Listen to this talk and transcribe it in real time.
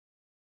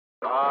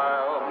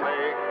I'll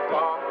make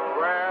a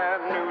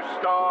brand new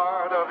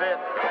start of it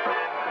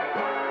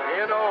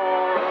in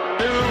old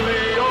New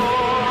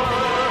York.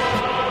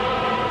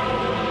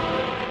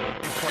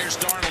 Here's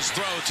Darnold's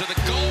throw to the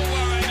goal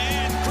line,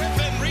 and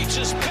Griffin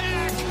reaches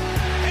back,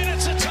 and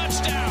it's a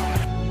touchdown.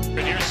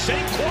 And here's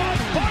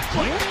Saquon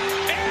Barkley,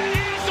 and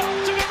he's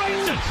off to the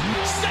races.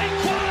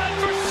 Saquon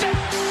for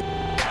 6.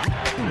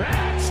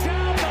 That's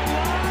down the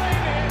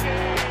line,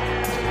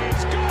 and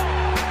it's gone.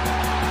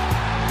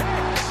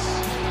 Hicks,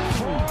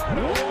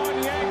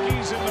 4-1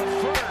 Yankees in the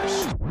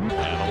first.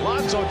 And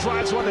Alonso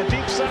drives one to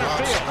deep center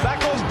field. That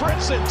goes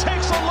Brinson,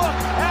 takes a look,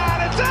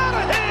 and it's out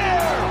of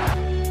here.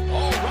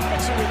 Oh,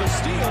 Robinson with a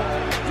steal,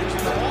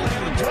 using the ball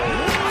in the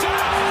drive.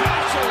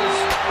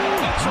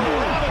 Mitchell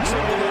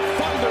Robinson with a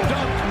thunder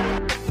dunk.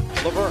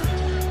 Levert,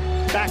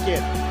 back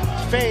in,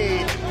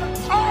 fade.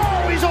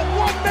 Oh, he's a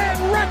one-man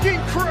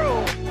wrecking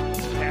crew.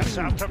 Pass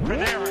out to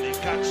Panarin, he's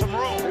got some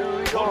room.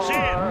 Goes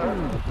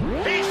in,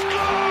 he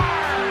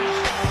scores!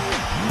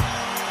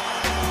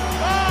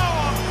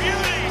 Oh, a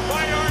beauty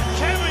by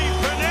Artemi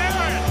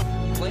Panarin.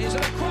 Plays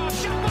it across,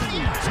 shot by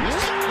Yates, he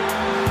scores!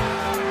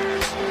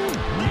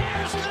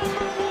 There's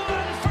number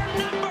one for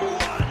number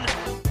one.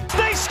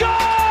 They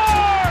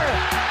score!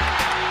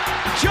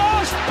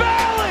 Josh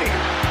Bailey!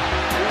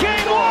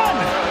 Game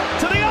 1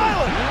 to the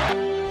island!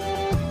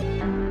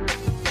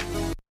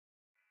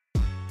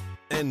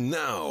 And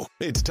now,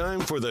 it's time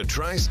for the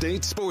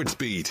Tri-State Sports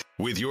Beat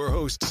with your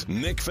hosts,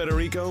 Nick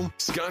Federico,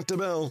 Scott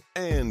DeBell,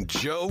 and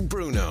Joe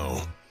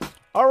Bruno.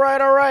 All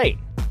right.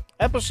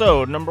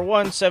 Episode number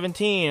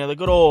 117 of the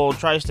good old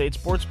Tri-State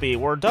Sports Beat.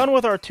 We're done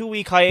with our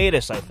 2-week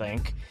hiatus, I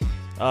think.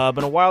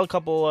 Been a wild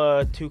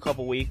couple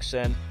weeks,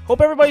 and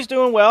hope everybody's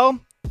doing well.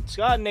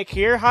 Scott and Nick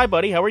here. Hi,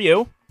 buddy. How are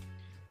you?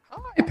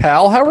 Hi,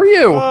 pal. How are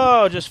you?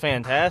 Oh, just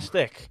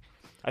fantastic.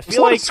 I There's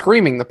feel a lot like of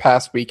screaming the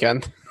past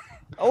weekend.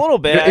 a little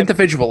bit.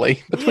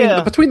 Individually.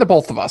 Between the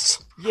both of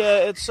us. Yeah,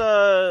 it's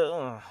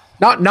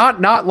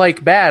Not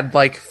like bad,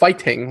 like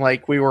fighting.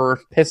 Like we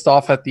were pissed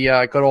off at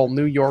the good old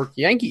New York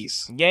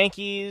Yankees.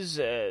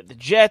 The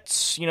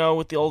Jets,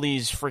 with all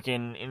these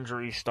freaking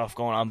injury stuff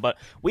going on. But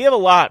we have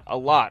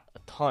a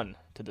ton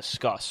to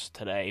discuss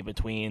today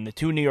between the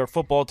two New York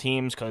football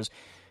teams because,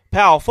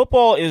 pal,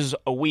 football is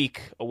a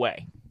week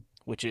away,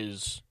 which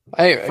is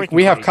Hey,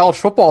 we have college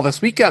football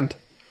this weekend.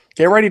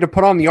 Get ready to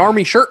put on the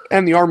Army shirt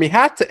and the Army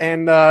hat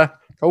and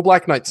go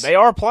Black Knights. They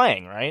are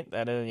playing, right?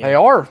 That is, They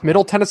are.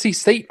 Middle Tennessee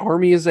State.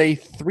 Army is a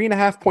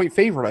 3.5-point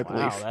favorite, I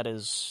believe. Wow, that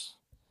is...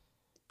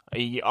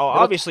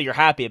 Obviously, you're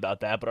happy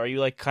about that, but are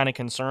you kind of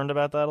concerned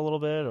about that a little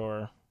bit,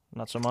 or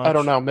not so much? I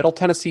don't know. Middle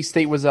Tennessee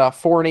State was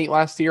 4-8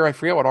 last year. I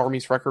forget what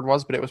Army's record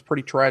was, but it was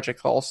pretty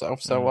tragic also.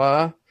 So,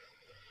 I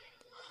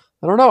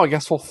don't know. I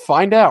guess we'll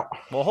find out.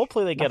 Well,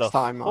 hopefully they get a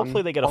full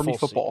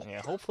football. season.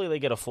 Yeah, hopefully they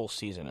get a full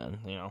season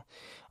in.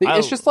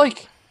 It's just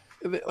like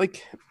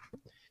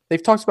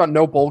they've talked about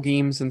no bowl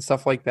games and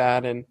stuff like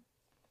that, and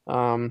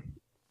I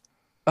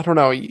don't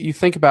know. You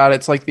think about it,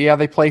 it's like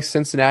they play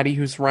Cincinnati,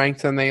 who's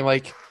ranked, and they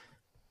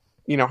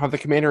have the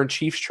Commander in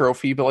Chiefs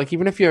trophy. But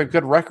even if you have a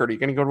good record, are you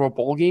going to go to a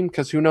bowl game?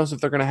 Because who knows if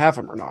they're going to have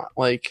them or not?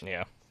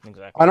 Yeah,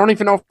 exactly. I don't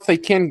even know if they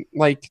can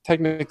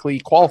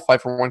technically qualify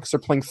for one because they're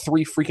playing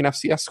 3 freaking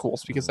FCS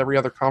schools because every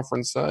other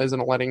conference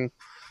isn't letting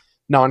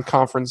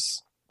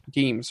non-conference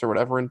games or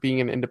whatever, and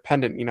being an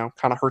independent,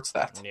 kind of hurts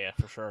that. Yeah,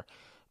 for sure.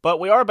 But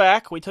we are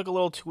back. We took a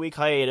little 2-week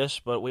hiatus,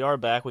 but we are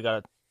back.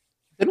 Didn't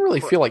really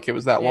feel like it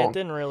was that long. It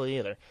didn't really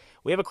either.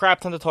 We have a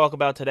crap ton to talk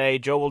about today.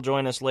 Joe will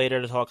join us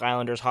later to talk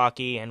Islanders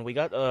hockey, and we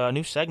got a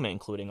new segment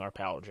including our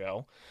pal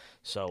Joe.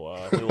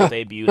 So we will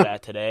debut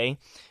that today.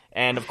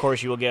 And, of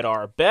course, you will get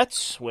our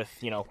bets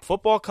with,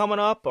 football coming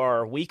up.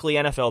 Our weekly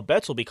NFL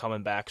bets will be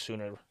coming back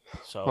sooner.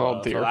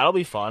 So that'll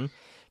be fun.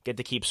 Get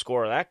to keep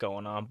score of that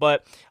going on.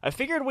 But I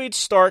figured we'd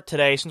start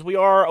today, since we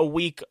are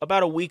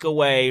about a week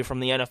away from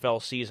the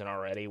NFL season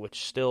already,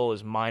 which still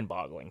is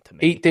mind-boggling to me.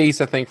 8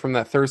 days, I think, from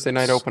that Thursday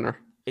night opener.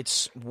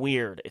 It's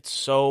weird. It's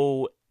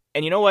so...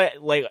 And you know what?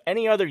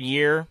 Any other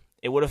year,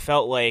 it would have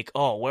felt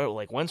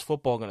when's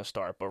football going to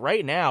start? But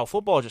right now,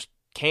 football just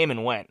came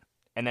and went,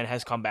 and then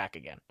has come back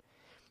again.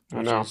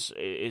 Which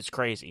is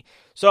crazy.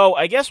 So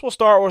I guess we'll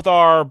start with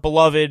our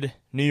beloved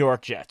New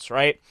York Jets,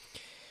 right?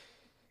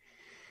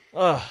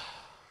 I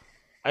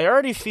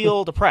already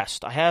feel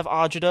depressed. I have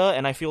agita,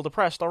 and I feel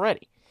depressed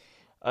already.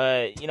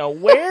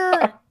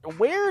 Where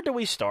do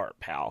we start,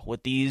 pal,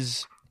 with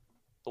these?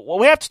 Well,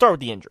 we have to start with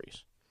the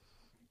injuries.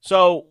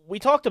 So we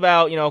talked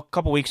about, a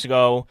couple weeks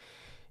ago,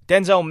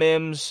 Denzel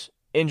Mims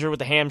injured with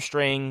the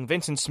hamstring,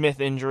 Vincent Smith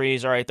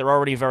injuries. All right, they're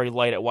already very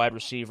light at wide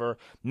receiver.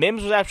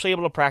 Mims was actually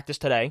able to practice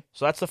today,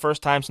 so that's the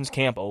first time since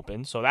camp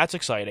opened, so that's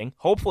exciting.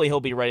 Hopefully he'll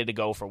be ready to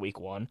go for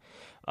week 1.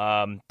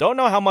 Don't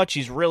know how much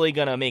he's really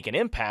going to make an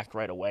impact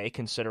right away,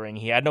 considering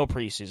he had no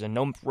preseason,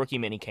 no rookie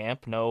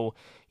minicamp, no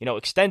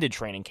extended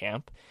training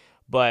camp,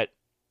 but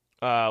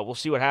we'll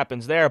see what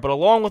happens there. But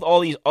along with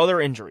all these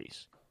other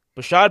injuries,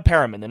 Bashad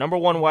Perriman, the number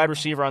 1 wide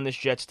receiver on this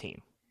Jets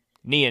team,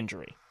 knee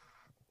injury,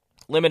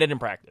 limited in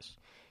practice.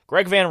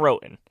 Greg Van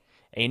Roten,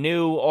 a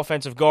new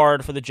offensive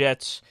guard for the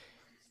Jets,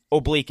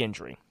 oblique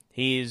injury.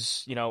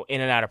 He's, in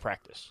and out of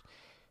practice.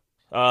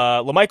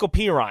 LaMichael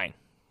Pirine,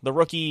 the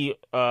rookie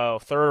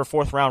third or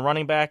fourth round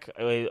running back,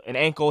 an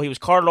ankle. He was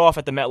carted off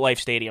at the MetLife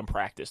Stadium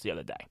practice the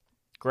other day.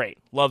 Great.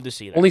 Love to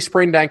see that. Only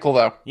sprained ankle,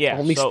 though. Yeah.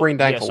 Only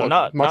sprained ankle. So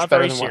not much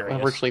very better than serious.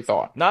 what I originally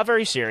thought. Not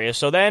very serious.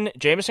 So then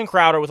Jamison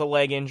Crowder with a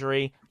leg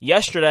injury.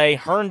 Yesterday,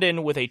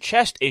 Herndon with a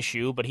chest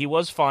issue, but he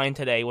was fine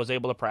today, was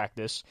able to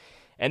practice.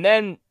 And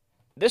then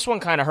this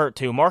one kind of hurt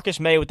too. Marcus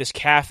May with this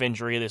calf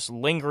injury, this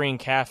lingering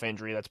calf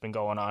injury that's been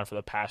going on for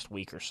the past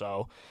week or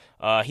so.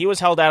 He was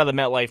held out of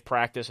the MetLife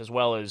practice as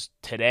well as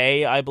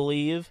today, I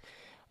believe.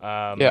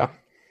 Yeah.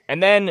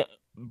 And then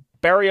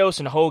Berrios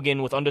and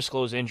Hogan with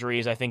undisclosed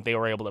injuries, I think they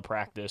were able to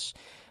practice.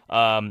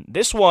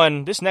 This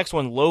next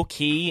one, low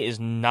key, is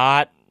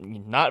not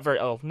very.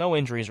 Oh, no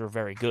injuries were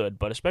very good,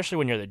 but especially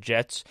when you're the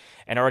Jets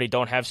and already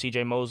don't have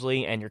C.J.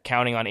 Mosley and you're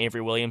counting on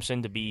Avery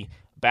Williamson to be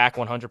back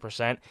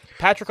 100%.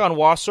 Patrick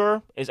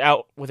Onwuasor is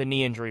out with a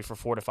knee injury for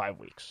 4 to 5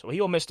 weeks, so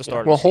he will miss the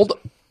start. Well, of the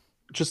season.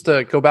 Just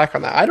to go back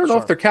on that, I don't know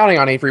Sure. if they're counting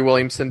on Avery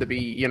Williamson to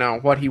be,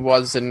 what he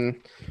was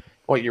in,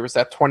 what year was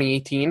that,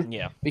 2018?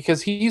 Yeah.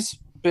 Because he's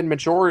been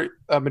majority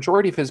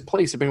of his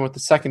plays have been with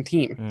the second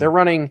team. They're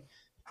running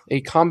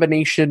a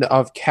combination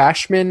of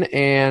Cashman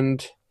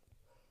and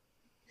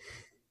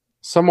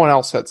someone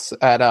else that's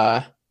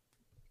at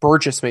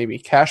Burgess, maybe.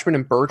 Cashman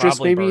and Burgess,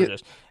 Probably maybe.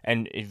 Burgess.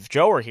 And if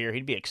Joe were here,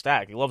 he'd be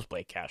ecstatic. He loves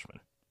Blake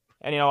Cashman.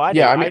 And,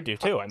 I do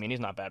too. I mean,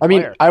 he's not a bad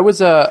player. I was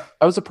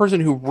a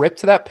person who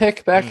ripped that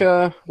pick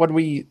back when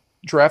we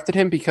drafted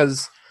him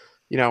because,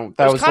 that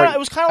it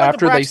was kind of like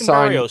after the they Braxton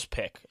signed. Berrios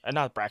pick.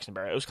 Not Braxton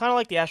Berrios. It was kind of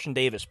like the Ashton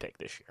Davis pick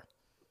this year.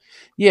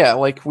 Yeah,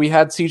 like we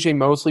had C.J.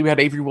 Mosley, we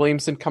had Avery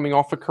Williamson coming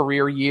off a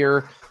career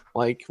year.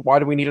 Like, why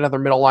do we need another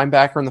middle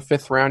linebacker in the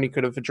 5th round? He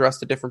could have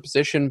addressed a different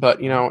position, but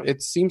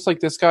it seems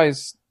like this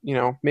guy's,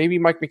 maybe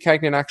Mike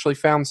McCagnon actually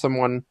found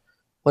someone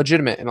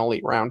legitimate in a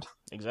late round.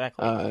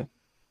 Exactly.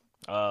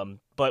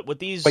 But with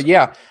these, But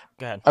yeah,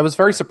 go ahead. I was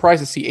very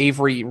surprised to see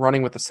Avery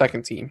running with the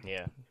second team.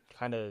 Yeah,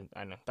 kind of.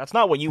 I know that's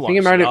not what you I want.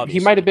 think to see,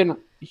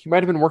 he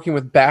might have been working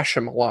with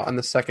Basham a lot on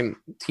the second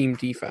team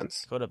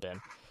defense. Could have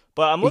been.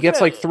 But I'm He looking gets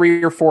at, like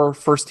 3 or 4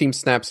 first team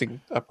snaps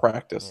a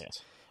practice. Yeah.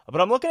 But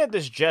I'm looking at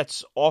this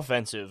Jets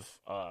offensive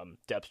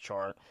depth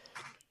chart.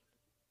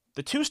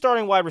 The 2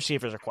 starting wide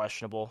receivers are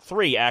questionable.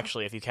 3,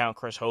 actually, if you count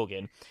Chris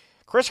Hogan.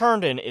 Chris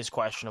Herndon is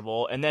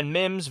questionable. And then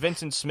Mims,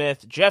 Vincent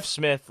Smith, Jeff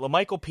Smith,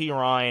 LaMichael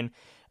Pirine,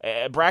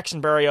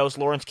 Braxton Berrios,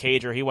 Lawrence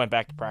Cager. He went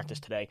back to practice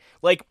today.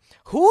 Like,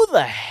 who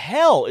the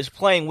hell is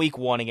playing week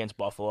 1 against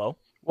Buffalo?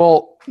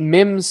 Well,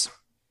 Mims,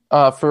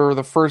 for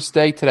the first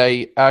day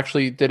today,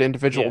 actually did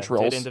individual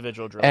drills.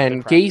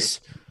 And Gase,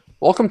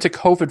 welcome to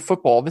COVID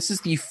football. This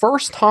is the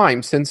first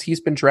time since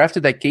he's been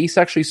drafted that Gase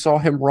actually saw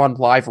him run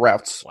live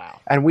routes. Wow.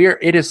 And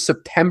it is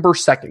September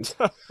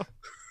 2nd.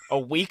 A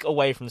week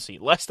away from the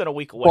season. Less than a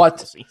week away from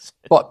the season.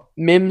 But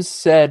Mims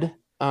said,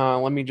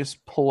 let me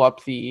just pull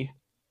up the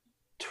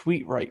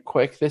tweet right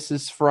quick. This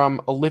is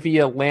from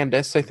Olivia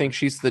Landis. I think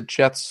she's the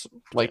Jets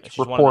She's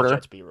reporter. one of the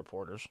Jets beat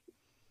reporters.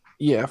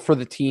 Yeah, for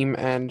the team.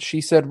 And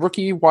she said,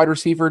 rookie wide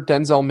receiver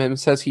Denzel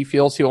Mims says he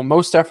feels he will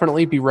most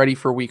definitely be ready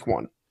for week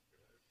 1.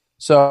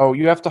 So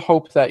you have to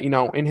hope that,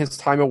 in his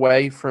time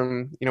away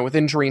from, with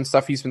injury and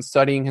stuff, he's been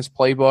studying his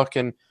playbook.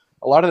 And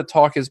a lot of the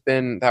talk has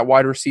been that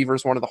wide receiver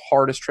is one of the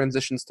hardest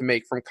transitions to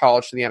make from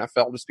college to the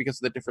NFL just because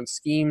of the different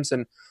schemes.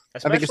 And I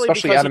think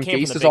especially Adam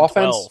Gase's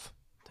offense.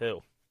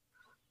 Too.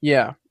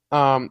 Yeah.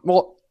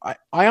 Well,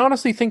 I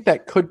honestly think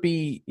that could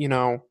be,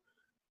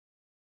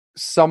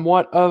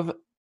 somewhat of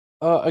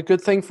a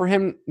good thing for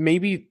him.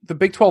 Maybe the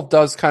Big 12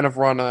 does kind of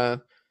run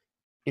a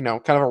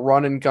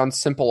run and gun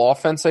simple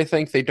offense. I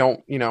think they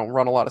don't,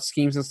 run a lot of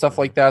schemes and stuff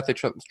like that. They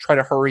try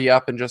to hurry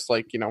up and just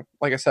like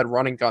I said,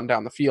 run and gun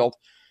down the field.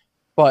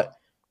 But,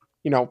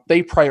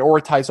 they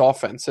prioritize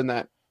offense in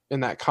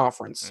that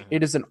conference. Mm-hmm.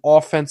 It is an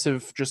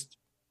offensive, just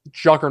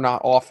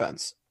juggernaut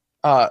offense.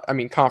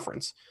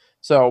 Conference.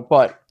 So,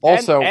 but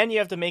also, and you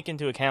have to make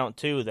into account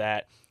too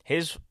that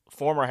his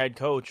former head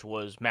coach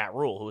was Matt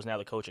Rule, who is now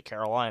the coach at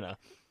Carolina.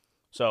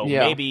 So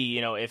maybe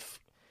if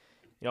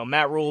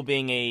Matt Rule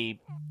being a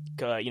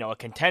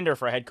contender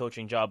for a head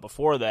coaching job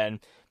before then,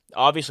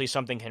 obviously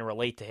something can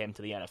relate to him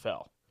to the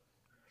NFL.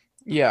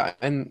 Yeah,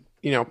 and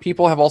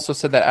people have also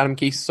said that Adam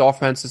Gase's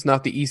offense is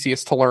not the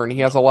easiest to learn. He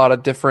has a lot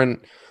of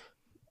different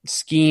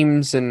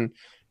schemes and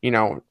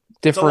different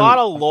it's a lot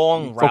of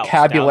long routes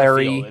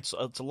vocabulary. Down the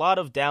field. It's a lot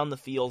of down the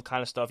field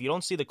kind of stuff. You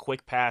don't see the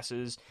quick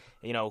passes,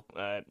 except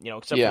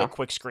for the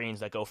quick screens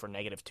that go for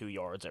 -2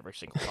 yards every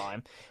single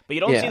time. But you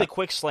don't see the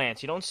quick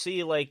slants. You don't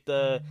see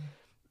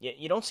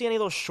you don't see any of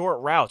those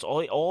short routes.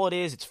 All it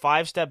is, it's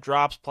 5-step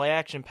drops, play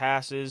action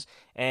passes,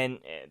 and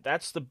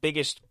that's the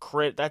biggest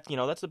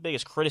that's the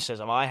biggest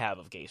criticism I have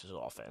of Gase's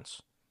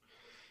offense.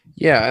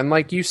 Yeah, and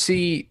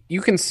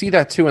you can see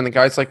that too in the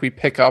guys we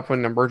pick up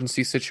in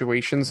emergency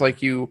situations.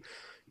 You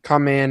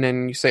come in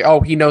and you say, oh,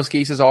 he knows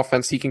Gase's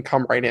offense, he can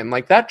come right in.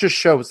 That just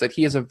shows that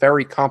he has a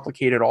very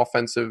complicated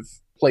offensive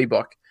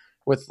playbook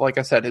with, like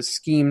I said, his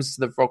schemes,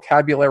 the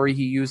vocabulary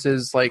he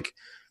uses. Like,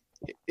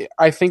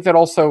 I think that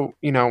also,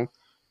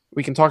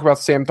 we can talk about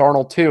Sam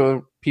Darnold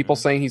too. People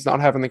saying he's not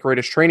having the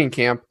greatest training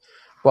camp,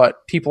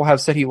 but people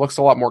have said he looks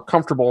a lot more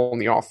comfortable in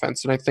the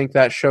offense. And I think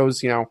that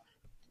shows,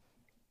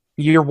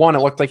 year one, it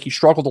looked like he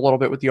struggled a little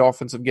bit with the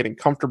offense of getting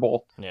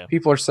comfortable. Yeah.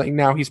 People are saying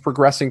now he's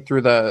progressing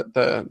through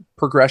the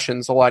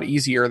progressions a lot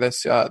easier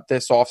this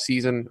off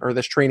season or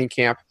this training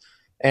camp.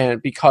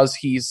 And because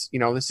he's,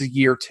 this is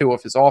year two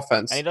of his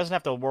offense. And he doesn't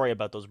have to worry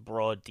about those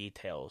broad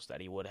details that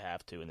he would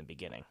have to in the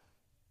beginning.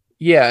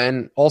 Yeah,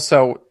 and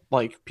also,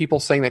 like, people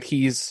saying that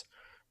he's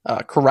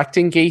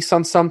correcting Gase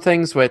on some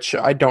things, which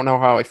I don't know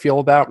how I feel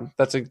about.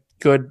 That's a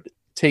good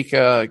take,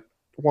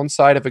 one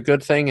side of a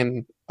good thing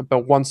and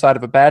about one side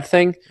of a bad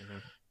thing. Mm-hmm.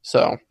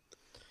 So,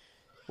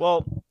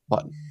 well,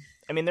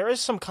 I mean, there is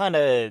some kind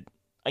of,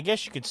 I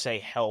guess you could say,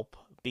 help,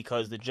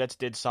 because the Jets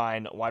did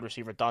sign wide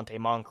receiver Dante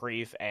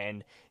Moncrief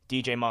and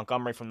DJ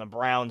Montgomery from the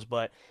Browns,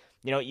 but,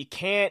 you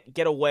can't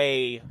get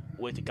away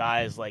with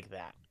guys like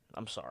that.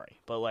 I'm sorry.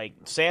 But, like,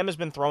 Sam has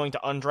been throwing to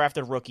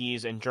undrafted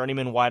rookies and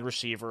journeyman wide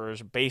receivers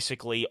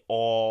basically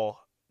all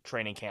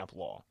training camp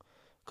long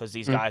because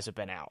these guys have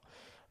been out.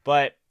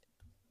 But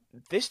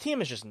this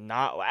team is just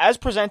not, as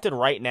presented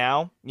right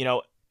now,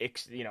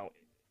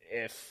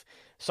 if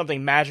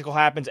something magical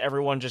happens,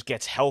 everyone just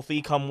gets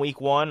healthy come week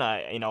one.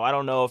 I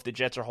don't know if the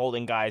Jets are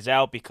holding guys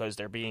out because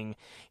they're being,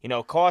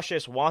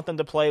 cautious, want them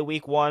to play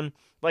week one.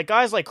 Like,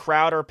 guys like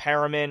Crowder,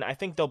 Perriman, I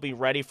think they'll be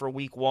ready for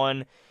week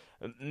one.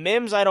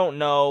 Mims, I don't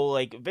know.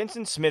 Like,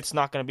 Vincent Smith's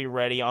not going to be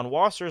ready.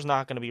 Onwuasser's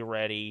not going to be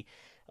ready.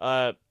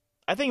 I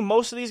think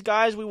most of these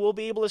guys we will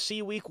be able to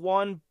see week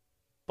one,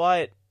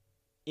 but,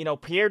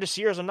 Pierre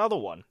Desir is another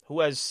one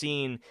who's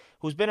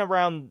been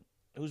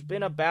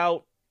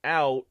about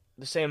out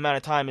the same amount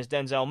of time as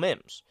Denzel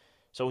Mims.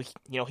 So,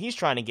 he's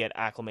trying to get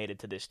acclimated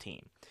to this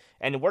team.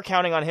 And we're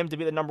counting on him to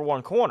be the number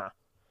one corner.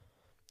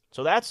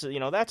 So that's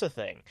a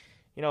thing.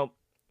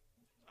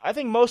 I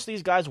think most of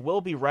these guys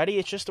will be ready.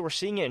 It's just that we're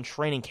seeing it in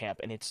training camp,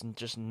 and it's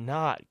just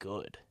not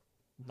good.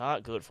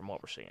 Not good from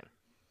what we're seeing.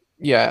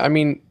 Yeah, I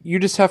mean, you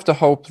just have to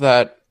hope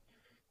that,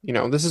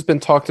 this has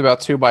been talked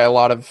about too by a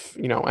lot of,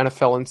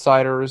 NFL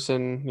insiders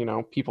and,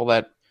 people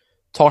that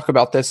talk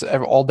about this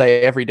all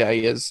day, every day,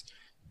 is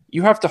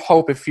you have to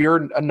hope if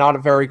you're not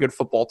a very good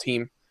football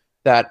team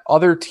that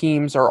other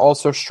teams are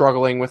also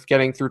struggling with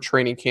getting through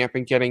training camp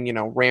and getting,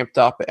 ramped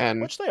up.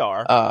 And which they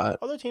are.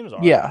 Other teams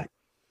are. Yeah.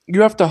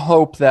 You have to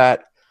hope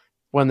that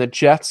when the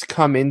Jets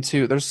come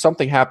into, there's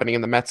something happening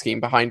in the Mets game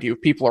behind you.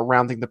 People are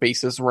rounding the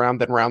bases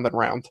round and round and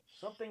round.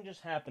 Something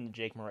just happened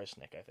to Jake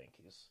Marisnik, I think.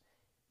 He's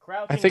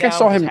crouching I think down I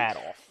saw with his him. Hat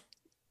off.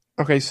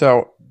 Okay,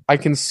 so I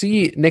can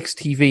see Nick's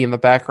TV in the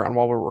background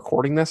while we're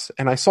recording this,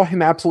 and I saw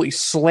him absolutely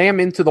slam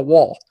into the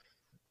wall.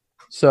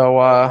 So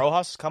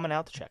Rojas is coming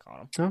out to check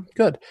on him. Oh,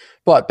 good.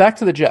 But back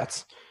to the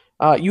Jets.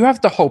 You have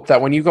to hope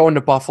that when you go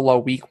into Buffalo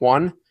week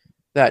one,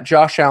 that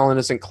Josh Allen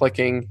isn't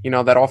clicking,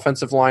 that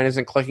offensive line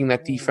isn't clicking,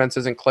 that defense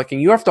isn't clicking.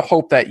 You have to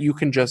hope that you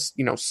can just,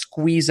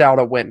 squeeze out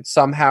a win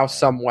somehow,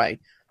 some way.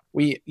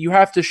 You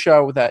have to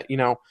show that,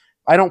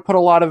 I don't put a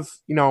lot of,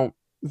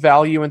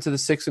 value into the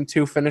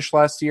 6-2 finish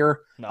last year.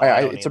 No,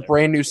 it's a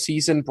brand new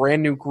season,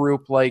 brand new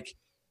group, but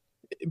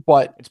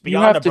it's you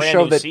beyond have a to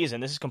show new that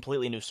season. This is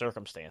completely new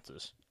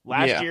circumstances.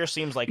 Last year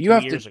seems like 2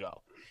 years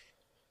ago.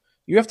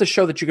 You have to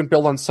show that you can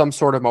build on some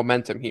sort of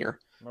momentum here.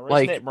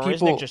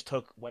 Marisnik just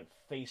went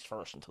face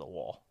first into the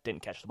wall.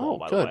 Didn't catch the ball,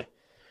 by the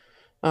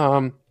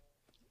way.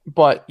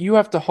 But you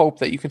have to hope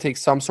that you can take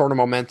some sort of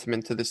momentum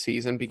into the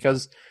season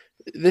because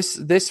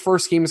this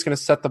first game is going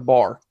to set the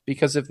bar.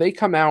 Because if they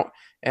come out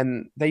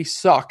and they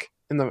suck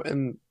in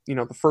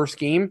the first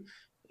game,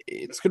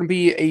 it's going to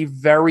be a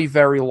very,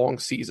 very long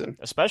season.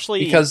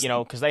 Especially because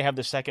they have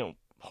the second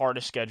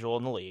hardest schedule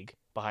in the league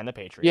behind the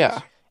Patriots.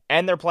 Yeah,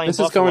 and they're playing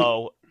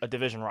Buffalo, a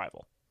division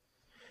rival.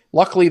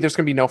 Luckily, there's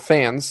going to be no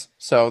fans,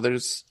 so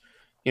there's,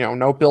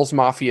 no Bills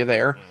Mafia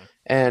there.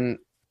 And,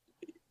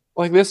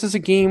 this is a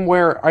game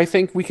where I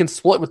think we can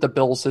split with the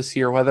Bills this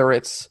year, whether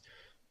it's,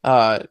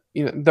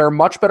 they're a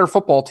much better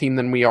football team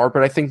than we are,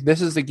 but I think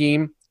this is a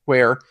game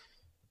where,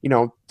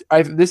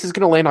 this is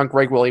going to land on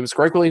Greg Williams.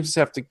 Greg Williams is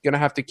going to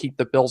have to keep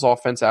the Bills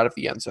offense out of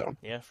the end zone.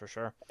 Yeah, for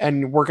sure.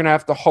 And we're going to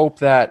have to hope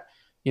that,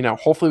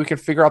 hopefully we can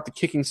figure out the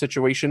kicking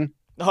situation.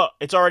 Oh,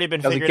 it's already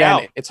been figured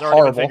out. It's already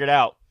horrible. been figured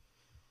out.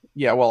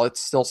 Yeah, well, it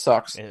still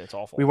sucks. It's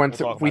awful.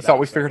 We thought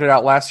we figured it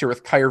out last year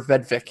with Kyer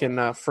Vedvik,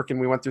 and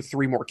we went through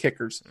 3 more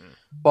kickers.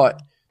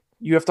 But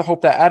you have to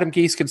hope that Adam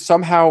Gase can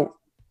somehow,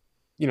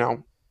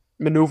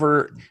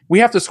 maneuver. We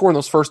have to score in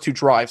those first 2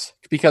 drives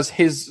because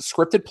his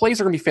scripted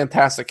plays are going to be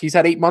fantastic. He's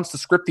had 8 months to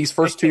script these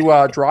first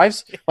 2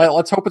 drives.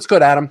 Let's hope it's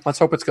good, Adam. Let's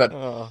hope it's good.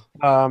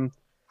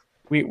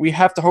 We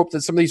have to hope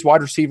that some of these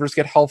wide receivers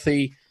get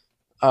healthy.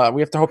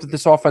 We have to hope that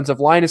this offensive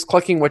line is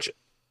clicking, which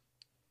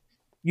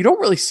you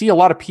don't really see a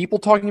lot of people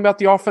talking about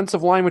the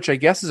offensive line, which I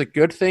guess is a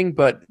good thing,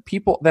 but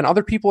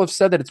other people have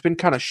said that it's been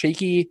kind of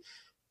shaky.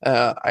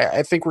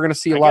 I think we're going to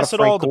see a lot of Frank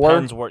Gore. It all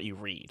depends what you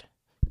read.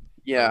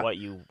 Yeah. What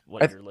you're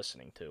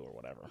listening to or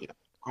whatever. Yeah.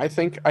 I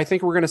think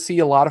we're going to see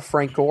a lot of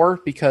Frank Gore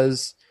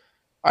because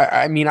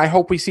I mean, I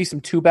hope we see some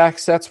two-back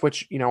sets,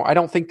 which, I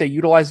don't think they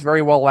utilized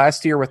very well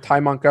last year with Ty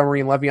Montgomery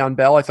and Le'Veon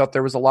Bell. I thought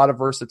there was a lot of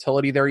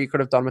versatility there you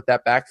could have done with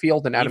that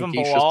backfield, and Adam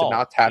Gase just did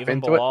not tap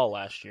into it.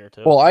 Last year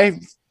too. Well, I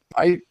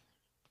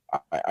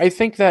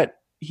think that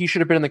he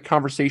should have been in the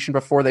conversation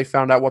before they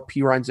found out what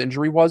Perine's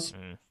injury was,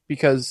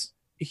 because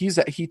he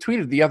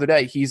tweeted the other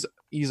day he's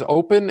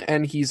open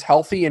and he's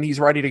healthy and he's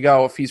ready to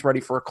go if he's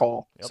ready for a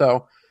call. Yep.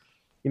 So,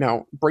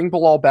 bring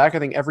Bilal back. I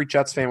think every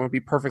Jets fan would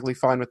be perfectly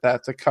fine with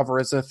that to cover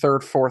as a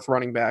third, fourth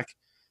running back.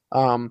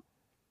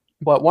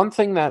 But one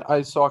thing that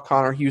I saw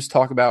Connor Hughes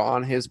talk about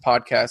on his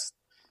podcast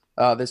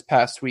this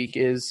past week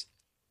is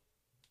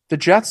the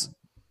Jets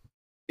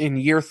in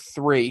year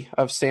 3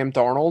 of Sam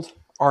Darnold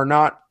are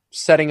not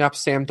setting up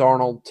Sam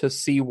Darnold to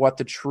see what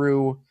the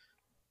true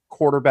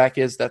quarterback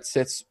is that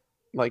sits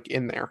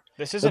in there.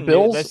 This isn't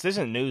news. This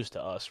isn't news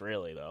to us,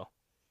 really, though.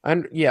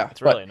 And yeah,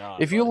 it's really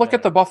not. If you look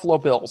at the Buffalo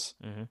Bills,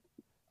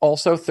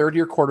 also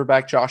third-year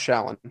quarterback Josh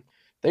Allen,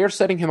 they are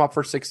setting him up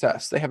for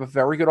success. They have a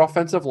very good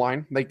offensive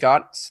line. They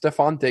got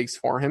Stephon Diggs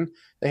for him.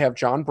 They have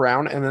John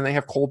Brown, and then they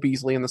have Cole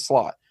Beasley in the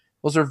slot.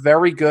 Those are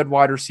very good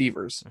wide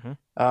receivers.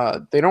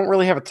 They don't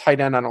really have a tight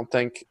end, I don't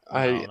think.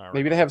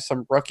 Maybe they have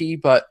some rookie,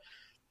 but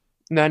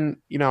then,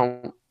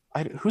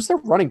 who's their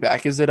running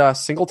back? Is it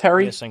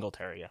Singletary? Yeah,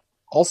 Singletary, yeah.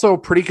 Also a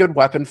pretty good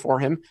weapon for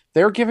him.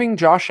 They're giving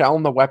Josh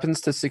Allen the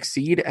weapons to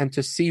succeed and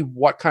to see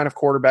what kind of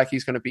quarterback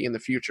he's going to be in the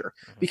future.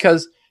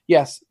 Because,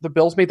 yes, the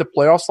Bills made the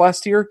playoffs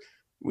last year.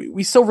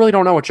 We still really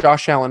don't know what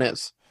Josh Allen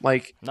is.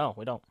 No,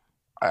 we don't.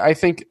 I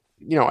think,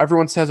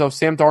 everyone says,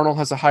 Sam Darnold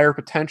has a higher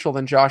potential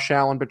than Josh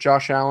Allen, but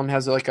Josh Allen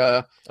has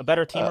a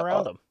better team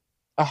around him.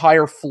 A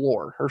higher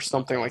floor or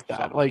something like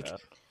that.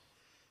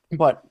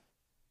 But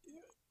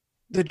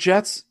the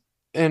Jets,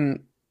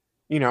 and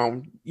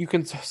you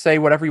can say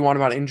whatever you want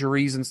about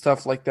injuries and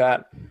stuff like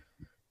that,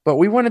 but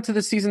we went into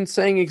the season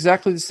saying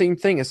exactly the same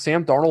thing: as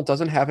Sam Darnold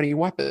doesn't have any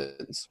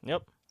weapons.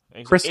 Yep.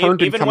 Chris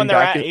Herndon even when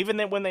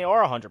when they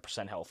are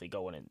 100% healthy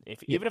going in,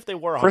 even if they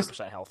were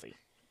 100% healthy.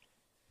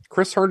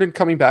 Chris Herndon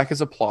coming back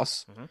is a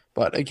plus,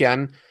 but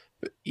again,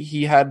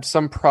 he had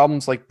some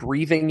problems like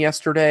breathing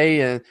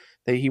yesterday, and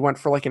he went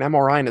for an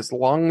MRI in his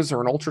lungs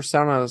or an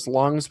ultrasound on his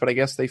lungs, but I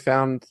guess they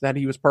found that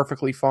he was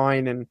perfectly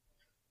fine,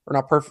 or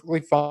not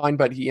perfectly fine,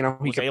 but he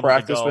could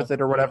practice with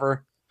it or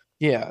whatever.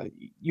 Yeah,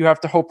 you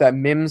have to hope that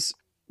Mims,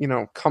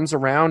 comes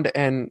around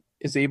and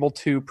is able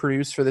to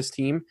produce for this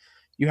team.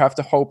 You have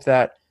to hope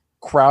that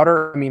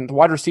Crowder, the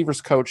wide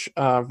receivers coach,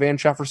 Van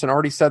Jefferson,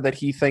 already said that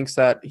he thinks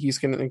that he's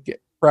going to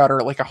get Crowder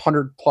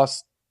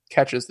 100+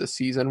 catches this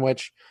season,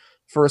 which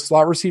for a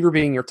slot receiver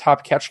being your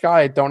top catch guy,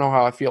 I don't know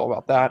how I feel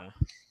about that.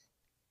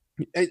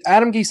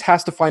 Adam Gase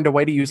has to find a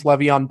way to use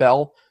Le'Veon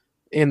Bell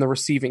in the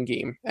receiving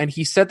game, and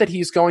he said that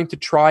he's going to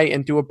try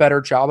and do a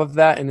better job of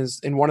that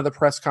in one of the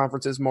press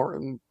conferences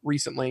more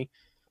recently,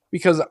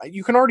 because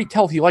you can already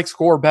tell he likes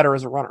Gore better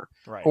as a runner.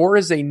 Right. Gore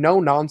is a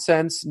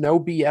no-nonsense, no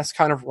BS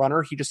kind of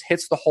runner. He just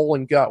hits the hole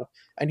and go,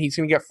 and he's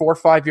going to get 4 or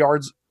 5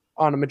 yards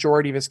on a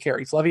majority of his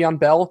carries. Le'Veon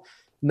Bell,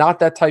 not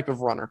that type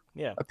of runner.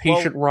 Yeah. A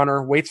patient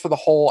runner, waits for the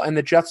hole, and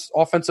the Jets'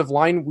 offensive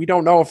line, we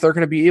don't know if they're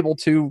going to be able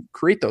to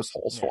create those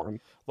holes for him.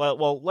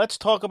 Well, let's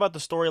talk about the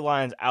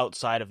storylines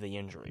outside of the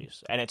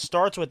injuries, and it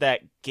starts with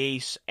that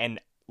Gase and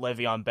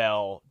Le'Veon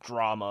Bell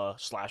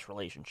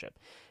drama/relationship.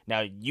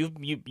 Now,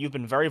 you've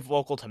been very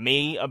vocal to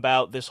me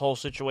about this whole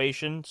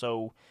situation,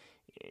 so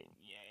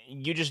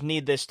you just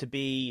need this to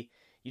be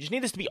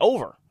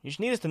over. You just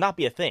need this to not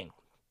be a thing.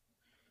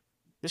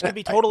 This could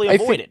be totally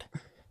avoided.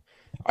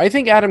 I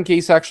think Adam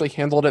Gase actually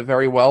handled it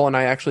very well, and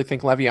I actually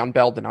think Le'Veon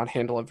Bell did not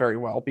handle it very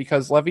well,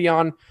 because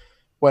Le'Veon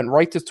went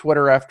right to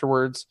Twitter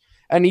afterwards.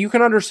 And you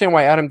can understand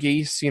why Adam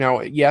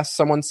Gase, yes,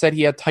 someone said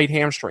he had tight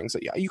hamstrings.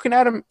 You can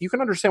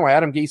understand why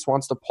Adam Gase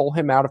wants to pull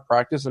him out of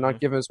practice and not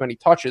give him as many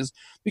touches,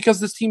 because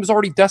this team is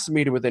already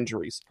decimated with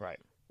injuries. Right.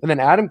 And then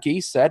Adam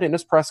Gase said in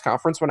his press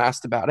conference when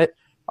asked about it,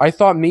 I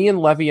thought me and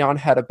Le'Veon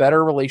had a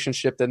better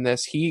relationship than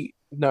this. He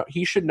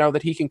should know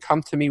that he can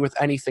come to me with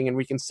anything, and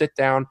we can sit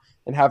down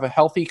and have a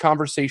healthy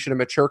conversation, a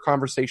mature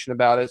conversation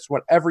about it. It's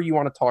whatever you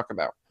want to talk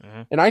about.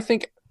 And I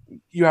think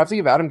you have to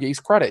give Adam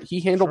Gase credit.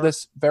 He handled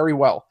this very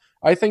well.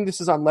 I think this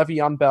is on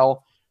Le'Veon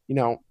Bell,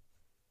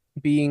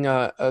 being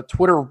a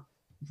Twitter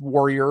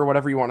warrior or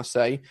whatever you want to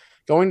say,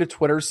 going to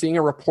Twitter, seeing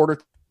a reporter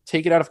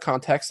take it out of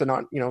context and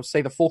not,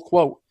 say the full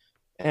quote.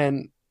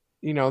 And,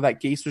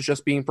 that Gase was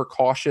just being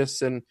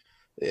precautious, and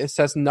it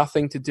has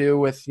nothing to do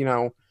with, he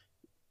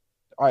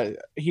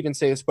didn't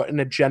say this, but an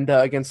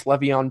agenda against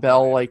Le'Veon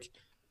Bell.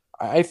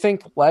 I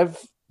think Lev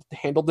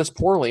handled this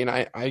poorly, and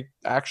I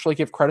actually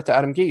give credit to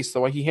Adam Gase the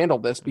way he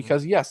handled this,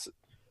 because yes,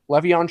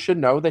 Le'Veon should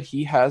know that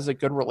he has a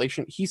good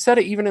relation. He said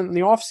it even in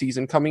the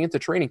offseason coming into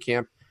training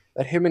camp,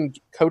 that him and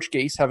Coach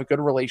Gase have a good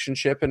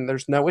relationship and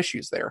there's no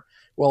issues there.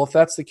 Well, if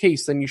that's the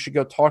case, then you should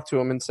go talk to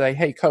him and say,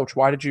 hey, Coach,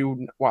 why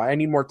I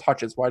need more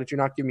touches. Why did you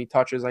not give me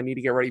touches? I need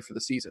to get ready for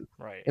the season.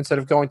 Right. Instead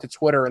of going to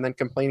Twitter and then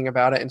complaining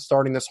about it and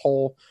starting this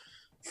whole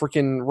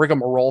freaking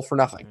rigmarole for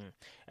nothing.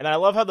 And I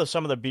love how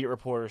some of the beat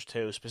reporters,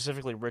 too,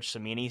 specifically Rich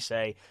Cimini,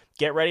 say,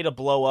 get ready to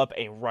blow up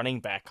a running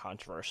back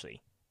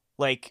controversy.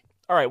 Like,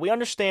 all right, we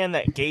understand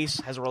that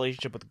Gase has a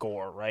relationship with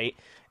Gore, right?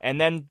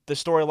 And then the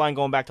storyline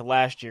going back to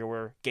last year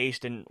where Gase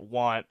didn't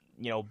want,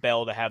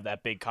 Bell to have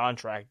that big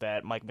contract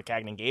that Mike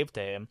Maccagnan gave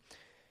to him.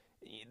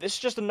 This is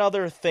just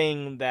another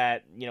thing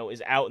that,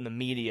 is out in the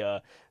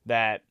media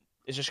that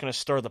is just going to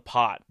stir the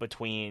pot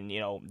between,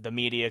 the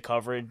media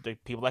coverage, the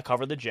people that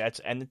cover the Jets,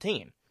 and the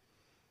team.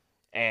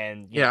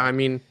 And I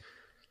mean,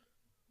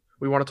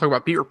 we want to talk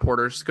about beat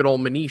reporters. Good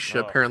old Manish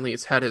apparently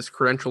has had his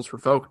credentials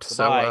revoked.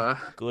 Goodbye.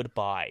 So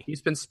goodbye.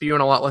 He's been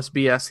spewing a lot less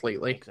BS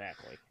lately.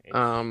 Exactly.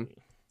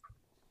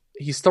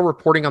 He's still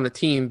reporting on the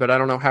team, but I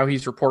don't know how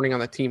he's reporting on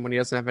the team when he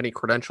doesn't have any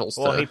credentials.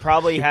 Well, he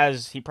probably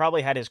has. He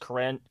probably had his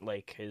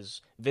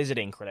his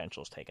visiting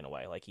credentials taken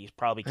away. Like he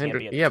probably can't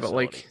be at the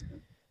facility.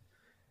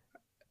 But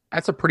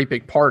that's a pretty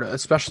big part,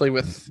 especially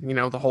with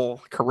the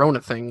whole Corona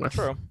thing.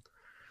 True.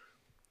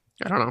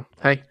 I don't know.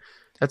 Hey,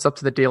 that's up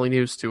to the Daily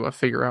News to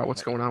figure out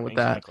what's going on with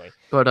that.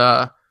 But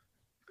I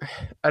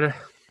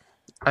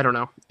don't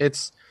know.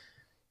 It's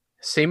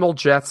same old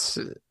Jets.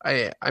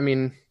 I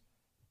mean.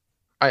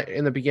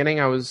 In the beginning,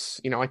 I was,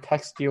 I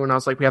texted you and I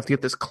was like, we have to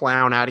get this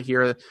clown out of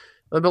here.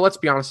 But let's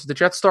be honest, if the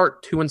Jets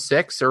start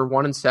 2-6 or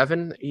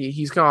 1-7,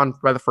 he's gone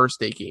by the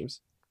first 8 games.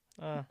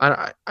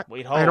 I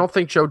don't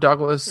think Joe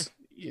Douglas,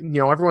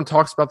 everyone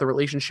talks about the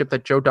relationship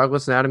that Joe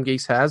Douglas and Adam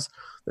Gase has.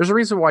 There's a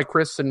reason why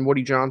Chris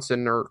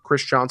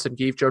Johnson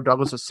gave Joe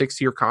Douglas a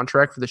 6-year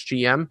contract for this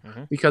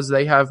GM because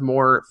they have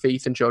more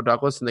faith in Joe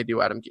Douglas than they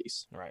do Adam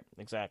Gase. Right,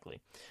 exactly.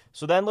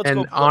 So then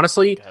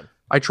honestly,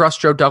 I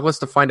trust Joe Douglas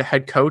to find a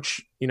head coach,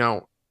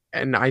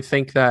 and I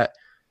think that,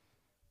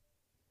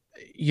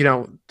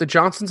 the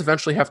Johnsons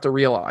eventually have to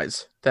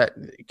realize that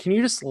can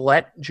you just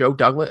let Joe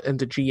Douglas and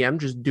the GM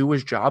just do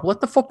his job?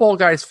 Let the football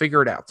guys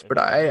figure it out. But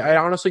I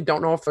honestly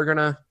don't know if they're going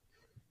to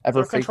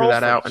ever figure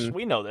that out. And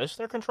we know this.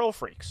 They're control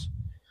freaks.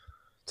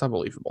 It's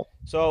unbelievable.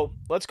 So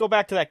let's go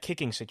back to that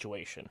kicking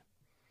situation.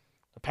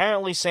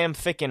 Apparently Sam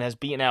Ficken has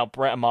beaten out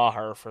Brett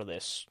Maher for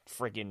this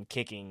friggin'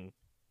 kicking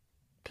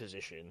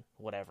position,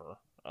 whatever.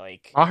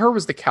 Maher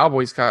was the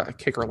Cowboys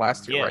kicker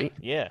last year, right?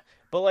 Yeah.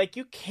 But,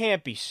 you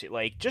can't be...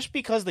 just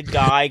because the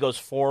guy goes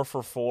 4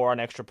 for 4 on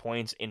extra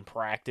points in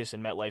practice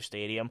in MetLife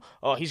Stadium,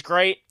 oh, he's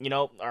great,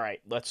 all right,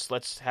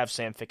 let's have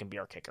Sam Ficken be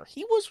our kicker.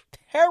 He was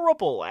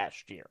terrible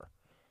last year.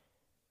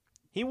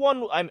 He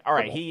won... all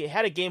right, he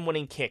had a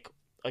game-winning kick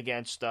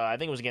against, I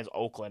think it was against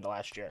Oakland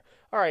last year.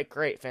 All right,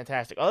 great,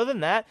 fantastic. Other than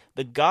that,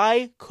 the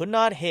guy could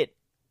not hit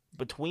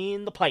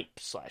between the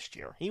pipes last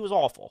year. He was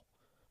awful.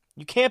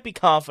 You can't be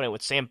confident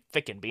with Sam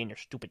Ficken being your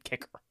stupid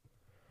kicker.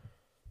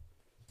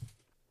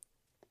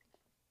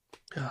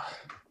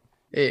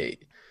 Maybe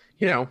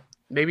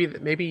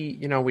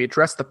we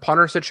addressed the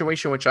punter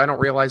situation, which I don't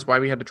realize why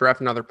we had to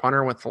draft another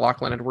punter with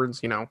Lachlan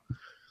Edwards.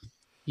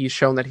 He's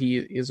shown that he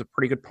is a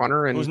pretty good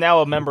punter, and who's now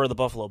a member of the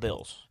Buffalo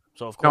Bills.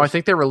 So of course, no, I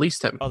think they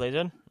released him. Oh, they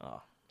did.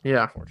 Oh,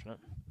 yeah, unfortunate.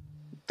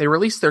 They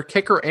released their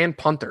kicker and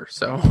punter,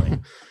 so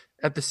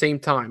at the same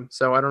time.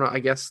 So I don't know. I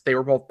guess they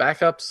were both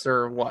backups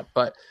or what,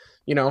 but.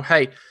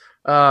 Hey,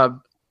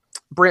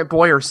 Brant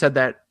Boyer said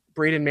that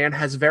Braden Mann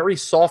has very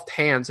soft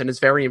hands and is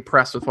very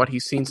impressed with what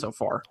he's seen so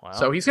far. Wow.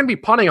 So he's going to be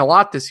punting a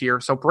lot this year.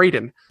 So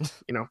Braden,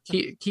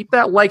 keep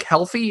that leg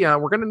healthy.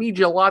 We're going to need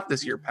you a lot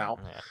this year, pal.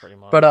 Yeah, pretty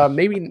much. But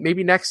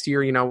maybe next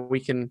year,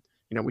 we can,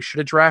 we should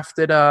have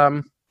drafted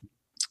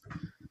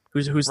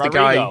who's Rodrigo. The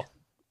guy?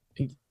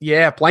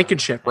 Yeah,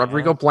 Blankenship,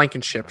 Rodrigo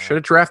Blankenship. Should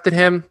have drafted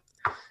him.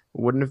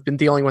 Wouldn't have been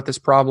dealing with this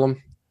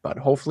problem. But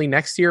hopefully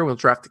next year we'll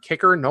draft the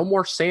kicker. No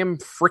more Sam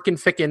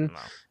frickin' Ficken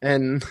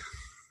and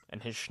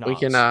his schnoz. We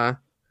can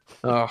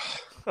the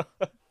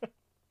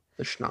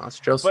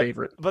schnoz, Joe's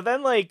favorite. But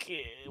then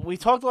we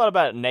talked a lot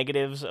about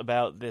negatives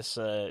about this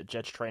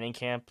Jets training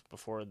camp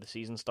before the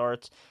season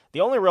starts.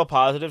 The only real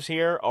positives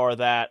here are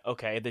that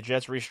the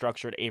Jets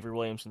restructured Avery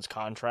Williamson's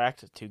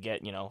contract to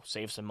get,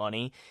 save some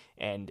money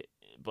and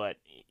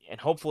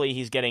hopefully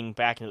he's getting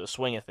back into the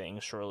swing of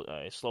things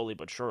slowly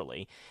but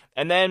surely.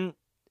 And then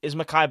is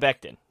Mekhi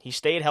Becton. He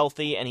stayed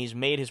healthy, and he's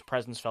made his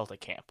presence felt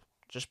at camp,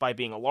 just by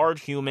being a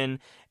large human,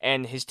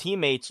 and his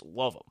teammates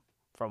love him,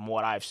 from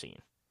what I've seen.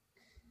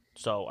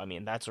 So,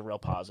 that's a real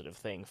positive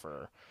thing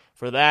for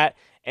that.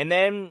 And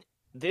then,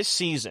 this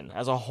season,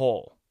 as a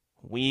whole,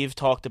 we've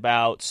talked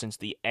about since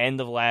the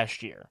end of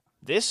last year.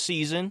 This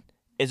season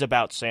is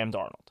about Sam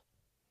Darnold.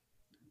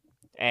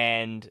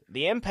 And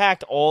the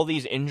impact all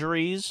these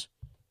injuries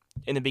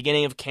in the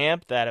beginning of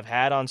camp that have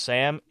had on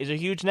Sam is a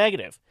huge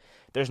negative.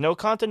 There's no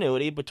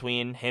continuity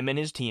between him and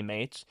his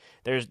teammates.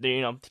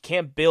 You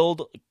can't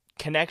build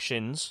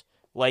connections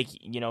like,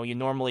 you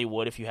normally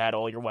would if you had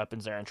all your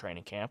weapons there in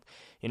training camp.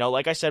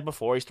 Like I said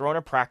before, he's throwing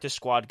a practice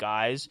squad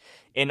guys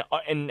in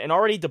an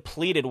already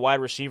depleted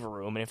wide receiver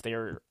room, and if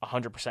they're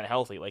 100%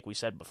 healthy, like we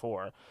said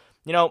before,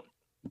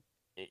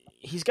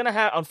 he's going to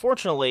have,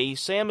 unfortunately,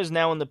 Sam is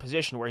now in the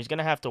position where he's going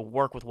to have to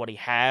work with what he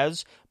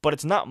has, but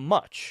it's not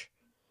much.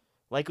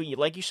 Like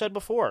you said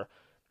before,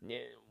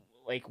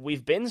 like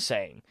we've been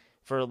saying,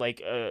 for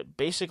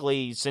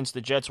basically since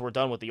the Jets were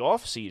done with the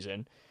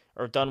offseason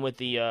or done with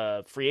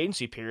the free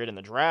agency period and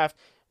the draft.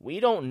 We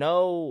don't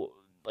know,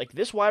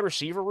 this wide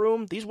receiver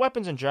room, these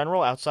weapons in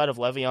general outside of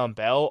Le'Veon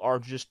Bell are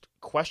just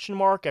question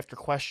mark after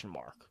question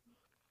mark.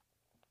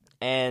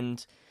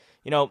 And,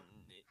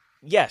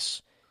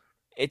 yes,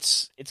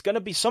 it's going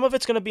to be, some of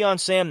it's going to be on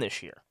Sam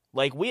this year.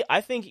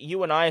 I think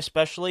you and I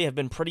especially have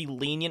been pretty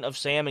lenient of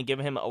Sam and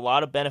given him a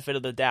lot of benefit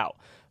of the doubt.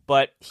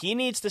 But he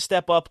needs to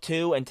step up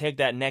too and take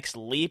that next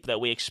leap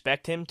that we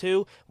expect him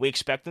to. We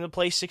expect him to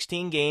play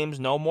 16 games,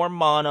 no more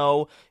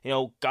mono.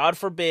 God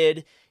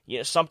forbid,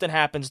 something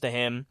happens to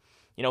him.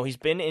 He's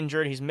been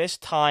injured. He's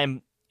missed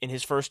time in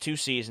his first 2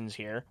 seasons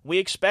here. We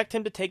expect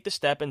him to take the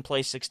step and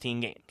play 16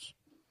 games.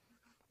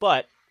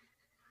 But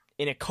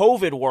in a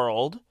COVID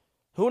world,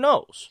 who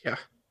knows? Yeah.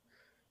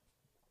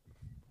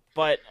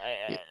 But,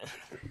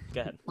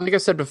 go ahead. Like I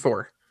said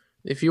before,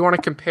 if you want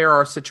to compare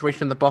our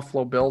situation to the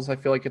Buffalo Bills, I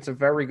feel like it's a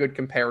very good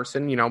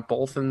comparison.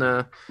 Both in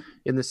the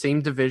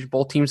same division,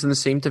 both teams in the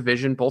same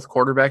division, both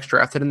quarterbacks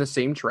drafted in the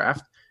same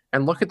draft,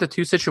 and look at the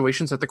 2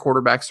 situations that the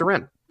quarterbacks are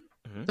in.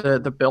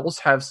 Mm-hmm. The Bills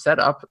have set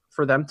up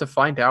for them to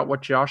find out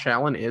what Josh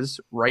Allen is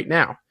right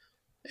now,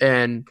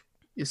 and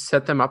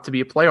set them up to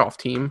be a playoff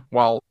team.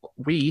 While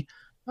we,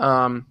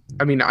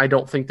 I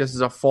don't think this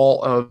is a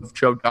fault of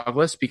Joe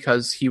Douglas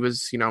because he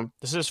was,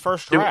 this is his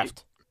first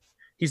draft.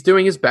 He's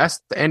doing his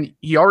best, and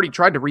he already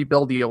tried to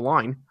rebuild the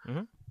O-line.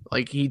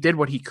 Mm-hmm. He did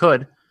what he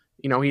could.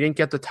 He didn't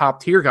get the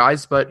top tier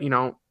guys, but,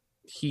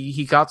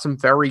 he got some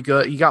very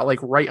good. He got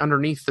right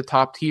underneath the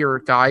top tier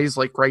guys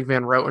like Greg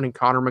Van Roten and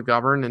Connor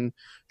McGovern and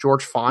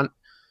George Font.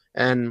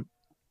 And,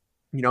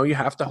 you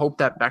have to hope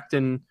that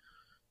Becton,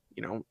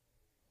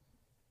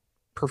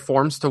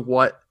 performs to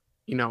what,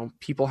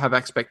 people have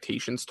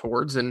expectations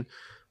towards. And,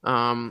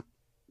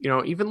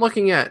 even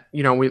looking at,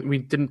 we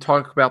didn't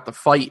talk about the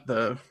fight,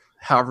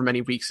 however many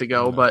weeks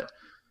ago, but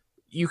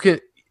you could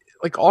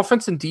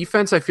offense and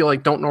defense, I feel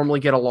don't normally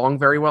get along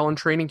very well in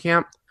training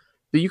camp.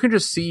 But you can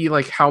just see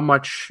how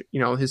much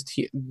his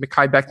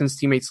Mekhi Becton's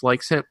teammates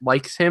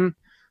likes him,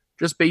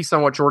 just based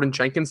on what Jordan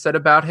Jenkins said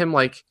about him.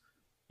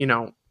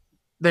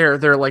 They're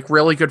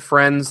really good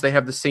friends. They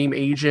have the same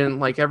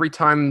agent. Every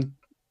time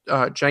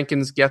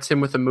Jenkins gets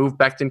him with a move,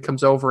 Becton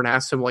comes over and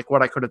asks him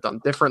what I could have done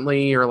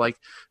differently, or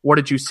what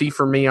did you see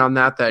from me on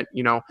that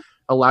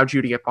allowed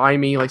you to get by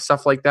me,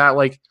 stuff like that.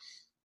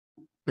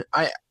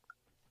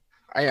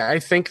 I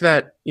think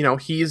that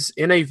he's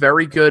in a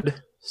very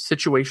good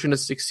situation to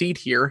succeed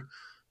here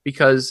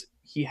because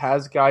he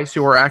has guys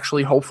who are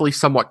actually hopefully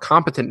somewhat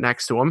competent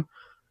next to him,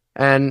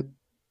 and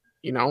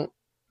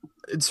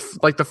it's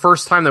the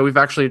first time that we've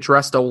actually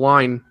addressed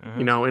O-line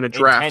in a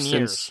draft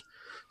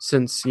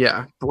since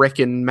Brick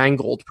and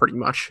Mangold pretty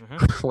much.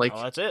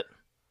 Mm-hmm. That's it.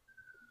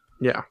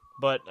 Yeah,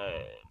 but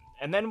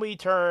and then we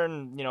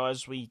turn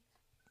as we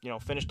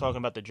finish talking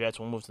about the Jets,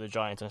 we'll move to the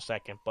Giants in a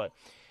second, but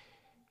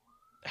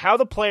how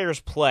the players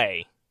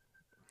play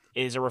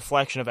is a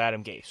reflection of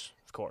Adam Gase,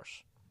 of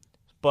course.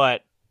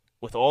 But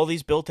with all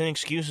these built-in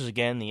excuses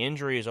again, the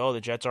injuries,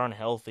 the Jets aren't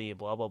healthy,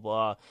 blah, blah,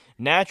 blah,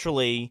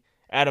 naturally,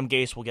 Adam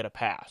Gase will get a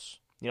pass.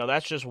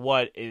 That's just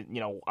what,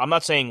 I'm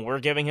not saying we're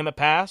giving him a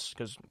pass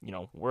because,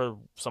 we're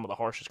some of the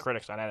harshest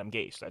critics on Adam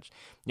Gase. That's,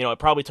 it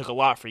probably took a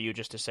lot for you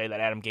just to say that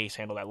Adam Gase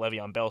handled that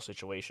Le'Veon Bell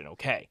situation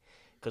okay.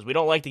 Because we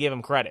don't like to give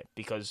him credit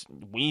because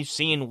we've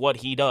seen what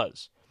he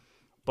does.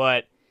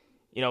 But,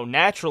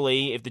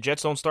 naturally, if the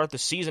Jets don't start the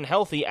season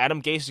healthy,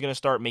 Adam Gase is going to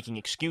start making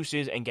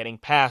excuses and getting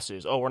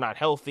passes. Oh, we're not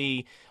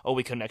healthy. Oh,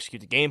 we couldn't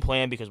execute the game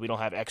plan because we don't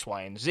have X,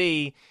 Y, and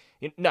Z.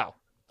 No,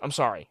 I'm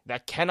sorry.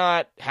 That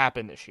cannot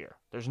happen this year.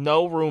 There's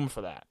no room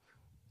for that.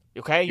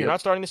 Okay? You're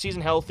not starting the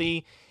season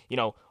healthy.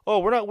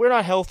 We're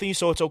not healthy,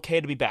 so it's okay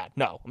to be bad.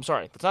 No, I'm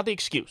sorry. That's not the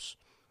excuse.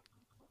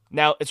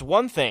 Now, it's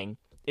one thing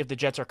if the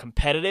Jets are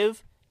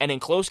competitive and in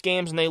close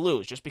games and they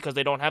lose just because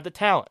they don't have the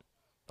talent.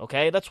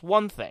 Okay? That's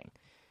one thing.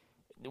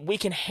 We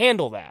can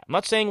handle that. I'm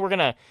not saying we're going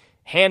to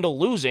handle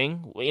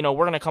losing. We're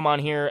going to come on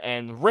here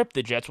and rip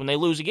the Jets when they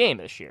lose a game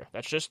this year.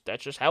 That's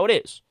just how it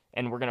is.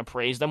 And we're going to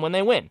praise them when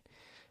they win.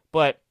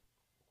 But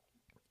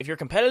if you're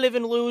competitive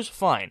and lose,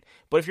 fine.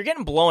 But if you're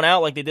getting blown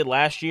out like they did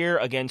last year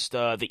against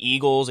the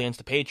Eagles, against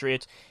the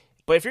Patriots,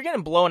 but if you're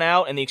getting blown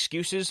out and the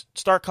excuses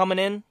start coming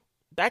in,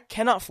 that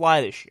cannot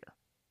fly this year.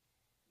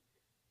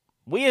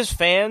 We as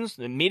fans,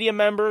 the media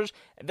members,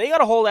 they got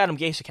to hold Adam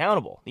Gase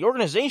accountable. The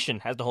organization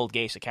has to hold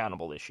Gase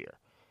accountable this year.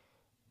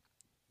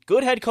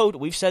 Good head coach,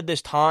 we've said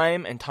this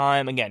time and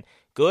time again,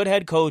 good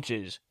head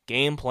coaches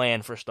game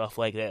plan for stuff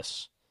like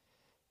this.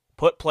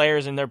 Put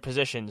players in their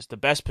positions, the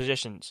best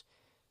positions.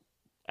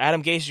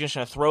 Adam Gase is just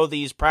going to throw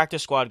these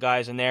practice squad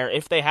guys in there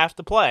if they have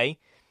to play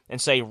and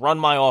say, run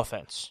my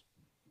offense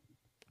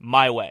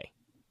my way.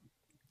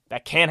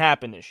 That can't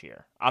happen this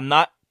year. I'm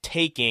not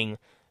taking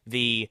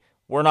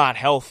we're not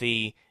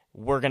healthy,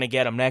 we're going to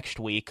get them next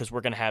week because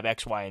we're going to have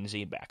X, Y, and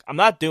Z back. I'm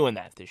not doing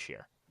that this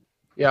year.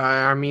 Yeah,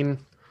 I mean,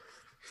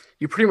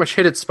 you pretty much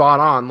hit it spot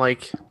on.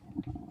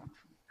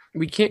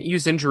 We can't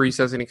use injuries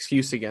as an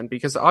excuse again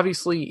because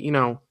obviously,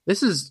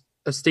 this is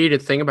a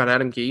stated thing about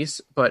Adam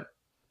Gase, but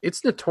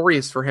it's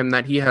notorious for him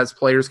that he has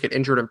players get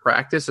injured in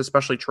practice,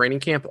 especially training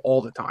camp,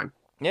 all the time.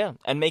 Yeah,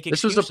 and make This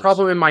excuses. was a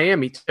problem in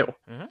Miami too,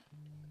 Mhm.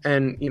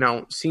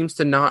 and seems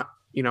to not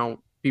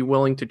be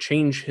willing to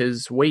change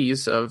his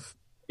ways of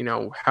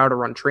how to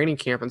run training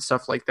camp and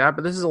stuff like that.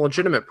 But this is a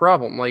legitimate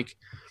problem. Like,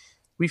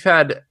 we've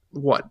had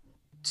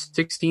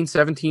 16,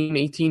 17,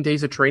 18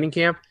 days of training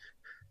camp,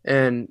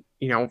 and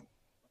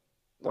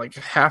like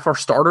half our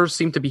starters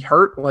seem to be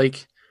hurt.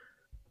 Like,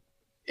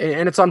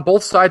 and it's on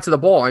both sides of the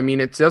ball. I mean,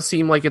 it does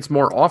seem like it's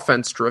more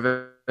offense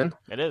driven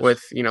It is.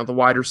 with the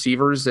wide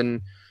receivers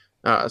and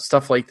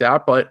stuff like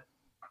that. But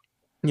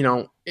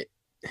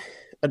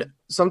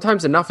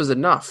sometimes enough is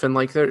enough, and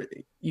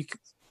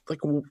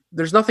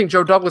there's nothing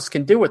Joe Douglas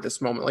can do at this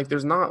moment. Like,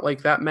 there's not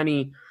like that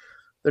many.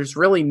 There's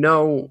really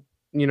no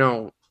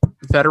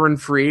veteran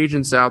free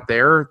agents out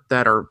there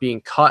that are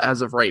being cut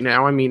as of right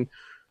now. I mean,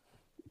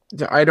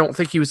 I don't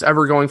think he was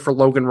ever going for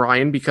Logan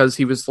Ryan because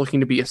he was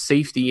looking to be a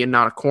safety and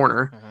not a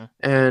corner. Mhm.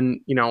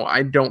 And,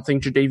 I don't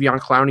think Jadeveon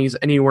Clowney is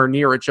anywhere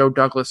near a Joe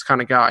Douglas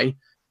kind of guy.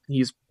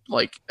 He's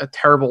like a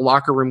terrible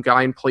locker room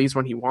guy and plays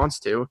when he wants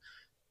to.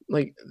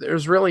 Like,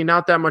 there's really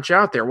not that much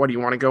out there. What, do you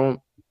want to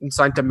go and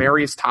sign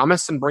Demaryius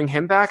Thomas and bring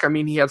him back? I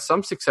mean, he had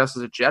some success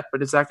as a Jet,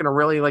 but is that going to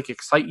really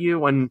excite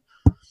you? And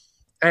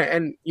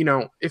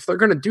if they're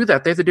going to do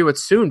that, they have to do it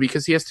soon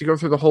because he has to go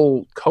through the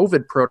whole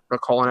COVID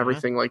protocol and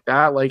everything like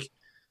that. Like,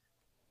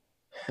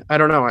 I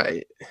don't know.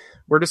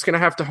 We're just going to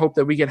have to hope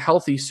that we get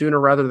healthy sooner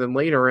rather than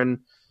later. And,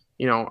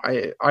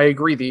 I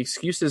agree. The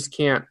excuses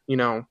can't,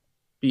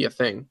 be a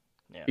thing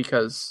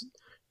because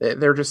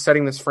they're just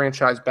setting this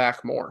franchise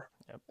back more.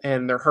 Yep.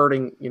 And they're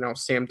hurting,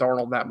 Sam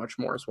Darnold that much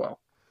more as well.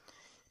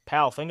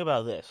 Pal, think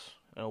about this.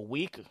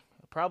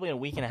 Probably in a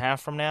week and a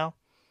half from now,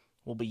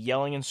 we'll be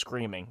yelling and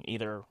screaming,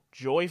 either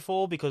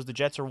joyful because the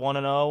Jets are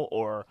 1-0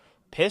 or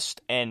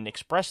pissed and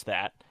express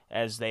that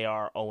as they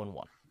are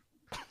 0-1.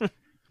 I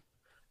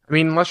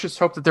mean, let's just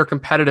hope that they're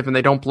competitive and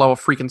they don't blow a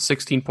freaking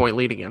 16-point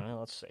lead again. Well,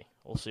 let's see.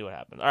 We'll see what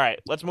happens. All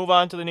right, let's move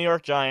on to the New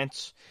York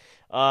Giants.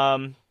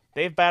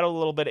 They've battled a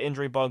little bit of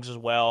injury bugs as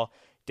well.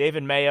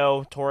 David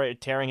Mayo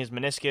tearing his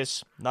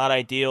meniscus, not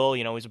ideal.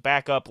 He's a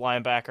backup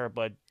linebacker,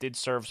 but did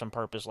serve some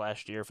purpose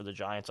last year for the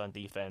Giants on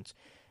defense.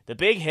 The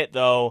big hit,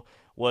 though,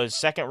 was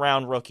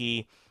second-round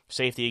rookie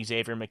safety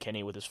Xavier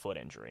McKinney with his foot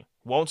injury.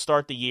 Won't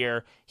start the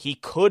year. He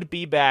could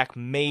be back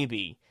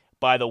maybe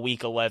by the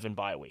Week 11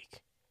 bye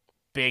week.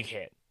 Big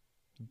hit.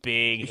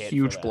 Big hit.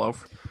 Huge blow,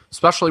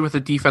 especially with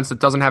a defense that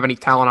doesn't have any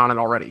talent on it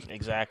already.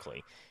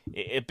 Exactly.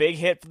 A big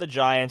hit for the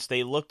Giants.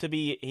 They look to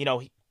be,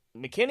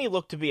 McKinney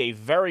looked to be a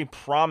very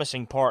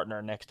promising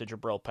partner next to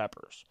Jabril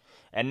Peppers.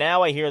 And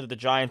now I hear that the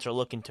Giants are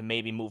looking to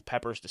maybe move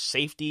Peppers to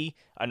safety.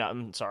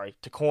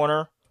 To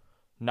corner.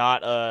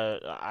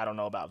 I don't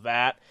know about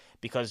that.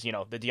 Because, the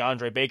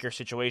DeAndre Baker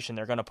situation,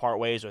 they're going to part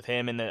ways with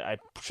him, and I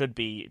should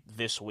be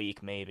this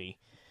week maybe.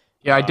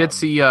 Yeah, I did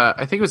see,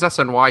 I think it was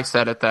SNY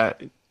said it,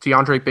 that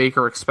DeAndre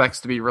Baker expects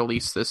to be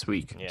released this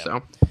week. Yeah.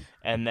 So,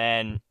 and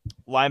then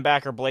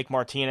linebacker Blake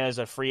Martinez,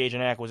 a free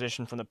agent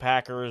acquisition from the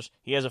Packers.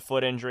 He has a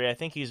foot injury. I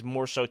think he's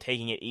more so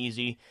taking it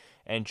easy,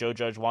 and Joe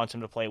Judge wants him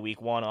to play week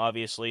 1,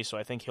 obviously, so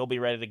I think he'll be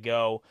ready to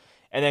go.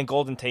 And then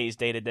Golden Tate is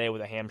day-to-day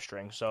with a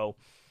hamstring. So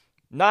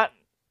not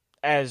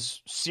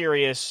as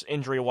serious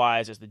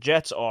injury-wise as the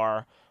Jets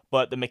are,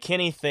 but the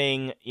McKinney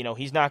thing,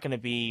 he's not going to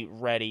be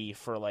ready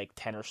for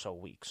 10 or so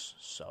weeks.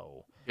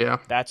 So yeah,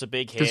 that's a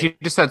big hit. Because he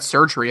just had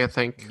surgery, I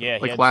think,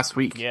 last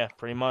week. Yeah,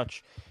 pretty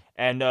much.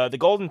 And the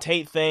Golden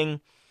Tate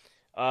thing,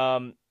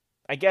 I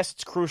guess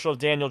it's crucial of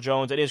Daniel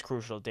Jones. It is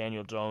crucial of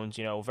Daniel Jones,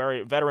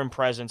 very veteran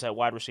presence at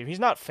wide receiver. He's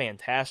not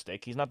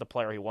fantastic. He's not the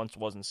player he once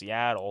was in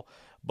Seattle,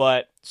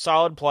 but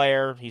solid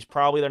player. He's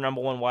probably their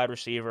number 1 wide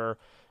receiver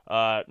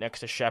next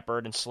to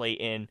Shepard and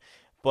Slayton.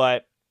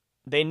 But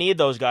they need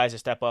those guys to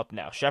step up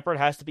now. Shepard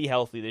has to be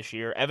healthy this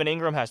year. Evan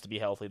Ingram has to be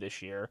healthy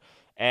this year.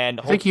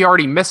 And I think he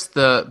already missed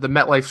the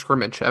MetLife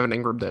scrimmage, Evan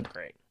Ingram did.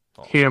 Great.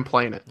 Oh, he didn't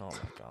play in it. Oh,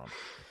 my God.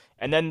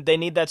 And then they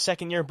need that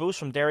second-year boost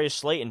from Darius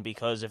Slayton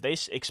because if they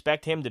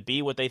expect him to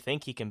be what they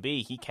think he can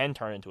be, he can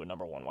turn into a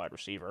number 1 wide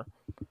receiver.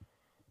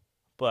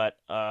 But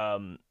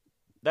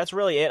that's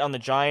really it on the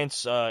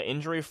Giants'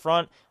 injury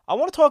front. I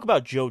want to talk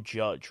about Joe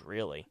Judge,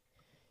 really,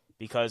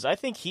 because I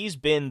think he's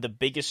been the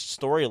biggest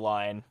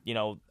storyline,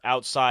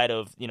 outside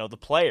of, the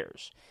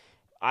players.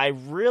 I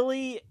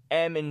really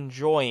am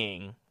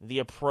enjoying the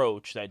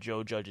approach that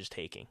Joe Judge is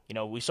taking.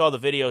 We saw the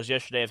videos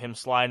yesterday of him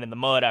sliding in the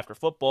mud after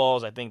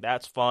footballs. I think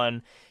that's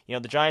fun. The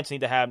Giants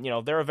need to have,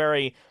 they're a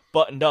very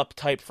buttoned-up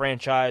type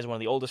franchise, one of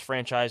the oldest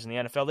franchises in the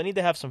NFL. They need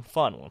to have some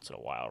fun once in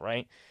a while,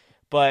 right?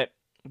 But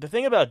the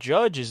thing about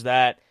Judge is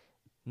that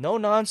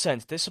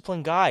no-nonsense,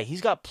 disciplined guy.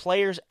 He's got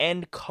players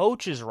and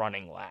coaches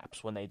running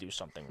laps when they do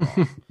something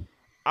wrong.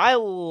 I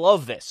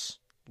love this.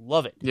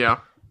 Love it. Yeah.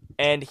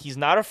 And he's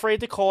not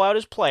afraid to call out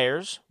his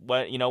players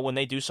when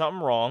they do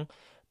something wrong.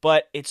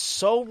 But it's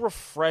so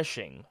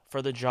refreshing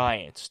for the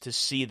Giants to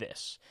see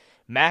this.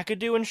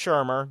 McAdoo and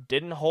Shermer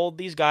didn't hold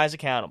these guys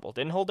accountable,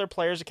 didn't hold their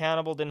players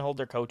accountable, didn't hold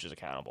their coaches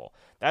accountable.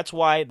 That's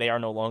why they are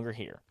no longer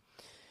here.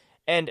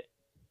 And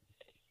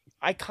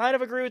I kind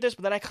of agree with this,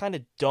 but then I kind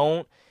of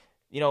don't.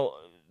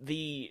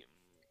 The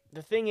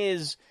thing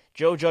is,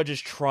 Joe Judge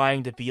is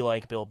trying to be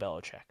like Bill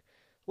Belichick.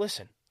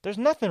 Listen, there's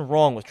nothing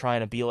wrong with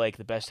trying to be like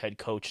the best head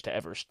coach to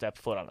ever step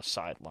foot on a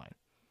sideline.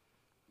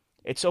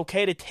 It's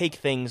okay to take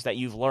things that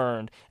you've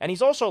learned, and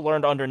he's also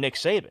learned under Nick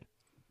Saban.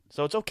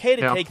 So it's okay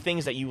to take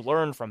things that you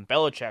learned from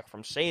Belichick,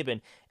 from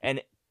Saban,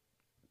 and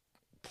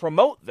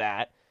promote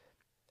that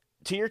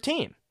to your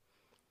team.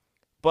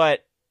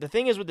 But the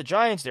thing is with the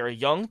Giants, they're a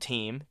young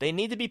team. They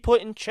need to be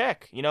put in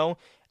check, And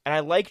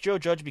I like Joe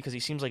Judge because he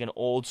seems like an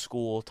old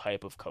school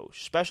type of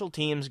coach. Special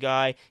teams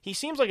guy. He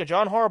seems like a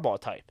John Harbaugh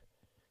type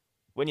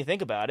when you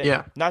think about it.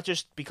 Yeah. Not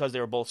just because they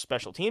were both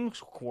special teams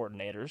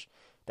coordinators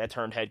that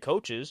turned head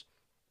coaches,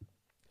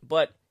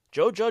 but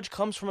Joe Judge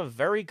comes from a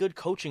very good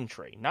coaching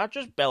tree. Not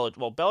just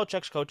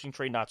Belichick's coaching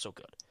tree, not so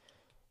good.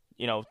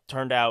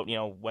 Turned out,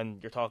 when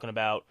you're talking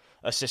about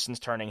assistants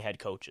turning head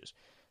coaches.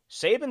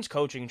 Saban's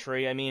coaching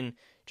tree,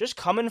 just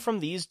coming from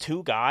these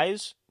two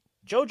guys,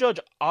 Joe Judge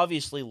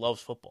obviously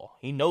loves football.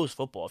 He knows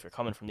football if you're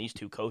coming from these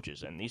two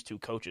coaches, and these two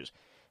coaches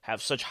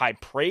have such high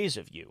praise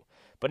of you.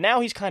 But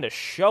now he's kind of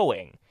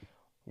showing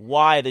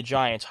why the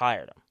Giants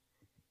hired him.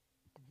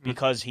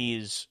 Because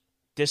he's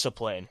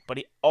disciplined, but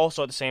he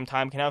also at the same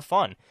time can have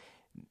fun.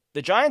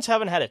 The Giants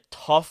haven't had a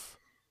tough,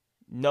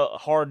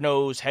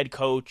 hard-nosed head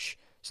coach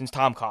since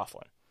Tom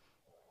Coughlin.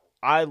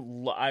 I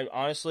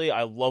honestly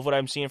love what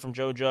I'm seeing from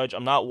Joe Judge.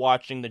 I'm not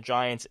watching the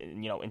Giants,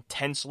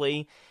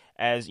 intensely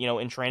as,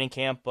 in training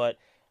camp, but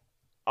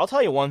I'll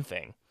tell you one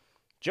thing.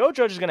 Joe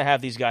Judge is going to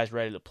have these guys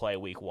ready to play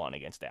week 1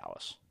 against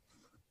Dallas.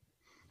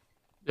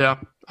 Yeah.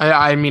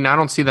 I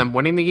don't see them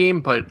winning the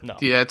game, but No.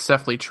 Yeah, it's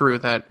definitely true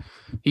that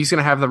he's going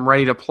to have them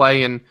ready to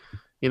play. And,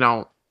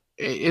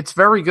 it's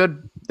very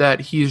good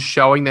that he's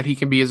showing that he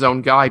can be his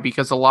own guy,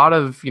 because a lot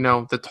of,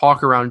 the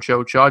talk around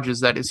Joe Judge is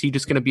that, is he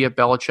just going to be a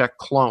Belichick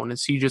clone?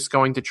 Is he just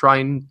going to try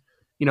and,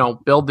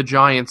 build the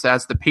Giants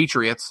as the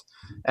Patriots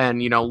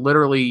and,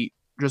 literally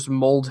just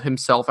mold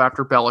himself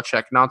after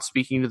Belichick, not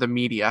speaking to the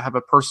media, have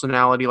a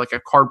personality like a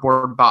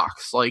cardboard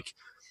box? Like,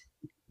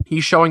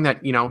 he's showing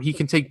that, he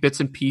can take bits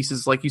and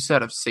pieces, like you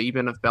said, of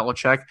Saban, of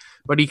Belichick,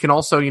 but he can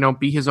also,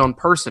 be his own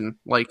person.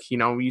 Like,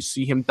 you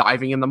see him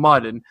diving in the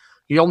mud, and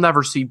you'll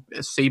never see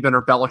Saban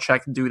or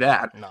Belichick do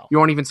that. No. You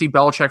won't even see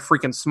Belichick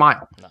freaking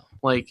smile. No.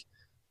 Like,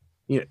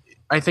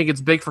 I think it's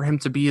big for him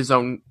to be his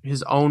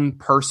own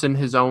person,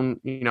 his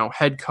own,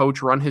 head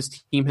coach, run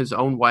his team his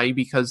own way,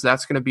 because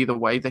that's going to be the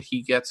way that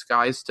he gets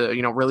guys to,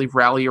 really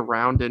rally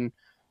around. And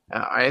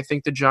I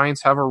think the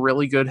Giants have a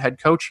really good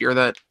head coach here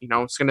that,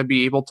 is going to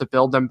be able to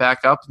build them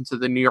back up into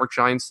the New York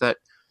Giants that,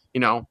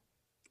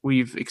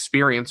 we've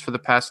experienced for the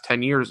past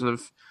 10 years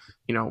of,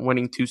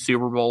 winning 2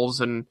 Super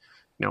Bowls and,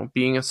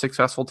 being a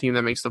successful team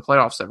that makes the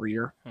playoffs every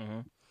year. Mm-hmm.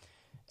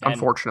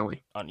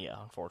 Unfortunately.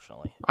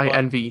 Unfortunately. I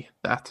envy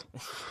that.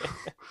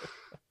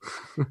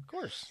 Of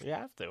course, you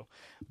have to.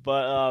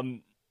 But,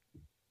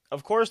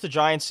 of course, the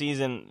Giants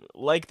season,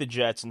 like the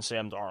Jets and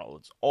Sam Darnold,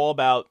 it's all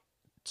about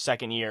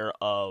second year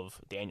of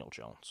Daniel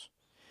Jones.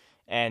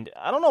 And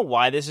I don't know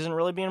why this isn't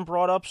really being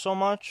brought up so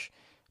much,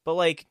 but,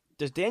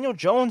 does Daniel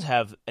Jones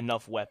have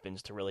enough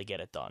weapons to really get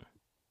it done?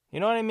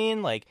 You know what I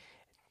mean?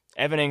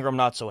 Evan Ingram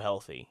not so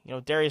healthy.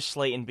 Darius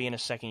Slayton being a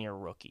second-year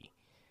rookie.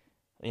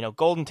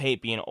 Golden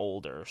Tate being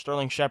older.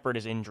 Sterling Shepard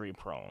is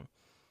injury-prone.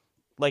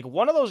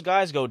 One of those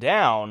guys go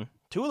down,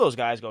 2 of those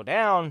guys go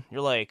down,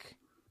 you're like,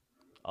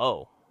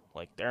 oh,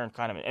 they're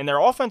kind of... And their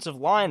offensive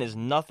line is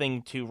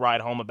nothing to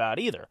ride home about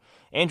either.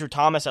 Andrew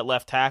Thomas at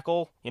left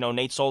tackle.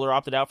 Nate Solder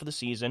opted out for the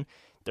season.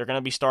 They're going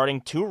to be starting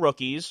 2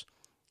 rookies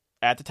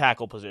at the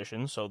tackle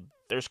position, so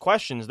there's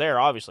questions there,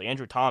 obviously.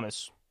 Andrew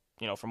Thomas,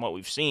 from what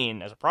we've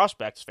seen as a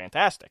prospect, is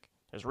fantastic.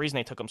 There's a reason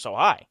they took him so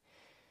high.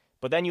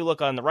 But then you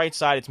look on the right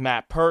side, it's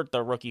Matt Pert,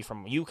 the rookie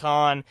from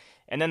UConn.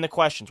 And then the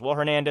questions. Will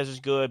Hernandez is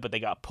good, but they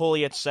got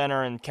Pulley at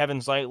center and Kevin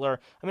Zeitler.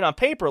 On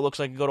paper, it looks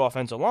like a good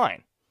offensive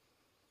line.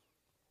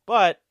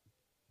 But,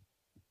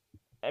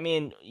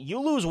 you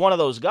lose one of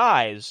those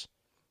guys,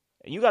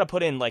 you got to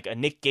put in a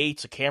Nick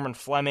Gates, a Cameron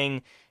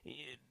Fleming.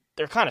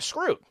 They're kind of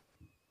screwed.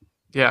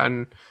 Yeah,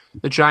 and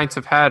the Giants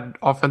have had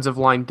offensive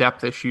line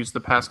depth issues the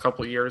past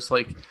couple of years.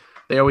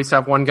 They always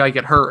have one guy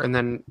get hurt, and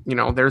then,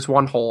 there's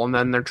one hole, and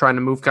then they're trying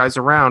to move guys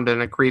around,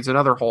 and it creates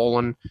another hole.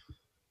 And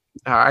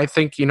I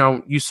think,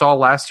 you saw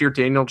last year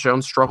Daniel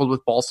Jones struggled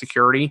with ball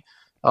security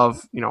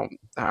of,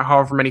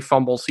 however many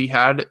fumbles he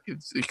had.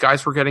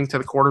 Guys were getting to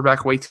the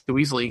quarterback way too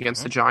easily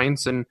against the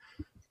Giants. And,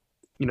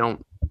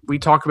 we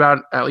talk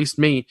about, at least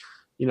me,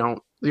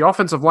 the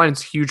offensive line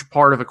is a huge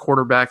part of a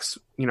quarterback's,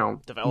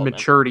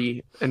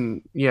 maturity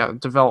and,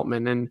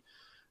 development.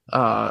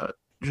 And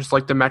just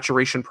like the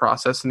maturation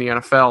process in the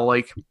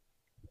NFL,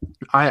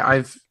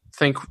 I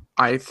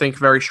think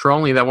very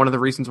strongly that one of the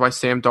reasons why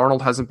Sam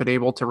Darnold hasn't been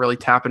able to really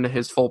tap into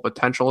his full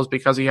potential is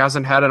because he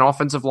hasn't had an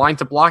offensive line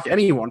to block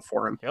anyone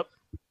for him. Yep.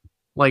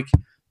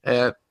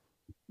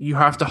 you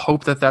have to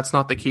hope that that's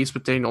not the case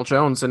with Daniel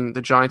Jones, and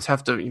the Giants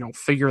have to,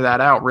 figure that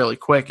out really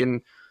quick.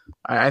 And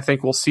I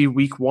think we'll see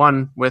week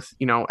 1 with,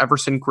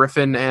 Everson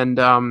Griffin and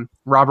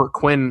Robert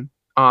Quinn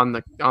on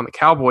the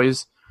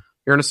Cowboys.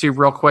 You're going to see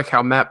real quick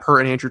how Matt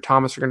Pert and Andrew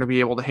Thomas are going to be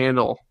able to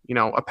handle,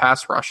 a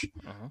pass rush.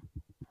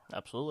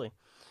 Absolutely.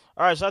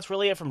 All right, so that's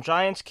really it from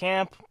Giants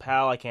camp.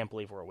 Pal, I can't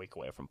believe we're a week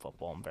away from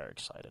football. I'm very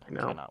excited. I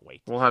cannot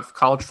wait. We'll have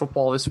college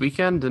football this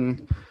weekend,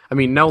 and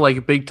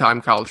no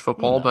big-time college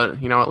football,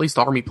 but, at least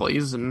Army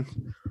plays,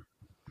 and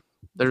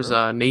there's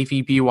a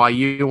Navy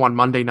BYU on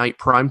Monday night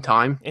prime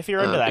time. If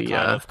you're into that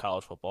kind of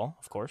college football,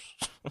 of course.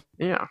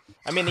 Yeah.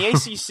 The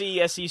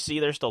ACC, SEC,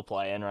 they're still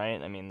playing, right?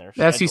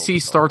 The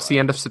SEC starts the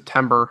end of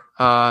September.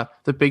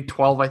 The Big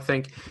 12, I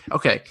think.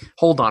 Okay,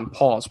 hold on,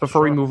 pause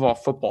before we move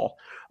off football.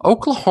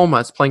 Oklahoma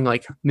is playing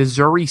like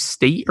Missouri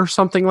State or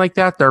something like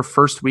that. Their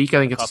first week, I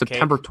think it's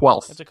September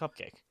 12th. It's a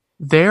cupcake.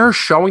 They're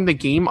showing the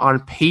game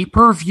on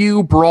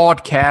pay-per-view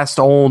broadcast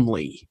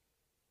only.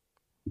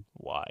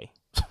 Why?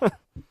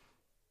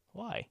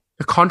 Why?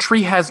 The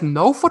country has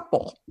no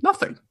football.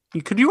 Nothing.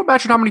 Could you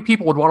imagine how many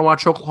people would want to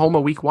watch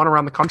Oklahoma week 1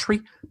 around the country?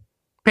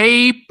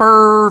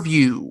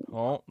 Pay-per-view.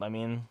 Well,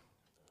 money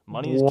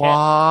is cash.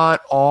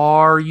 What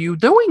are you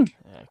doing?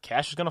 Yeah,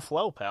 cash is going to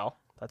flow, pal.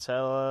 That's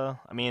how.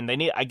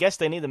 I guess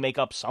they need to make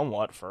up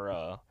somewhat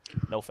for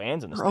no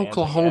fans in the stands.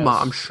 Oklahoma,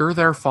 I'm sure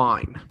they're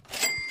fine.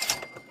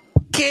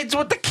 Kids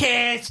with the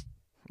kids.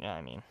 Yeah,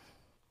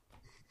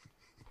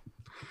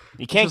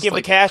 you can't give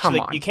the cash.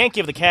 You can't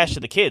give the cash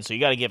to the kids, so you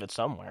got to give it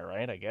somewhere,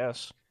 right? I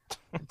guess.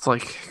 It's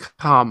like,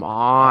 come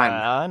on.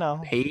 I know.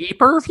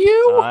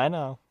 Pay-per-view? I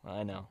know.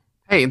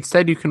 Hey,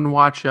 instead you can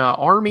watch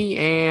Army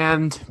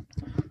and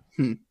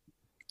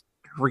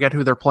forget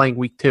who they're playing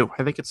week 2.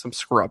 I think it's some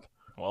scrub.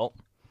 Well.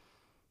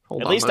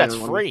 Hold At on, least that's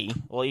free.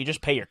 Well, you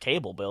just pay your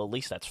cable bill. At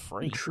least that's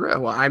free. True.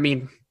 Well,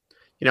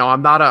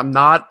 I'm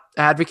not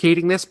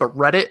advocating this, but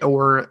Reddit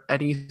or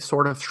any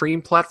sort of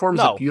stream platform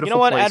is a beautiful place. You know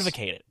what?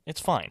 Advocate it.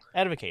 It's fine.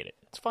 Advocate it.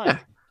 It's fine. Yeah.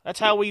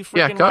 That's how we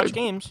freaking watch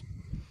games.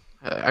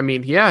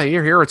 You're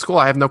here at school.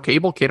 I have no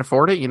cable, can't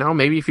afford it.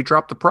 Maybe if you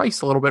drop the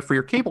price a little bit for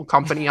your cable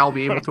company, I'll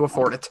be able to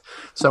afford it.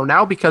 So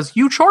now, because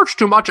you charge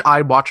too much,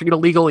 I'm watching it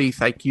illegally.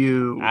 Thank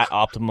you. At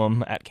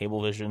Optimum, at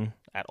Cablevision.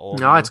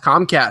 No, it's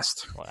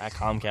Comcast. Well, at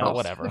Comcast,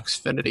 whatever.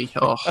 Xfinity.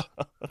 Oh,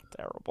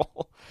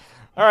 terrible.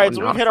 All right,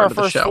 so we've hit our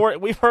first four.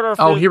 We've heard our.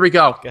 Oh, here we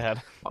go. Go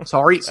ahead.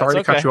 Sorry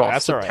to cut you off.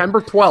 That's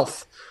September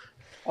 12th,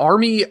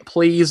 Army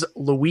plays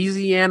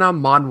Louisiana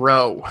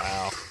Monroe.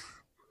 Wow,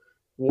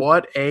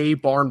 what a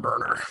barn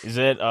burner! Is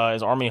it?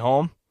 Is Army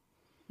home?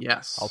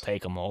 Yes, I'll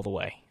take them all the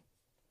way.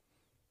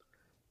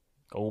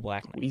 Go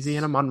Black Knights.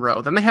 Louisiana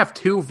Monroe. Then they have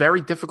 2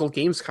 very difficult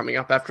games coming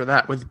up after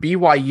that, with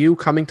BYU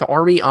coming to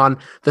Army on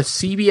the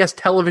CBS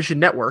television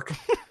network.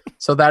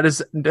 So that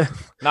is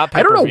not.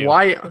 I don't know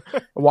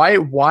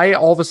why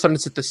all of a sudden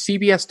it's at the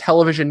CBS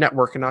television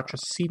network and not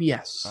just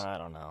CBS. I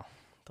don't know.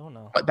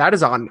 But that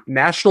is on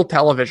national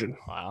television.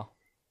 Wow.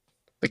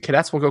 The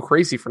Cadets will go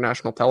crazy for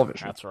national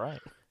television. That's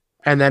right.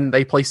 And then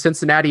they play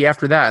Cincinnati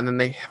after that, and then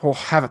they will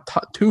have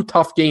 2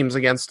 tough games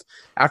against,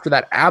 after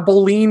that,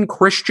 Abilene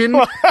Christian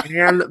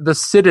and the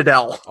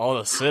Citadel. Oh,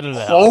 the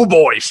Citadel. Oh,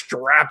 boy,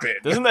 strap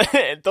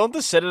it. Don't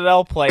the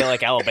Citadel play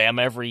like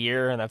Alabama every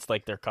year, and that's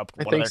like their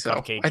cupcake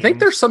games? I think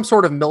there's some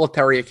sort of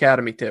military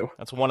academy, too.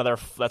 That's one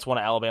of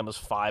Alabama's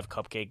 5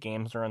 cupcake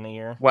games during the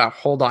year. Wow,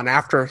 hold on.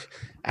 After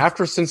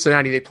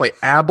Cincinnati, they play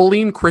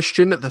Abilene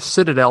Christian, the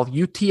Citadel,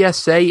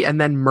 UTSA, and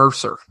then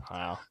Mercer.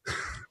 Wow.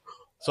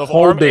 So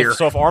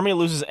if Army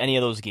loses any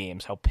of those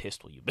games, how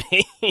pissed will you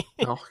be?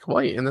 Oh,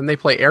 wait, and then they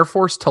play Air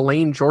Force,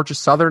 Tulane, Georgia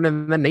Southern,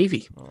 and then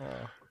Navy.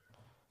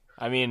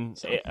 Army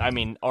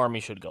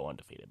should go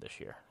undefeated this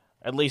year.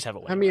 At least have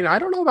a win. I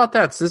don't know about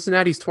that.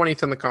 Cincinnati's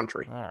 20th in the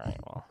country. All right,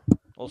 well,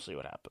 we'll see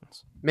what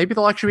happens. Maybe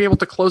they'll actually be able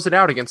to close it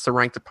out against a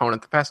ranked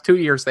opponent. The past 2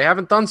 years, they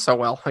haven't done so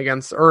well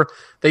against, or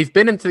they've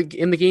been in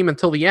the game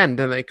until the end,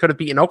 and they could have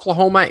beaten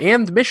Oklahoma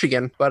and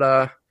Michigan,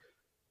 but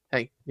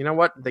hey, you know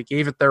what? They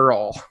gave it their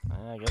all.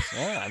 I guess,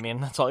 yeah.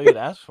 That's all you could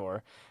ask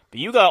for. But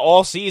you got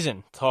all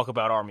season to talk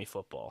about Army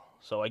football.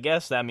 So I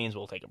guess that means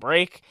we'll take a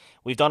break.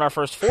 We've done our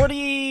first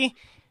 44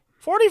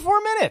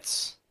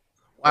 minutes.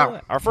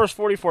 Wow. Our first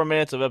 44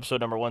 minutes of episode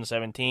number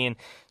 117.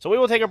 So we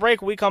will take a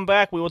break. When we come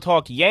back, we will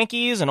talk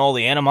Yankees and all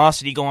the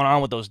animosity going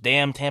on with those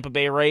damn Tampa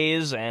Bay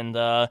Rays and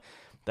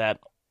that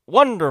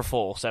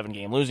wonderful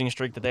 7-game losing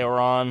streak that they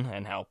were on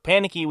and how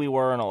panicky we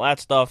were and all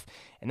that stuff.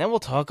 And then we'll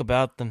talk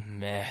about the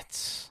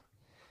Mets.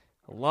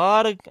 A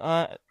lot of,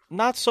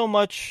 not so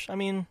much,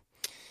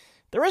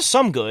 there is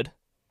some good.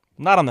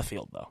 Not on the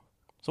field, though.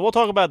 So we'll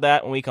talk about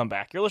that when we come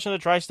back. You're listening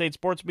to Tri-State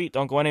Sports Beat.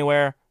 Don't go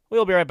anywhere.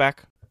 We'll be right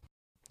back.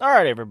 All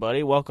right,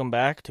 everybody. Welcome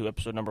back to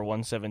episode number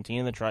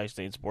 117 of the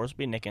Tri-State Sports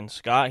Beat. Nick and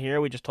Scott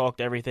here. We just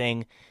talked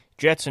everything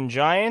Jets and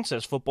Giants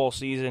as football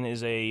season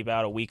is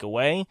about a week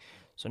away.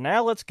 So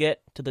now let's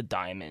get to the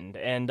diamond.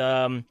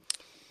 And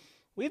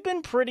we've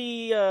been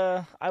pretty,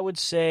 I would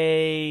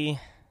say,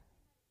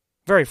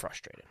 very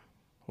frustrated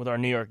with our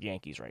New York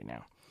Yankees right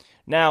now.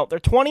 Now, they're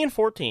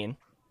 20-14.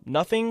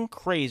 Nothing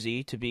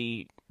crazy to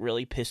be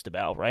really pissed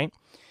about, right?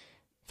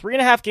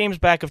 3.5 games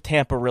back of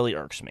Tampa really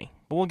irks me,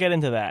 but we'll get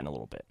into that in a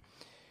little bit.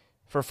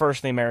 For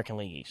first in the American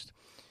League East.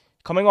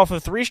 Coming off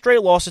of 3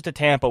 straight losses to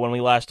Tampa when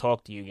we last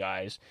talked to you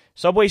guys,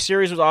 Subway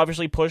Series was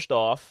obviously pushed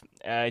off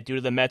due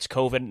to the Mets'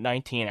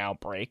 COVID-19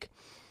 outbreak.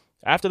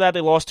 After that,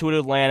 they lost 2 to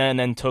Atlanta and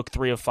then took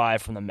 3 of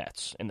 5 from the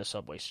Mets in the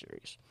Subway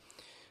Series.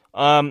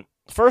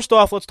 First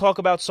off, let's talk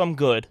about some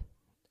good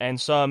and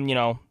some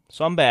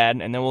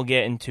bad, and then we'll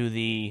get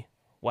into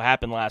what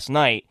happened last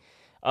night.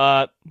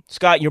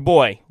 Scott, your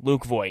boy,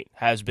 Luke Voit,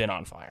 has been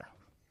on fire.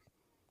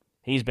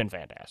 He's been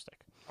fantastic.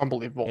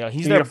 Unbelievable.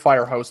 He's their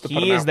fire hose to put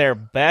him He is out. their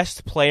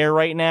best player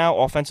right now,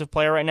 offensive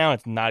player right now.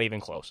 It's not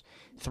even close.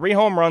 3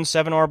 home runs,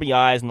 7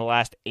 RBIs in the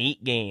last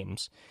 8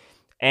 games.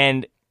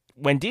 And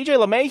when DJ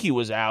LeMahieu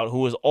was out, who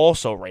was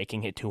also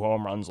raking, hit 2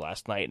 home runs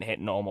last night and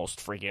hitting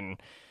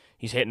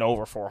he's hitting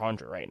over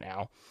 400 right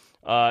now.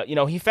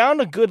 He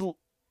found a good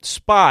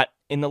spot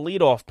in the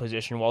leadoff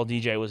position while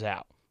DJ was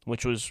out,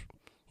 which was,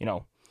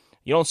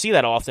 you don't see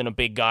that often, a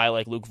big guy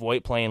like Luke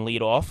Voit playing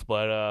leadoff,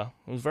 but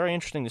it was very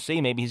interesting to see.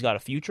 Maybe he's got a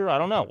future. I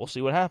don't know. We'll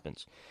see what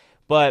happens.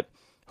 But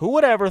who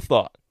would ever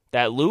thought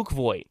that Luke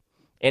Voit,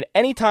 at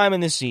any time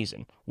in this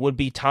season, would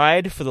be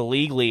tied for the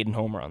league lead in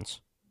home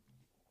runs?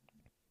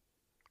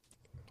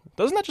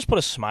 Doesn't that just put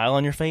a smile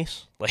on your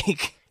face?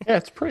 Yeah,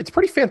 it's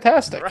pretty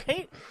fantastic.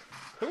 Right?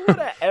 Who would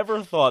have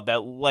ever thought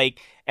that,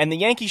 and the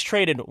Yankees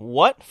traded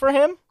what for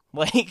him?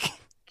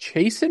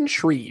 Chasen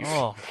Shreve.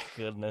 Oh,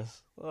 my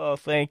goodness. Oh,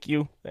 thank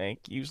you.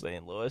 Thank you,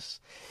 St. Louis.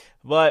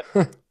 But,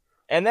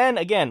 and then,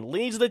 again,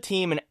 leads the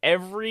team in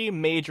every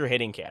major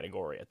hitting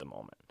category at the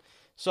moment.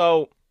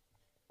 So,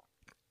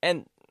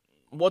 and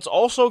what's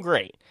also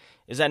great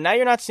is that now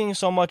you're not seeing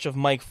so much of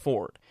Mike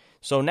Ford.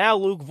 So now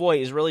Luke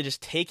Voit is really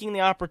just taking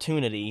the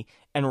opportunity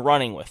and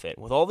running with it.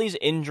 With all these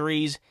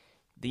injuries,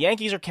 the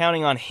Yankees are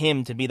counting on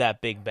him to be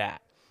that big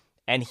bat.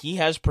 And he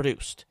has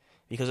produced.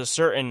 Because a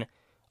certain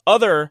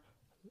other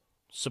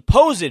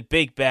supposed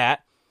big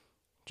bat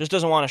just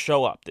doesn't want to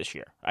show up this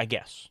year, I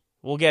guess.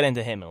 We'll get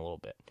into him in a little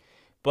bit.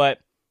 But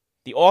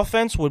the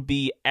offense would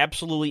be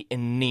absolutely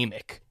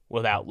anemic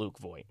without Luke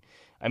Voit.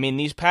 I mean,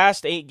 these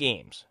past 8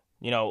 games,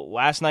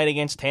 last night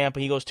against Tampa,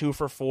 he goes 2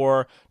 for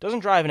 4, doesn't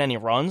drive in any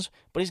runs,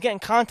 but he's getting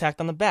contact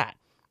on the bat.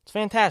 It's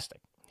fantastic.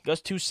 He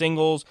goes 2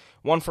 singles,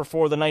 1 for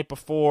 4 the night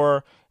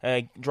before,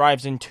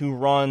 drives in 2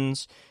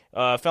 runs,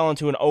 fell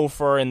into an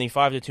 0-for in the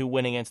 5-2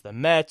 win against the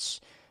Mets,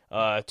 2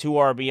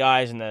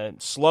 RBIs in the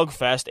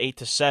slugfest,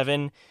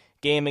 8-7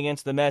 game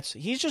against the Mets.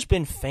 He's just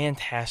been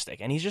fantastic,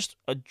 and he's just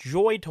a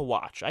joy to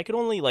watch. I could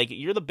only,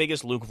 you're the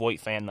biggest Luke Voit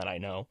fan that I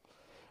know,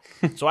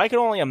 so I could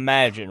only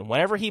imagine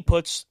whenever he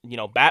puts,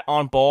 bat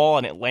on ball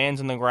and it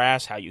lands in the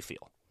grass, how you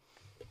feel.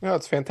 No,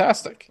 it's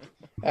fantastic.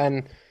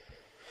 And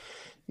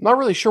I'm not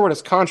really sure what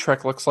his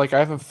contract looks like. I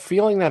have a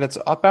feeling that it's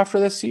up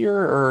after this year,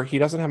 or he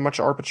doesn't have much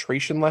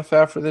arbitration left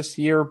after this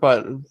year,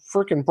 but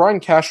freaking Brian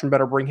Cashman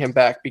better bring him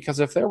back,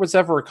 because if there was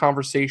ever a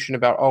conversation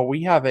about,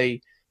 we have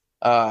a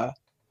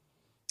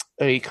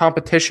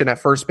competition at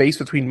first base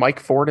between Mike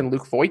Ford and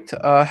Luke Voit,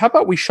 how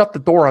about we shut the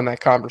door on that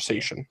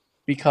conversation?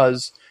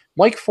 Because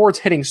Mike Ford's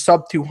hitting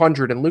sub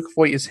 200 and Luke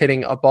Voit is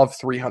hitting above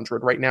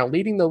 300 right now,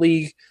 leading the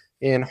league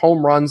in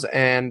home runs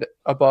and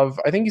above.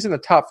 I think he's in the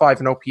top 5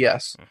 in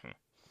OPS. Mm-hmm.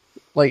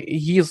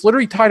 He is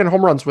literally tied in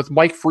home runs with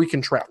Mike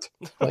freaking Trout.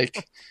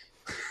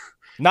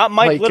 Not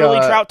Mike,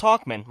 Trout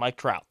Talkman. Mike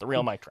Trout, the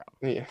real Mike Trout.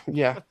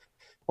 Yeah.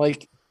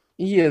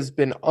 He has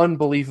been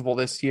unbelievable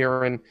this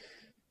year, and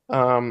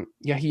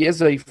he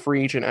is a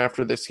free agent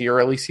after this year.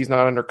 At least he's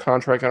not under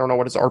contract. I don't know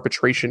what his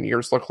arbitration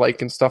years look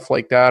like and stuff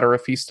like that, or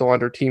if he's still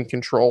under team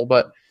control.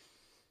 But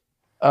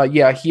he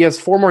has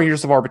 4 more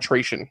years of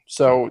arbitration.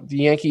 So the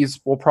Yankees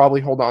will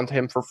probably hold on to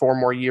him for 4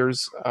 more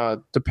years,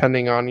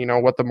 depending on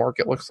what the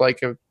market looks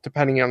like,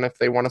 depending on if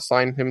they want to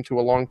sign him to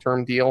a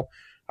long-term deal.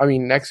 I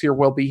mean, next year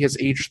will be his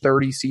age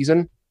 30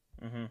 season.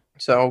 Mm-hmm.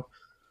 So,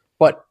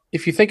 but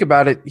if you think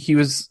about it, he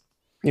was,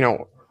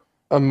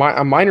 a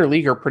minor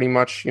leaguer pretty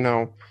much.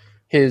 A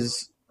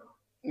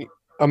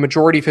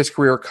majority of his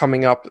career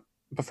coming up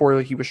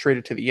before he was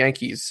traded to the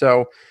Yankees.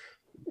 So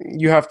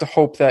you have to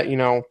hope that,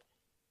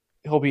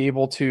 he'll be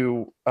able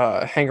to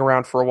hang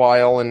around for a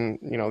while, and,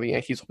 the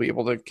Yankees will be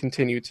able to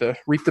continue to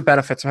reap the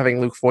benefits of having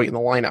Luke Voit in the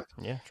lineup.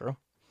 Yeah, true.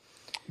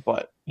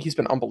 But he's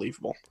been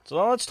unbelievable. So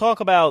now let's talk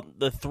about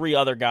the 3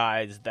 other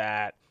guys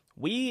that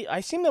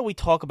I seem that we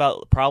talk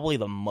about probably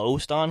the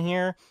most on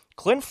here.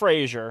 Clint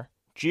Frazier,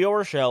 Gio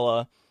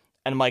Urshela,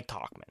 and Mike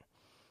Tauchman.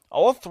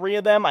 All 3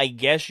 of them, I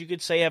guess you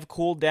could say, have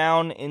cooled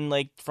down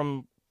in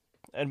from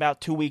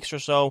about 2 weeks or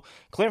so.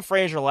 Clint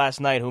Frazier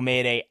last night, who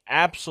made a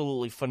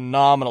absolutely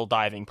phenomenal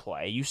diving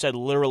play. You said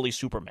literally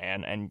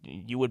Superman, and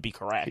you would be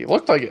correct. He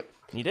looked like it.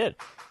 He did.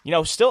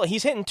 Still,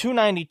 he's hitting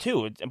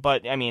 292,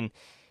 but,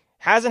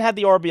 hasn't had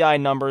the RBI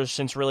numbers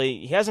since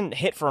he hasn't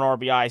hit for an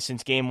RBI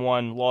since Game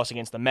 1 loss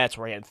against the Mets,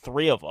 where he had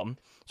 3 of them.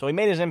 So he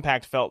made his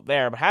impact felt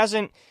there, but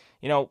hasn't,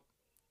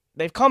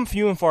 they've come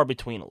few and far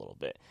between a little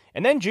bit.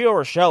 And then Gio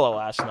Urshela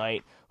last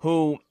night,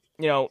 who,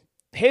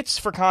 hits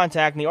for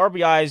contact, and the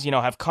RBIs,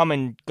 have come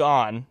and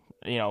gone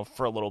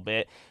for a little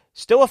bit.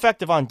 Still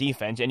effective on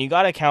defense, and you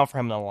got to account for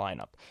him in the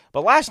lineup.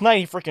 But last night,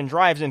 he freaking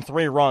drives in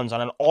 3 runs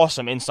on an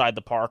awesome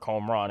inside-the-park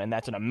home run, and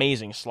that's an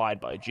amazing slide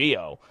by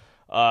Gio.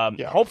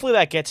 Hopefully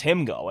that gets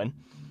him going,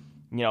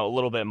 a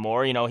little bit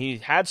more. He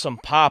had some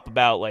pop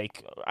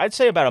I'd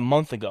say about a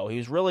month ago. He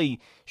was really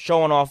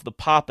showing off the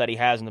pop that he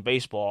has in the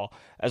baseball,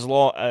 as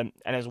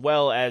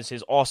well as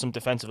his awesome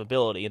defensive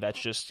ability that's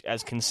just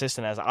as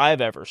consistent as I've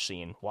ever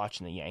seen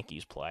watching the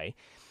Yankees play.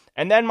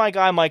 And then my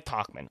guy, Mike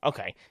Tauchman.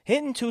 Okay,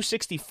 hitting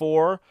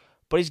 264,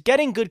 but he's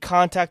getting good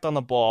contact on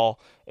the ball.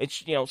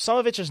 It's, some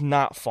of it's just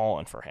not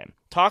falling for him.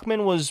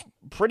 Tauchman was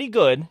pretty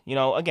good.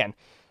 Again,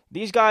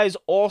 these guys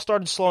all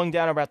started slowing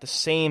down about the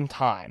same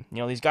time.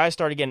 These guys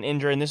started getting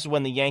injured, and this is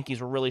when the Yankees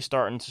were really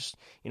starting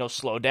to,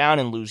 slow down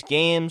and lose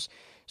games.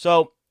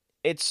 So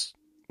it's,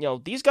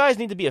 these guys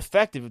need to be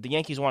effective if the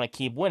Yankees want to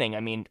keep winning. I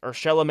mean,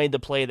 Urshela made the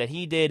play that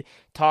he did.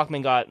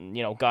 Tauchman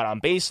got on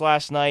base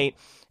last night.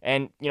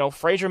 And,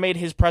 Frazier made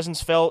his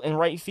presence felt in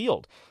right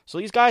field. So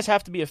these guys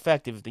have to be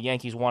effective if the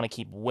Yankees want to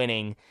keep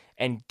winning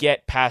and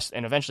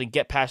eventually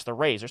get past the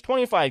Rays. There's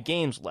 25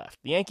 games left.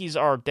 The Yankees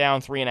are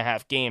down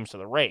 3.5 games to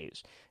the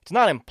Rays. It's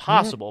not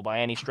impossible by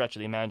any stretch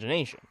of the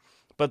imagination.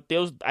 But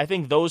I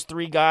think those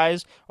 3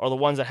 guys are the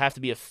ones that have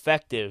to be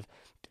effective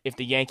if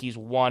the Yankees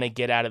want to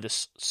get out of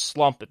this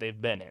slump that they've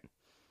been in.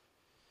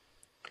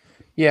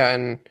 Yeah,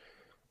 and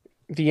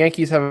the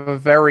Yankees have a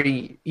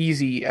very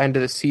easy end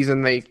of the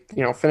season. They,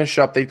 finish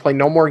up. They play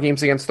no more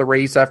games against the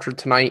Rays after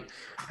tonight,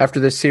 after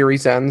this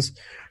series ends.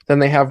 Then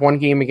they have one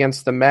game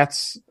against the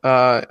Mets.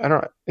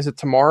 Is it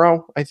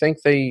tomorrow? I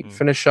think they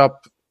finish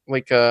up,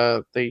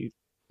 they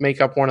make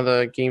up one of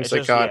the games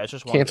that got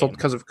canceled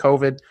because of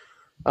COVID.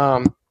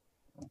 And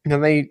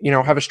then they,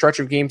 have a stretch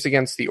of games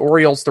against the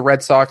Orioles, the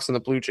Red Sox, and the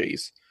Blue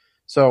Jays.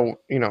 So,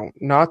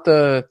 not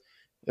the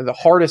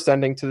hardest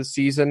ending to the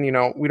season. We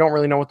don't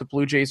really know what the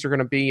Blue Jays are going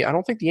to be. I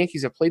don't think the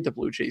Yankees have played the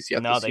Blue Jays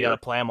yet. No, they got to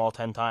play them all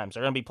 10 times.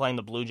 They're going to be playing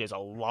the Blue Jays a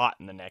lot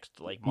in the next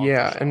month.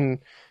 Yeah, and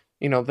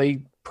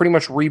they pretty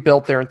much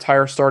rebuilt their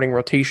entire starting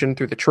rotation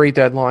through the trade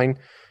deadline.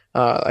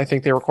 I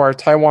think they required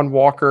Taijuan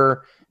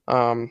Walker,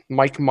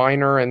 Mike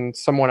Minor, and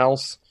someone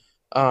else.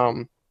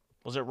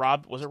 Was it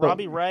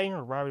Robbie Ray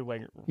or Robbie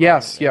Wagner?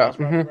 Yes, yeah.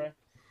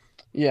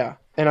 Yeah,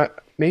 and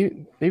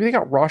maybe they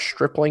got Ross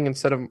Stripling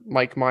instead of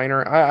Mike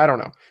Minor. I don't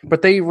know,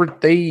 but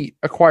they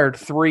acquired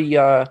three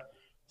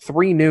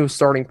new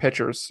starting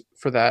pitchers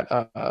for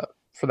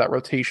that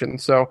rotation.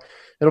 So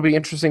it'll be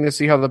interesting to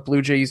see how the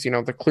Blue Jays.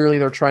 Clearly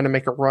they're trying to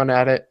make a run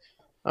at it,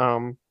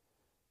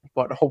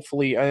 but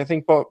hopefully I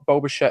think Bo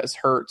Bichette is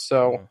hurt,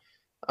 so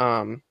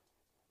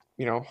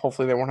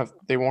hopefully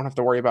they won't have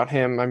to worry about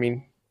him. I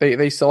mean,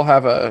 they still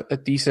have a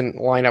decent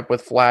lineup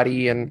with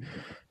Vladdy and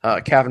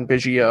Kevin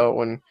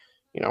Biggio and.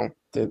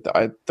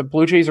 The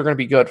Blue Jays are going to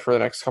be good for the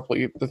next couple of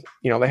years.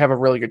 They have a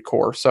really good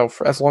core. So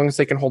as long as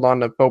they can hold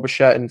on to Bo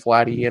Bichette and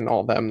Vladdy and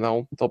all them,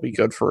 they'll be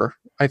good for,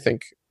 I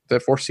think,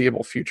 the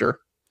foreseeable future.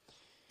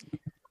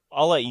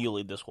 I'll let you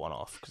lead this one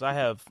off because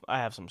I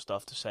have some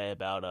stuff to say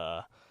about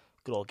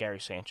good old Gary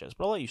Sanchez,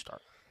 but I'll let you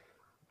start.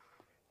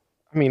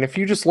 I mean, if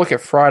you just look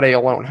at Friday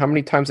alone, how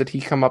many times did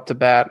he come up to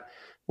bat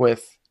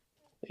with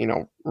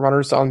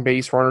runners on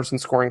base, runners in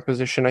scoring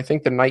position? I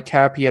think the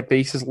nightcap, he had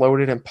bases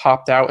loaded and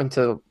popped out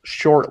into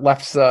short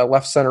left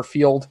center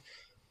field.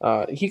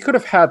 He could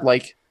have had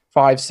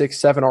 5, 6,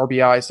 7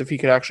 RBIs if he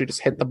could actually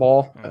just hit the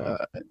ball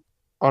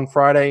on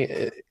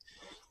Friday.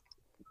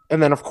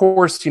 And then, of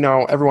course,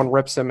 everyone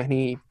rips him, and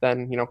he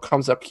then,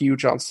 comes up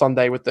huge on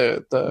Sunday with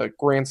the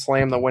grand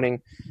slam, the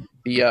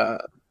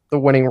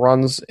winning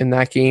runs in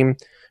that game,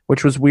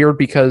 which was weird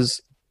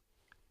because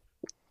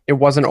it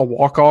wasn't a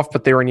walk-off,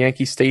 but they were in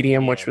Yankee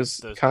Stadium, which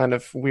was kind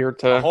of weird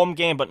to... A home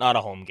game, but not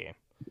a home game.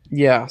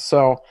 Yeah,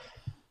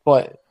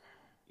 but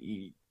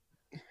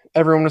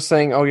everyone was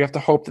saying, you have to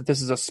hope that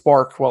this is a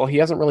spark. Well, he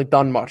hasn't really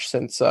done much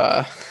since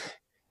that.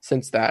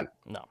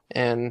 No.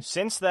 And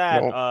since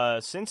that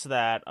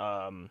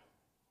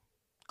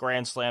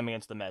grand slam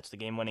against the Mets, the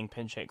game-winning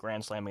pinch hit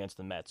grand slam against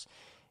the Mets,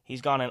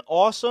 he's gone an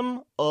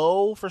awesome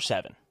 0 for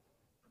 7.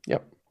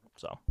 Yep.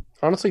 So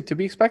honestly, to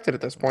be expected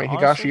at this point.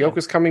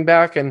 Higashioka's coming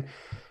back, and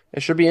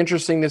it should be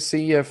interesting to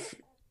see if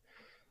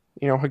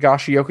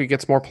Higashioka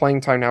gets more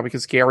playing time now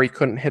because Gary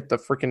couldn't hit the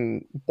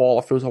freaking ball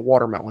if it was a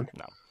watermelon.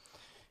 No.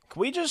 Can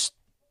we just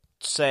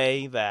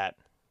say that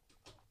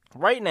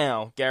right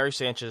now Gary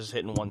Sanchez is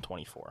hitting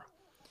 124?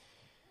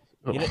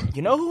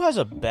 You know who has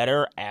a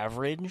better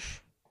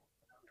average?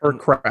 Or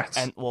Kratz.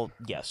 And well,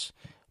 yes.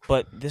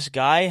 But this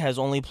guy has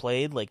only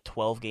played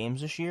 12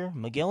 games this year.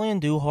 Miguel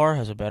Andujar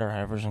has a better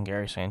average than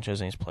Gary Sanchez,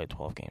 and he's played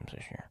 12 games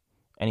this year.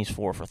 And he's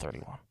 4 for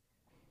 31.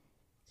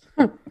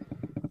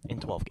 In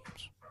 12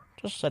 games.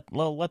 Just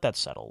let that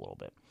settle a little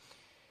bit.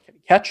 Can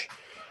he catch?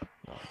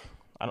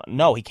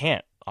 No, he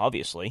can't,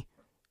 obviously.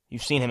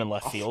 You've seen him in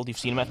left field. You've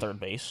seen him at third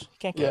base. He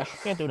can't catch. Yeah.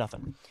 He can't do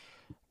nothing.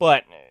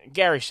 But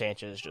Gary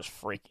Sanchez is just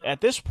freak. At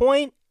this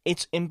point,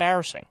 it's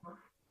embarrassing.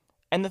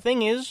 And the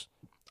thing is,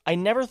 I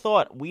never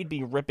thought we'd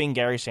be ripping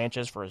Gary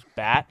Sanchez for his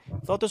bat. I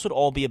thought this would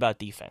all be about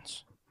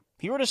defense.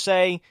 If you were to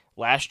say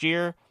last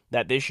year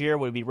that this year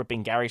would be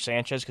ripping Gary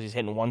Sanchez because he's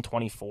hitting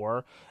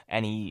 124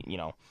 and he,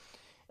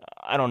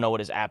 I don't know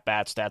what his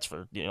at-bat stats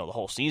for, the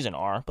whole season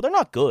are, but they're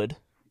not good.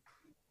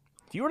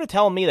 If you were to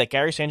tell me that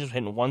Gary Sanchez was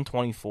hitting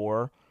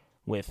 124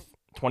 with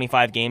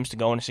 25 games to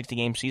go in a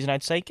 60-game season,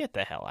 I'd say, get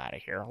the hell out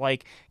of here.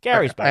 Like,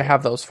 Gary's better. I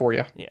have those for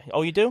you. Yeah.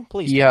 Oh, you do?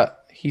 Please. Yeah,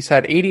 he's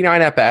had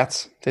 89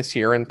 at-bats this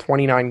year in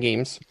 29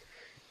 games.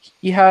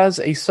 He has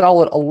a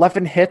solid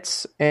 11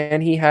 hits,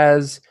 and he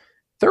has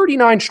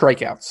 39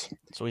 strikeouts.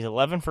 So he's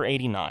 11 for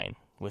 89.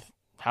 With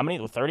how many?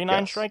 With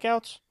 39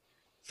 strikeouts?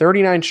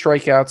 39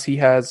 strikeouts. He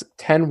has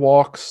 10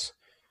 walks,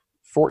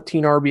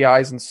 14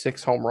 RBIs, and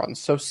 6 home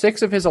runs. So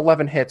 6 of his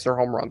 11 hits are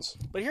home runs.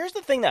 But here's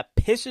the thing that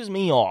pisses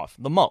me off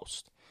the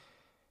most.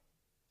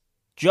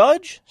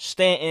 Judge,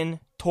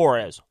 Stanton,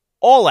 Torres,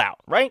 all out,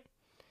 right?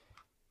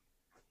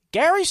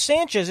 Gary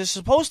Sanchez is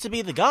supposed to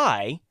be the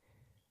guy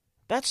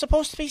that's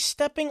supposed to be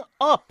stepping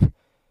up.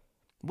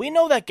 We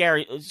know that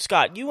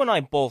Scott, you and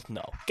I both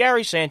know,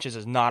 Gary Sanchez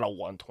is not a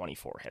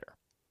 124 hitter.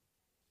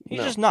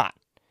 He's just not.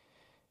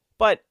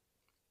 But,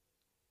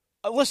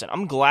 listen,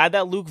 I'm glad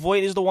that Luke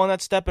Voit is the one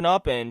that's stepping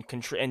up and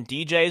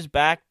DJ is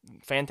back,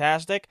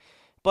 fantastic.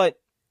 But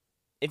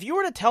if you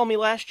were to tell me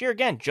last year,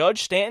 again,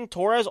 Judge, Stanton,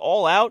 Torres,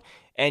 all out,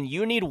 and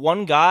you need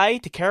one guy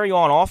to carry you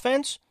on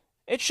offense,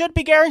 it should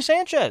be Gary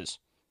Sanchez.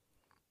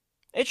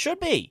 It should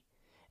be.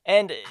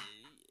 And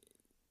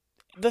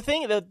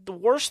the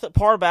worst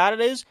part about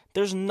it is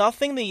there's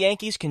nothing the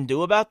Yankees can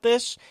do about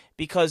this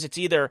because it's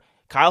either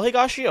Kyle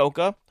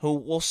Higashioka, who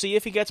we'll see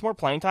if he gets more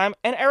playing time,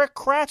 and Eric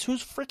Kratz,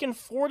 who's freaking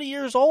 40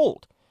 years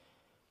old.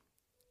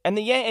 And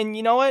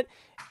you know what?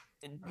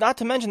 Not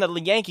to mention that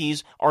the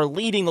Yankees are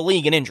leading the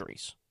league in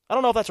injuries. I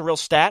don't know if that's a real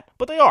stat,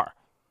 but they are.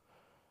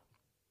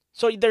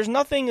 So there's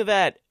nothing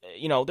that,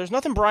 there's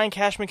nothing Brian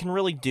Cashman can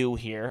really do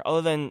here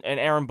other than, and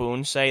Aaron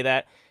Boone say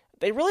that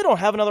they really don't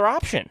have another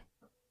option.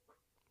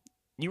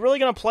 You really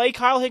going to play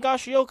Kyle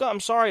Higashioka? I'm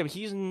sorry, but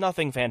he's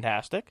nothing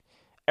fantastic.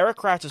 Eric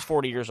Kratz is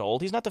 40 years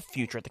old. He's not the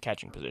future at the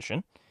catching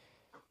position.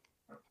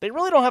 They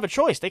really don't have a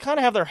choice. They kind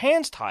of have their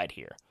hands tied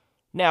here.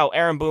 Now,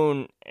 Aaron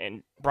Boone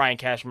and Brian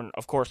Cashman,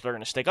 of course, they're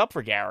going to stick up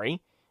for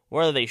Gary.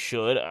 Whether they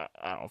should,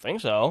 I don't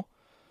think so.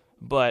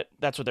 But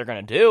that's what thare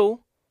going to do.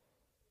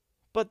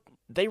 But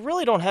they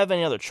really don't have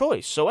any other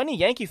choice. So any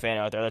Yankee fan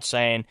out there that's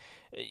saying,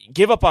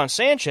 give up on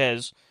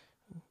Sanchez,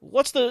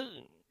 what are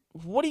you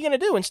going to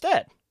do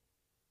instead?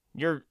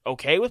 You're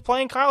okay with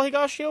playing Kyle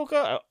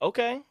Higashioka?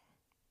 Okay.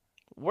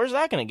 Where's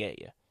that going to get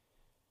you?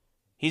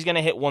 He's going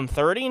to hit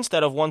 130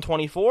 instead of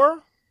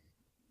 124?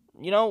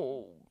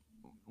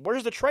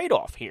 Where's the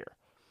trade-off here?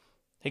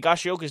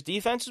 Higashioka's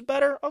defense is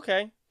better?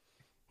 Okay.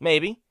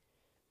 Maybe.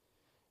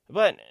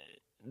 But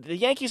the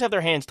Yankees have their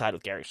hands tied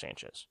with Gary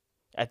Sanchez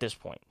at this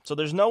point. So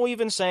there's no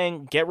even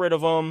saying, get rid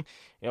of him,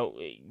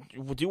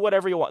 do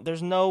whatever you want.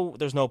 There's no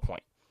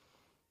point.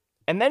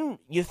 And then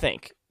you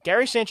think,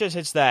 Gary Sanchez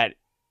hits that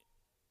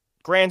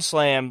grand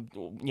slam,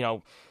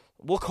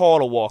 we'll call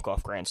it a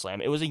walk-off grand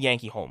slam. It was a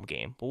Yankee home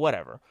game, but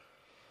whatever.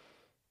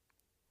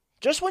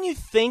 Just when you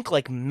think,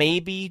 like,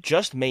 maybe,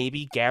 just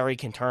maybe, Gary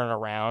can turn it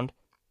around,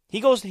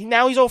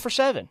 now he's 0 for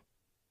 7.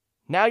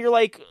 Now you're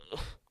like,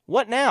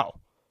 what now?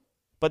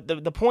 But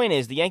the point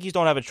is, the Yankees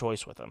don't have a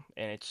choice with him,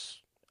 and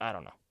I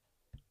don't know.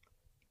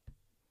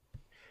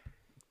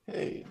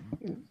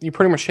 You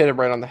pretty much hit it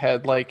right on the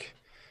head. Like,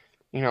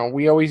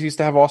 we always used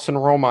to have Austin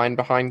Romine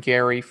behind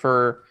Gary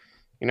for,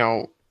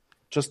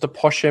 just to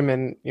push him.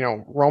 And,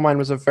 Romine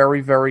was a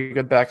very, very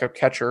good backup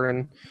catcher.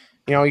 And,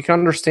 you can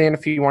understand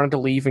if he wanted to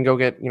leave and go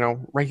get,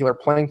 regular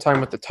playing time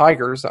with the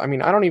Tigers. I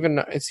mean, I don't even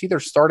know. It's either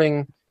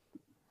starting.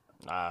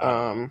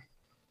 I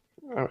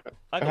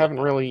haven't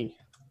really.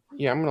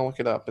 Yeah, I'm going to look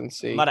it up and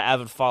see. I'm not an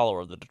avid follower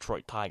of the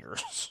Detroit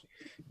Tigers.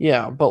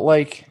 Yeah, but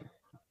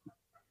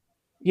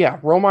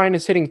Romine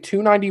is hitting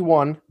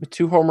 .291 with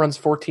 2 home runs,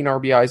 14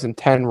 RBIs, and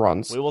 10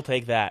 runs. We will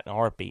take that in a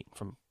heartbeat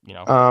from,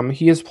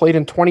 He has played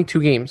in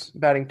 22 games,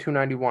 batting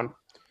 .291.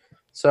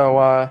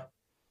 So,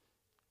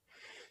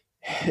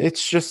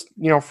 it's just,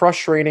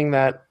 frustrating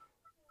that,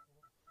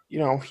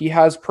 he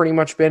has pretty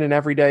much been an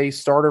everyday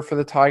starter for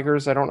the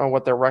Tigers. I don't know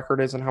what their record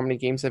is and how many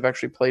games they've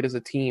actually played as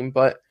a team,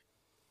 but,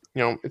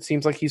 it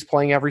seems like he's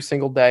playing every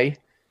single day.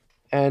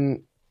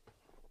 And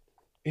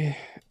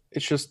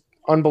it's just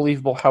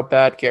unbelievable how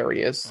bad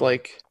Gary is.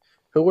 Like,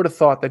 who would have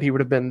thought that he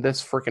would have been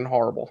this freaking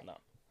horrible? No,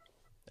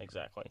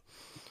 exactly.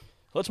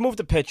 Let's move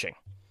to pitching.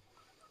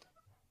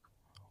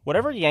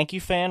 Whatever Yankee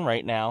fan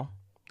right now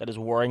that is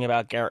worrying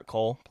about Garrett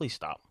Cole, please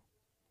stop.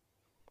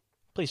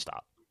 Please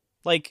stop.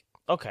 Like,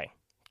 okay,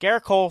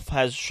 Garrett Cole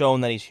has shown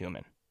that he's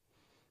human.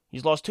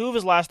 He's lost 2 of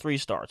his last 3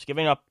 starts,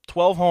 giving up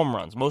 12 home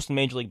runs, most in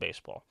Major League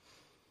Baseball.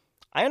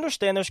 I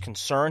understand there's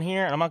concern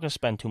here, and I'm not going to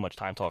spend too much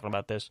time talking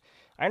about this.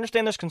 I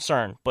understand there's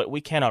concern, but we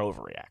cannot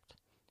overreact.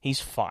 He's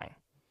fine.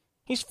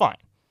 He's fine.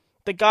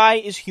 The guy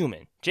is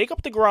human.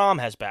 Jacob deGrom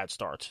has bad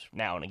starts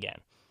now and again.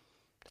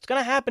 It's going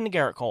to happen to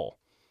Garrett Cole.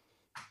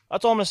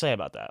 That's all I'm going to say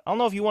about that. I don't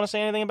know if you want to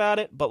say anything about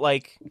it, but,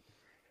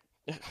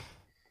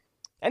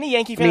 any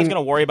Yankee fan that's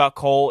going to worry about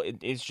Cole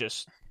is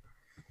just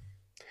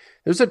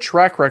there's a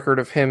track record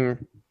of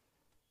him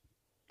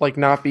like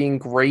not being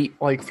great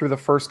like through the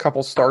first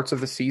couple starts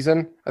of the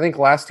season. I think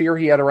last year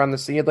he had a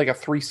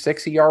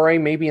 3.6 ERA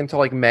maybe until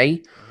like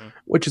May,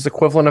 which is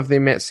equivalent of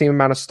the same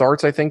amount of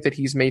starts I think that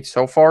he's made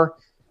so far.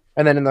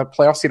 And then in the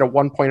playoffs he had a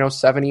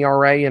 1.07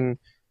 ERA and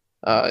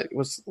it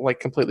was like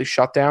completely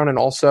shut down. And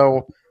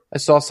also I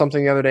saw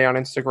something the other day on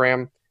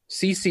Instagram.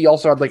 CC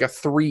also had like a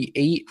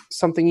 3.8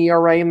 something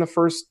ERA in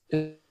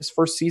his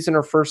first season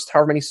or first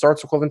however many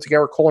starts equivalent to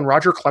Garrett Cole, and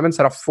Roger Clemens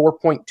had a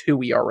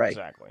 4.2 ERA.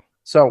 Exactly.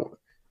 So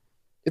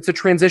it's a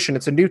transition.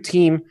 It's a new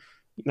team.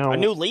 A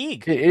new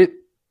league.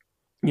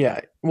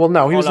 Yeah. Well,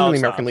 no, he was in the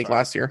American League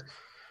last year.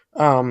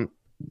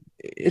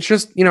 It's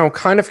just,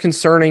 kind of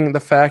concerning the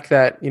fact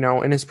that,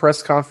 in his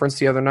press conference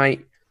the other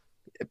night,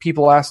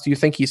 people asked, do you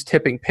think he's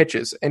tipping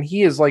pitches? And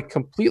he is like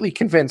completely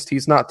convinced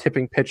he's not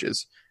tipping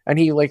pitches. And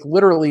he like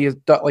literally is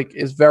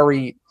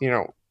very,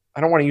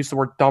 I don't want to use the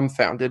word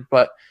dumbfounded,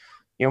 but,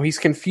 he's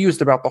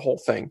confused about the whole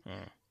thing.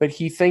 But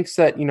he thinks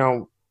that,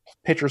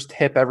 pitchers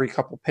tip every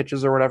couple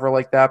pitches or whatever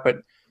like that. But,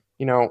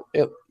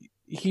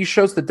 he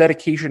shows the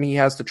dedication he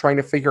has to trying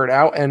to figure it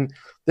out. And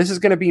this is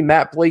going to be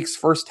Matt Blake's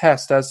first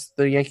test as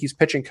the Yankees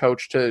pitching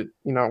coach to,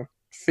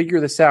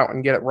 figure this out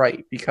and get it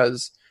right.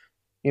 Because,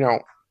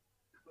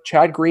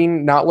 Chad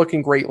Green not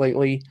looking great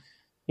lately.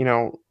 We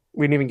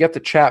didn't even get to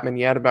Chapman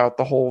yet about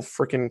the whole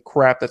freaking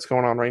crap that's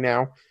going on right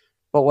now.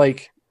 But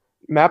like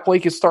Matt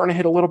Blake is starting to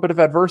hit a little bit of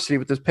adversity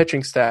with his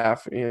pitching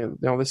staff.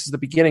 This is the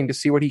beginning to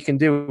see what he can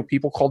do.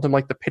 People called him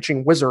like the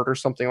pitching wizard or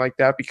something like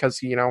that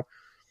because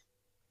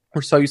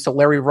we're so used to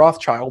Larry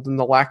Rothschild and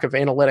the lack of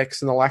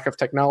analytics and the lack of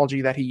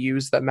technology that he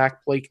used, that Matt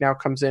Blake now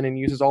comes in and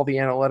uses all the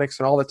analytics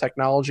and all the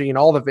technology and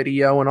all the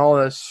video and all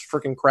this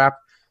freaking crap.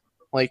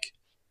 Like,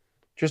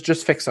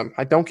 just fix them.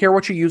 I don't care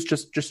what you use.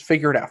 Just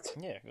figure it out.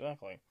 Yeah,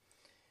 exactly.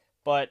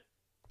 But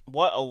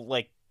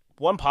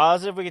one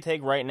positive we could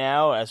take right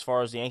now as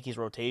far as the Yankees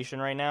rotation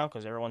right now,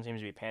 because everyone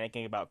seems to be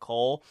panicking about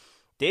Cole.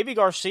 Davy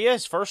Garcia,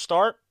 his first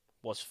start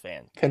was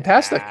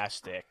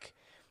fantastic.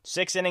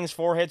 6 innings,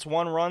 4 hits,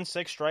 1 run,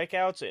 6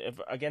 strikeouts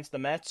against the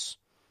Mets.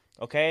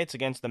 Okay, it's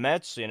against the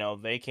Mets.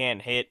 They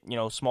can't hit,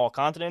 small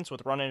continents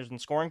with runners in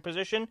scoring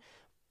position.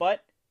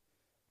 But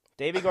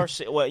Davy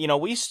Garcia,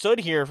 we stood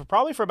here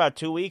for about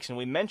 2 weeks and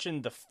we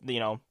mentioned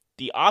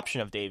the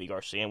option of Davy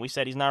Garcia and we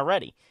said he's not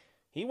ready.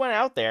 He went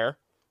out there,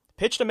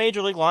 pitched a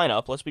major league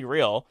lineup, let's be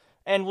real,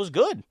 and was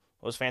good. It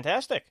was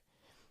fantastic.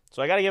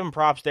 So I got to give him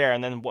props there.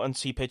 And then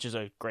once he pitches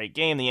a great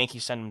game, the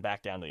Yankees send him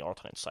back down to the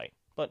alternate site.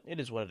 But it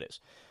is what it is.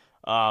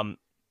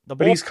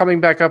 But he's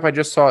coming back up. I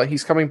just saw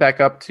he's coming back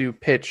up to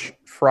pitch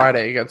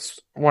Friday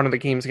against one of the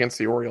games against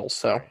the Orioles.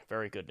 So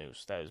very good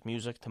news. That is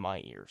music to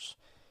my ears.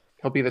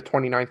 He'll be the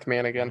 29th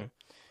man again.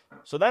 Mm-hmm.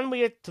 So then we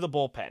get to the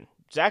bullpen.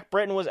 Zach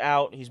Britton was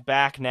out. He's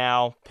back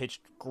now.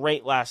 Pitched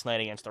great last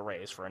night against the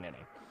Rays for an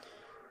inning.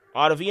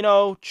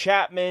 Ottavino,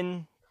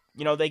 Chapman,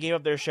 they gave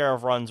up their share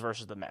of runs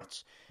versus the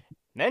Mets.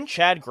 And then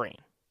Chad Green,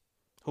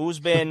 who's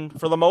been,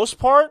 for the most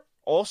part,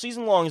 all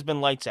season long has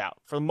been lights out.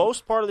 For the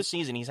most part of the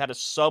season, he's had a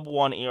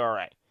sub-1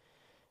 ERA.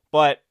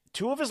 But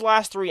 2 of his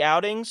last 3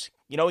 outings,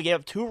 he gave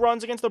up 2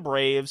 runs against the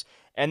Braves,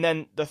 and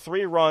then the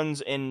 3 runs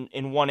in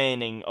 1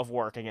 inning of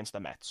work against the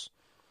Mets.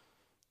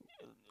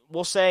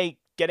 We'll say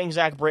getting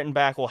Zach Britton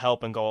back will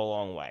help and go a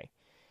long way.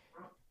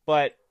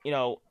 But,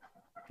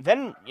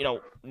 then,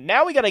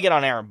 now we got to get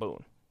on Aaron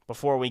Boone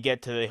before we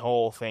get to the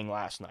whole thing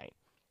last night.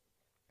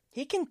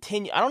 I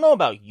don't know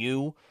about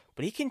you,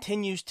 but he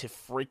continues to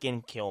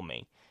freaking kill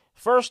me.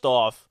 First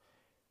off,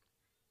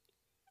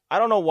 I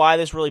don't know why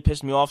this really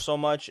pissed me off so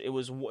much. It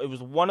was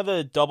one of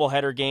the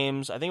doubleheader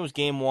games. I think it was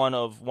game 1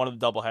 of one of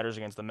the doubleheaders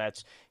against the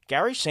Mets.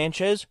 Gary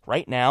Sanchez,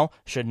 right now,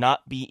 should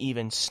not be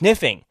even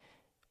sniffing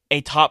a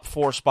top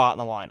 4 spot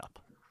in the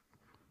lineup.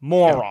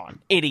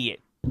 Moron.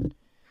 Idiot.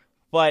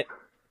 But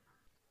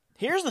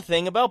here's the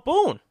thing about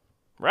Boone,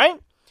 right?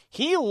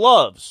 He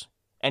loves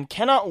and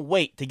cannot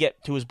wait to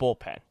get to his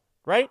bullpen,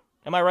 right?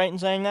 Am I right in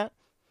saying that?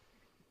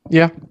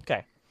 Yeah.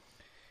 Okay.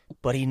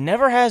 But he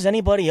never has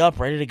anybody up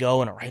ready to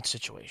go in a right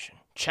situation.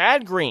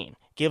 Chad Green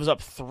gives up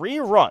 3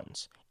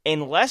 runs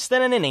in less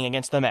than an inning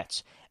against the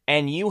Mets,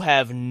 and you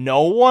have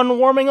no one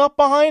warming up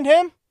behind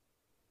him?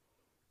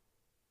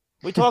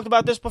 We talked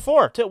about this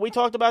before, too. We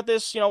talked about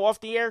this, off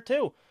the air,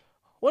 too.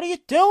 What are you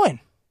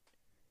doing?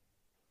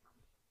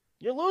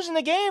 You're losing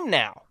the game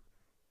now.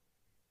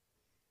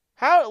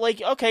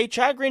 Okay,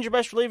 Chad Green's your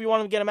best reliever. You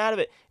want to get him out of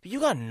it. But you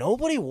got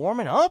nobody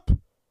warming up?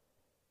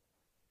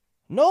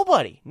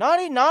 Nobody. Not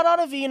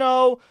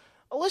Ottavino.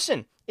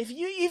 Listen, if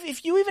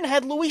you even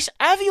had Luis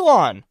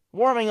Avilan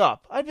warming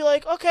up, I'd be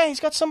like, okay, he's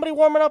got somebody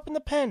warming up in the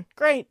pen.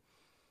 Great.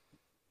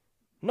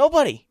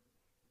 Nobody.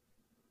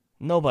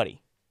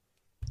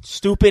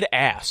 Stupid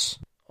ass.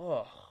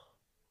 Oh.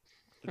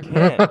 I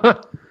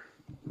can't.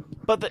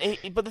 But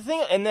the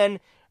thing, and then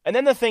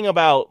the thing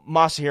about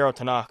Masahiro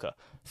Tanaka.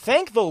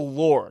 Thank the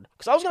Lord,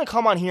 because I was going to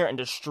come on here and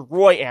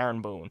destroy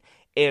Aaron Boone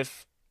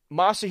if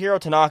Masahiro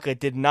Tanaka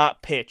did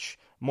not pitch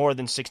more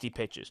than 60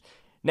 pitches.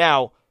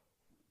 Now,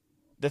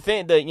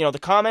 the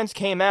comments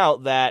came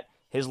out that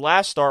his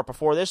last start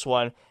before this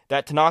one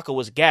that Tanaka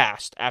was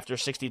gassed after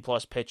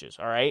 60-plus pitches,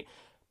 all right?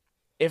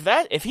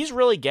 If he's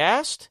really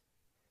gassed,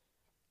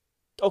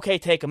 okay,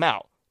 take him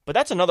out. But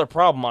that's another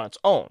problem on its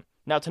own.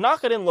 Now,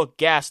 Tanaka didn't look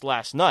gassed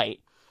last night,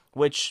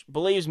 which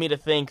believes me to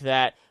think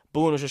that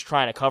Boone was just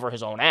trying to cover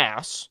his own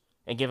ass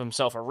and give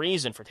himself a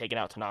reason for taking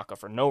out Tanaka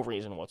for no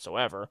reason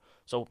whatsoever.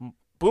 So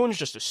Boone's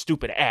just a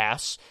stupid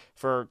ass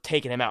for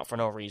taking him out for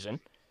no reason.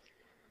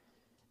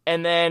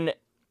 And then,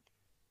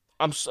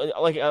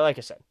 like I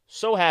said,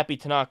 so happy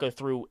Tanaka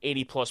threw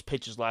 80-plus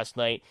pitches last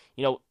night.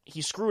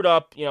 He screwed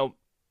up.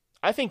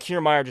 I think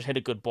Kiermaier just hit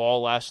a good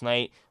ball last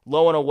night.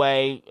 Low and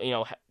away,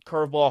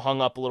 curveball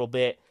hung up a little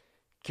bit.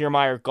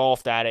 Kiermaier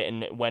golfed at it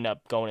and it went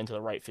up going into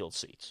the right field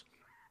seats.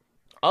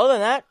 Other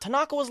than that,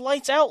 Tanaka was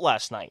lights out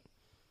last night.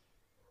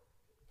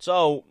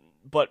 So,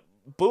 but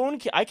Boone,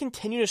 I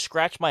continue to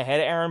scratch my head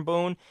at Aaron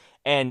Boone,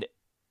 and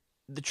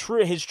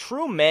his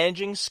true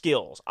managing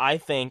skills, I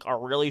think, are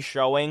really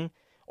showing,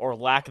 or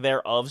lack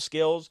thereof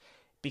skills,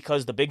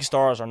 because the big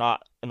stars are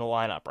not in the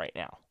lineup right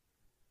now.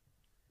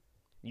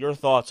 Your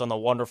thoughts on the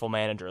wonderful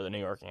manager of the New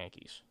York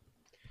Yankees?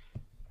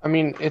 I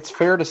mean, it's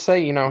fair to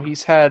say,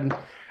 he's had.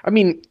 I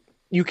mean,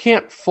 you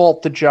can't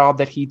fault the job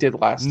that he did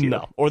last year.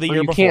 No, or the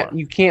year before.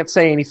 You can't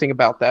say anything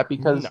about that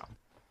because,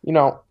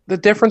 the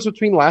difference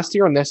between last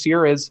year and this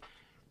year is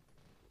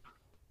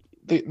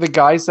the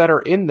guys that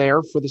are in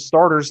there for the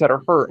starters that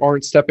are hurt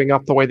aren't stepping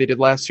up the way they did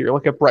last year.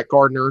 Look at Brett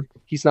Gardner.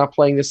 He's not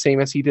playing the same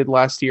as he did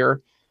last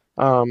year.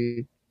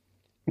 You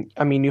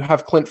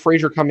have Clint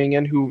Frazier coming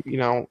in who,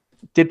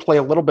 did play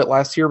a little bit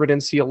last year but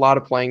didn't see a lot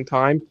of playing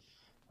time.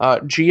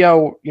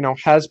 Gio,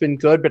 has been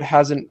good but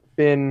hasn't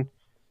been,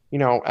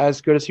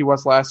 as good as he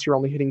was last year,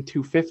 only hitting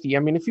 250.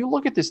 I mean, if you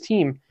look at this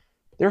team,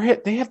 they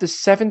have the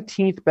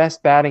 17th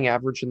best batting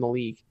average in the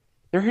league.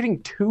 They're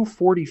hitting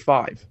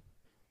 245.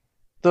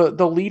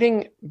 The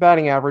leading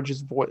batting average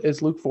is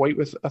Luke Voit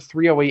with a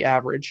 308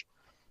 average.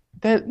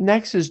 Then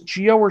next is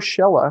Gio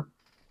Urshela.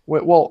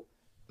 Well,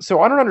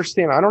 so I don't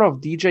understand. I don't know if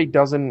DJ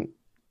doesn't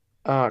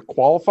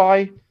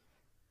qualify,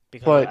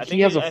 but he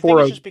has a 4.0. I think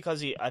it's just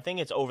because I think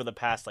it's over the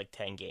past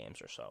 10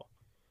 games or so.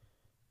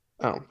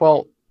 Oh,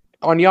 well,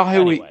 on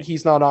Yahoo Anyway.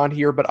 He's not on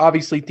here, but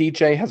obviously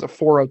DJ has a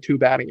 402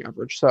 batting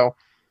average. So,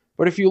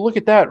 but if you look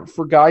at that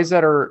for guys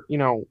that are,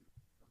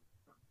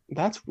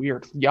 that's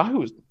weird.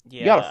 Yahoo,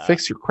 you got to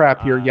fix your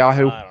crap here,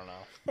 Yahoo. I don't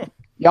know.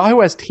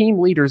 Yahoo has team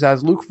leaders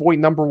as Luke Voit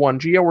number 1,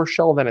 Gio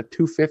Urshela then at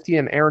 250,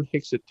 and Aaron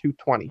Hicks at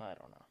 220. I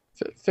don't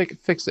know.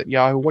 Fix it,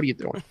 Yahoo. What are you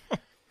doing?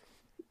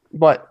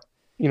 But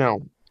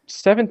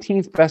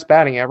 17th best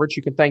batting average.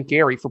 You can thank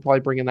Gary for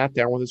probably bringing that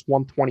down with his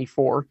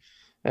 124,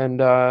 and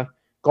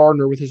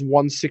Gardner with his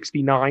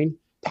 169.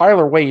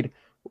 Tyler Wade.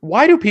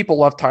 Why do people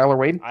love Tyler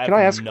Wade? Can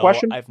I ask a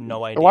question? I have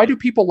no idea. Why do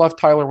people love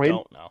Tyler Wade?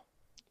 Don't know.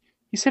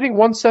 He's hitting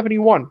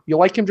 171. You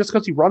like him just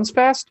because he runs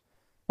fast?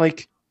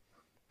 Like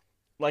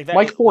that,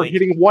 Mike Ford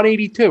hitting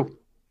 182.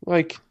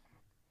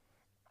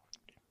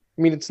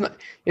 It's not.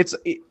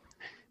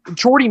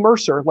 Jordy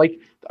Mercer.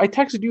 I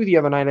texted you the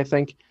other night, I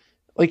think.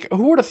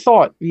 Who would have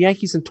thought the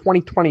Yankees in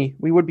 2020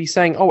 we would be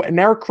saying, "Oh, an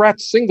Eric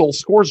Kratz single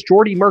scores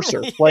Jordy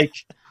Mercer"?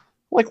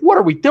 What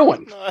are we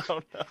doing? I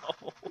don't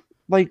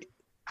know.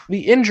 The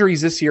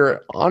injuries this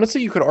year,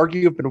 honestly, you could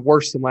argue have been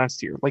worse than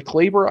last year.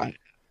 Glaber,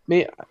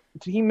 did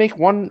he make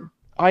one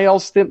IL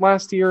stint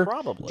last year?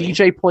 Probably.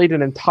 DJ played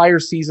an entire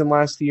season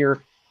last year.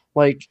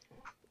 It's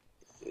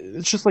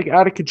just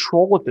out of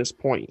control at this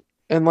point.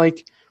 And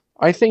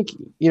I think,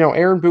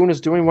 Aaron Boone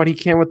is doing what he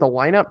can with the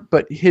lineup,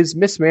 but his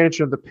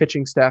mismanagement of the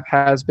pitching staff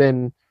has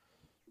been,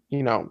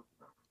 a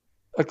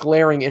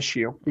glaring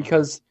issue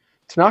because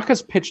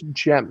Tanaka's pitched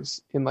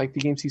gems in the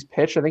games he's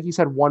pitched. I think he's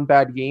had one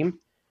bad game.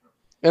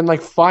 And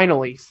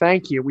finally,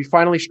 thank you. We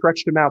finally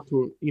stretched him out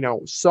to,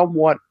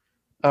 somewhat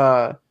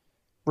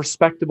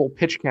respectable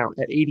pitch count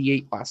at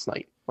 88 last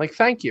night.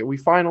 Thank you. We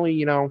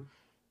finally,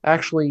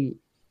 actually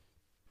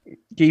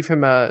gave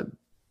him a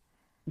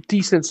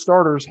decent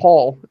starter's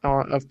haul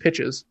of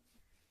pitches.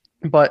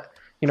 But,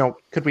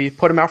 could we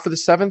put him out for the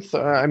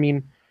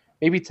 7th?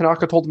 Maybe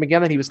Tanaka told him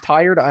again that he was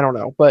tired. I don't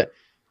know. But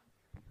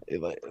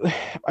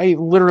I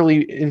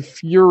literally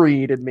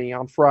infuriated me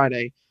on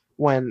Friday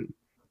when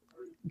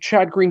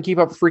Chad Green gave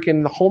up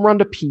freaking the home run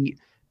to Pete,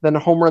 then a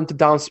home run to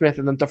Don Smith,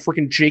 and then to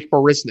freaking Jake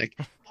Marisnik.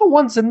 No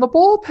one's in the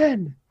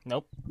bullpen.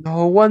 Nope.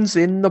 No one's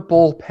in the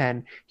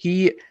bullpen.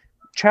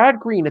 Chad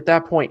Green at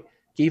that point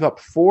gave up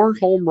 4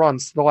 home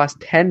runs to the last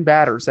 10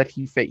 batters that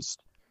he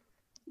faced.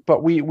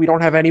 But we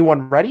don't have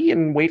anyone ready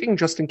and waiting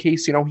just in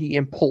case, he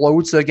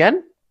implodes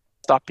again.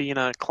 Stop being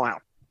a clown.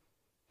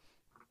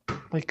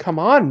 Come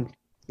on.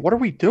 What are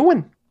we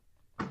doing?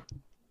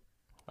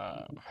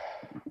 I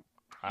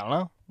don't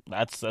know.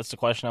 That's the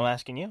question I'm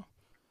asking you.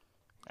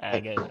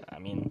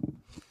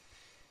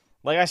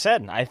 Like I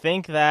said, I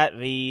think that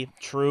the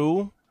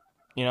true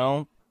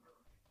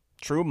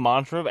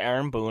mantra of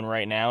Aaron Boone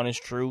right now and his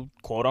true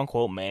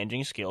quote-unquote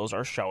managing skills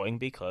are showing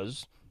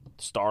because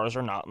stars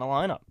are not in the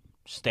lineup.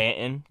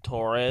 Stanton,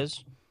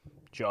 Torres,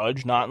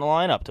 Judge not in the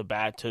lineup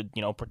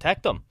to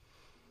protect them.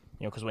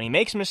 because when he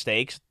makes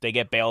mistakes, they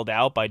get bailed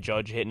out by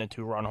Judge hitting a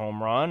 2-run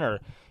home run or,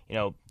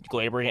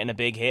 Glaber hitting a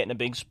big hit in a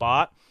big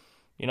spot.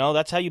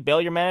 That's how you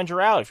bail your manager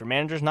out. If your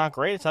manager's not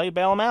great, it's how you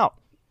bail him out.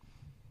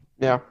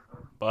 Yeah.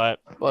 But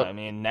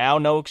now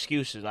no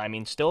excuses.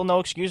 Still no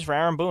excuse for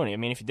Aaron Boone.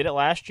 If you did it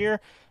last year,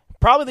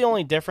 probably the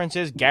only difference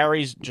is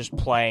Gary's just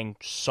playing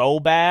so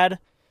bad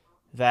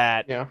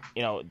that,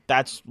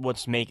 that's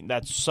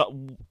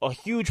a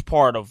huge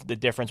part of the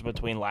difference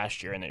between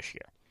last year and this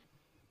year.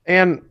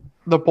 And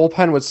the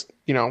bullpen was,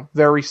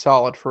 very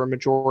solid for a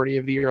majority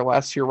of the year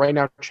last year. Right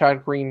now,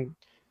 Chad Green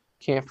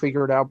can't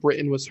figure it out.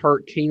 Britton was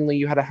hurt. Canely,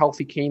 you had a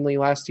healthy Canely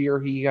last year.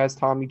 He has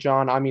Tommy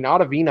John.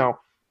 Ottavino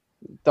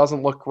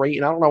doesn't look great.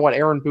 And I don't know what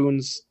Aaron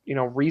Boone's,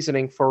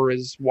 reasoning for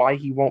is why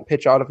he won't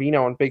pitch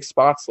Ottavino in big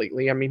spots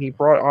lately. He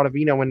brought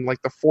Ottavino in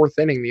like the 4th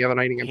inning the other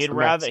night against the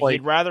Mets.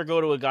 He'd rather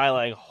go to a guy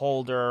like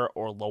Holder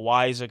or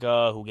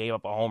Loizaga, who gave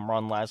up a home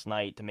run last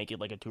night to make it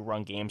like a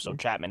 2-run game, so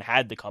Chapman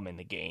had to come in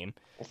the game.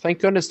 Well, thank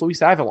goodness Luis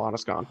Avilon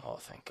is gone. Oh,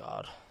 thank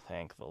God.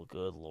 Thank the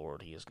good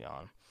Lord he is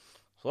gone.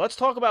 So let's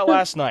talk about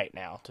last night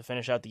now to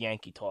finish out the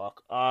Yankee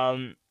talk.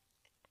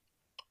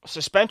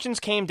 Suspensions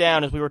came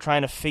down as we were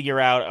trying to figure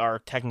out our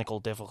technical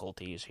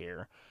difficulties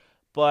here.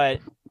 But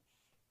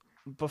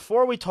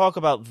before we talk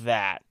about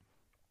that,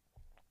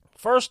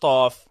 first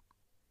off,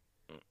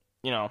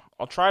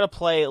 I'll try to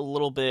play a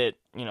little bit,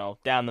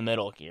 down the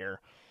middle here.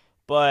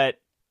 But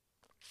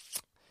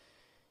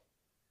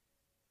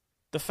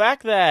the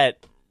fact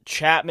that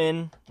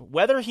Chapman,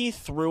 whether he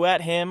threw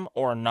at him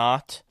or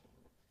not,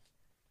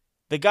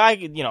 the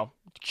guy,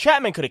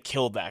 Chapman could have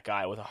killed that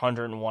guy with a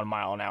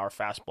 101-mile-an-hour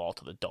fastball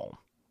to the dome.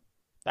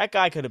 That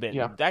guy could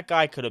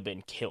have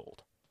been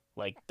killed.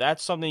 Like,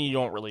 that's something you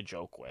don't really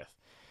joke with.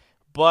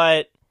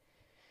 But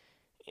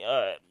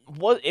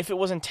if it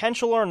was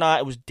intentional or not,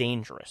 it was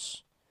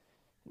dangerous.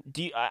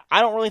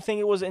 I don't really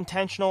think it was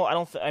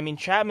intentional.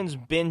 Chapman's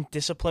been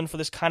disciplined for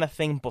this kind of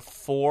thing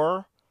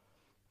before,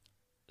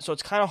 so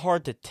it's kind of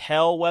hard to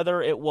tell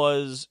whether it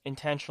was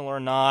intentional or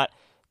not.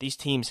 These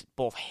teams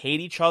both hate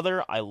each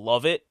other. I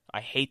love it.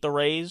 I hate the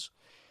Rays.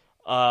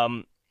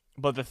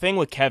 But the thing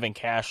with Kevin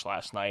Cash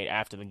last night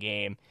after the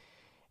game,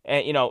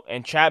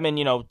 and Chapman,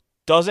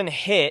 doesn't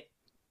hit.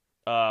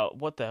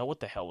 What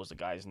the hell was the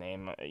guy's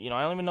name? I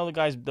don't even know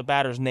the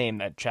batter's name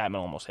that Chapman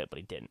almost hit, but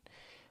he didn't.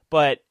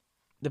 But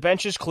the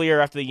bench is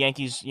clear after the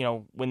Yankees,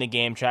 win the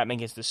game. Chapman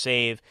gets the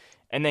save,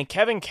 and then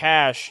Kevin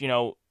Cash,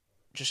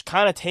 just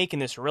kind of taking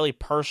this really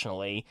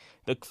personally.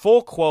 The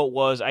full quote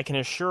was, "I can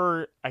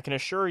assure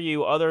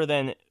you, other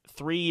than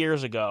 3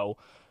 years ago,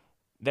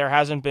 there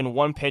hasn't been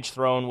one pitch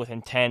thrown with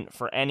intent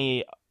from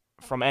any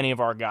of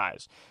our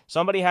guys.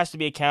 Somebody has to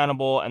be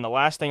accountable, and the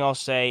last thing I'll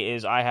say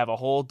is I have a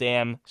whole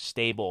damn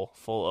stable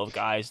full of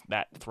guys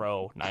that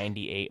throw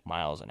 98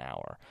 miles an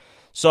hour."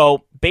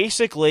 So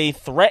basically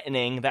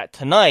threatening that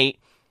tonight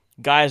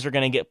guys are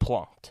going to get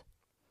plunked.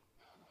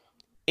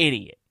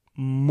 Idiot.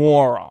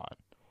 Moron.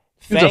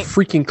 He's a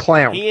freaking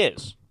clown. He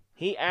is.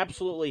 He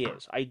absolutely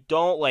is. I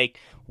don't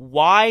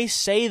why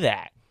say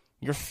that?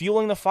 You're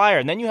fueling the fire.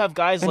 And then you have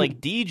guys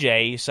like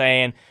DJ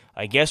saying,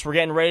 I guess we're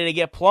getting ready to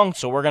get plunked,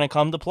 so we're going to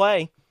come to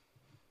play.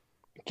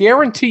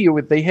 Guarantee you,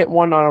 if they hit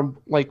one on,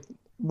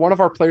 one of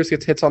our players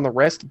gets hits on the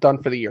wrist,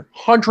 done for the year.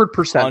 100%.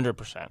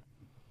 100%.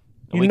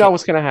 You know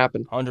what's going to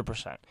happen.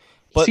 100%.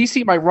 But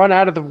CC might run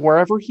out of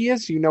wherever he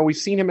is. We've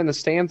seen him in the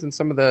stands in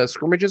some of the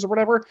scrimmages or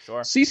whatever.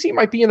 Sure. CC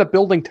might be in the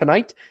building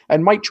tonight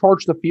and might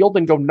charge the field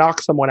and go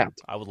knock someone out.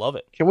 I would love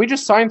it. Can we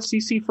just sign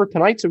CC for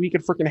tonight so he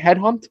can freaking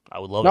headhunt? I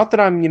would love it. Not that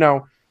I'm,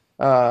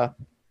 all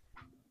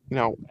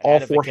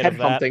for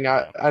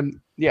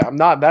headhunting. I'm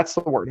not. That's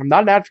the word. I'm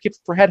not an advocate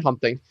for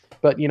headhunting.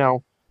 But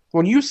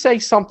when you say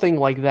something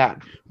like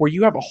that, where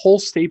you have a whole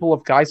stable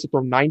of guys that throw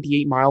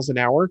 98 miles an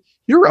hour,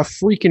 you're a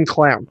freaking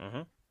clown.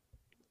 Mm-hmm.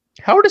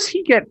 How does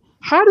he get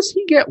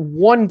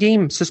 1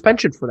 game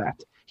suspension for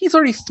that? He's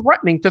already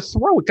threatening to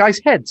throw at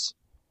guys' heads.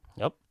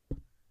 Yep.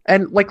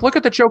 And look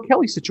at the Joe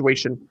Kelly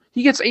situation.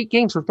 He gets 8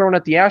 games for throwing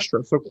at the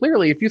Astros. So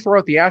clearly, if you throw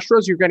at the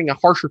Astros, you're getting a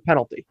harsher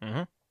penalty.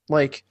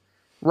 Mm-hmm.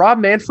 Rob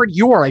Manfred,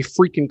 you are a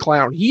freaking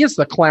clown. He is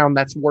the clown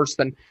that's worse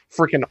than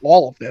freaking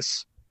all of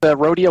this. The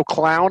rodeo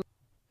clown.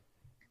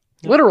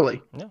 Yep.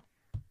 Literally. Yeah.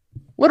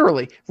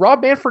 Literally.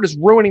 Rob Manfred is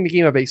ruining the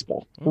game of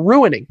baseball.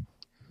 Ruining.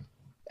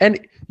 And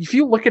if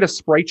you look at a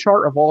spray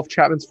chart of all of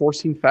Chapman's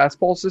 4-seam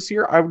fastballs this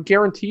year, I would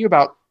guarantee you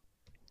about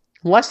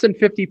less than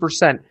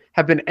 50%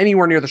 have been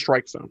anywhere near the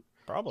strike zone.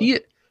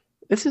 Probably.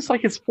 This is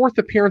his 4th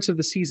appearance of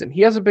the season.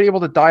 He hasn't been able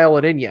to dial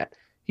it in yet.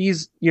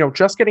 He's,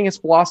 just getting his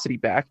velocity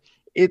back.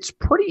 It's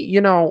pretty,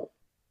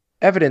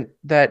 evident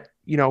that,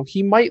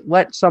 he might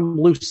let some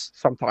loose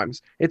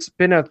sometimes. It's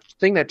been a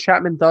thing that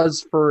Chapman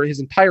does for his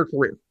entire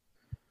career.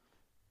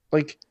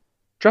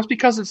 Just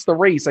because it's the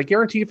Rays, I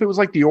guarantee if it was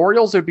like the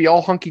Orioles, it'd be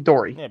all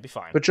hunky-dory. Yeah, it'd be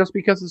fine. But just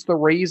because it's the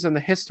Rays and the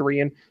history,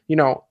 and,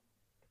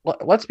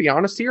 let's be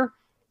honest here,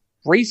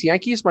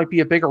 Rays-Yankees might be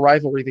a bigger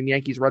rivalry than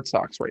Yankees-Red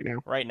Sox right now.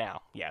 Right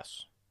now,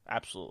 yes.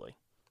 Absolutely.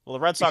 Well,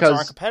 the Red Sox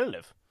aren't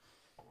competitive.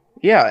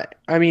 Yeah,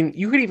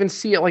 you could even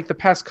see it the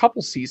past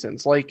couple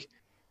seasons.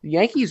 The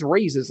Yankees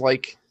Rays is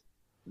like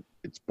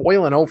it's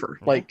boiling over.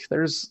 Yeah. Like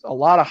there's a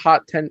lot of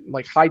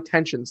high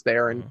tensions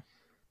there, and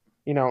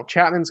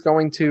Chapman's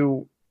going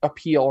to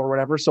appeal or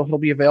whatever, so he'll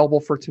be available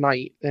for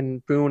tonight,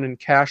 and Boone and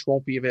Cash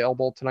won't be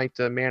available tonight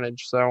to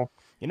manage. So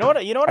you know what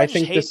I just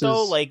think hate this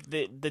though, is- like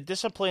the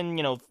discipline,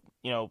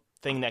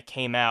 thing that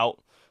came out,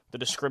 the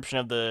description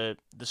of the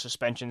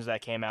suspensions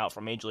that came out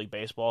from Major League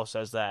Baseball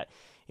says that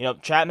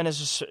Chapman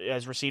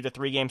has received a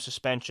 3-game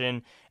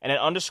suspension and an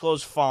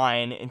undisclosed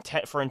fine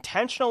for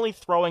intentionally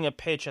throwing a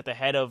pitch at the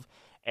head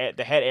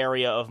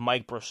area of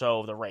Mike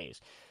Brosseau of the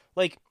Rays.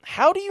 Like,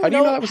 how do you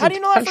know that for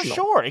intentional?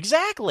 sure?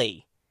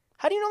 Exactly.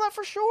 How do you know that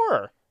for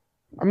sure?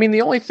 I mean,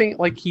 the only thing,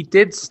 like, he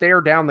did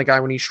stare down the guy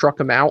when he struck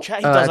him out He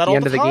does at that the all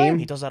end the of the time. game.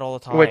 He does that all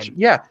the time.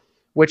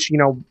 Which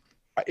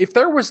if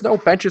there was no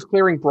benches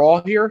clearing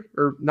brawl here,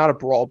 or not a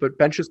brawl, but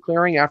benches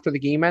clearing after the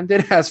game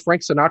ended, as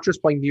Frank Sinatra's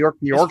playing New York,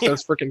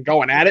 that's freaking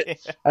going at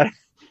it.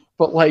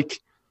 But, like,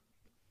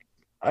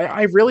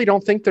 I really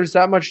don't think there's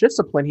that much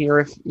discipline here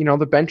if,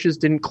 the benches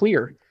didn't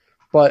clear.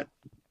 But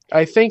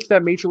I think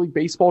that Major League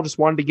Baseball just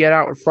wanted to get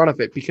out in front of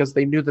it because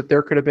they knew that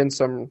there could have been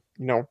some,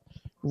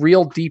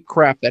 real deep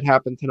crap that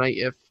happened tonight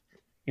if,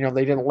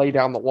 they didn't lay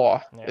down the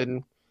law. Yeah.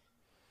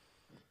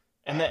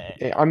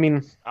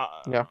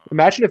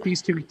 Imagine if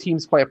these two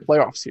teams play a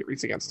playoff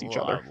series against each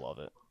other. I love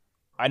it.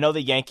 I know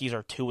the Yankees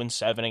are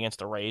 2-7 against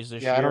the Rays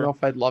this year. Yeah, I don't know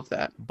if I'd love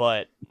that.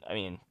 But, I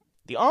mean,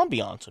 the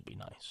ambiance would be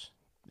nice.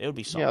 It would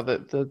be something.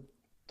 Yeah,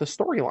 the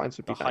storylines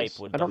would be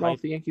nice. I don't know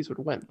if the Yankees would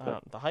win.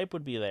 The hype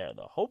would be there,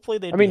 though. Hopefully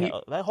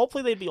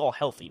they'd be all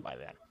healthy by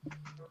then.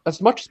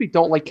 As much as we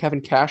don't like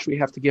Kevin Cash, we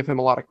have to give him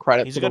a lot of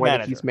credit for the way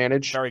that he's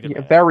managed. Very good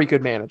manager. Very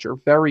good manager.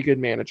 Very good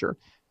manager.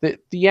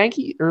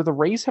 The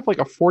Rays have like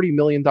a $40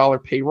 million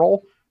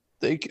payroll.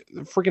 They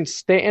freaking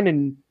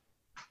Stanton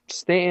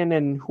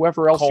and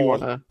whoever else Cole. you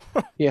want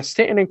to.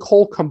 Stanton and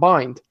Cole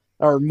combined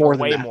are more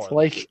than way that. more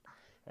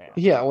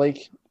than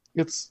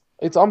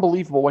It's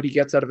unbelievable what he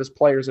gets out of his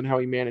players and how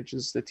he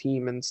manages the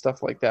team and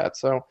stuff like that.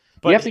 So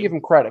But you have to give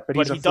him credit, but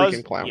he's a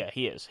freaking clown. Yeah,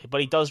 he is.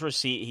 But he does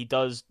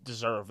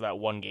deserve that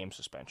 1-game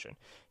suspension.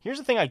 Here's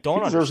the thing I don't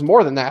He deserves understand.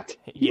 more than that.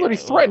 He already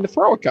threatened to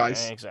throw at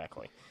guys.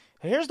 Exactly.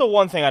 Here's the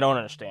one thing I don't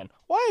understand.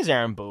 Why is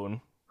Aaron Boone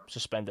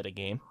suspended a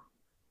game?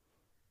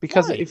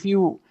 Because Why?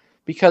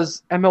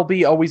 because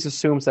MLB always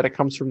assumes that it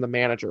comes from the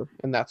manager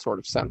in that sort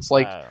of sense.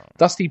 Like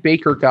Dusty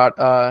Baker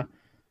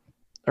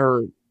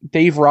or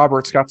Dave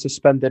Roberts got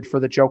suspended for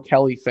the Joe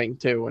Kelly thing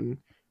too, and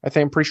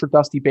I'm pretty sure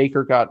Dusty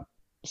Baker got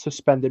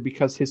suspended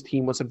because his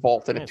team was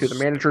involved in it too. The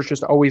managers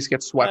just always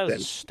get swept That in.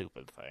 is a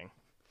stupid thing.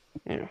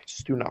 Yeah,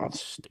 just do not.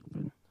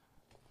 Stupid.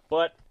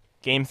 But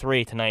Game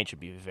 3 tonight should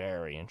be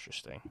very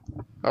interesting.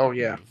 Oh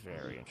yeah.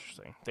 Very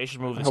interesting. They should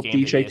move I this hope game to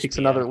DJ takes ESPN.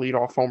 another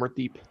leadoff homer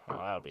deep. Oh,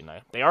 that would be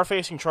nice. They are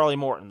facing Charlie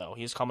Morton though.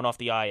 He's coming off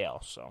the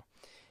IL, so.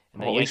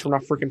 And Well, at least we're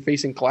not freaking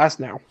facing Glass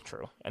now.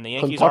 True. And the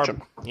Couldn't Yankees touch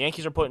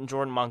him. are putting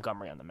Jordan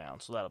Montgomery on the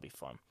mound, so that'll be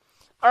fun.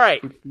 All right.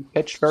 He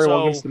pitched very well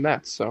So- against the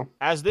Mets, so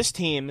As this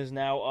team is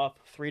now up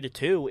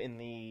 3-2 in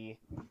the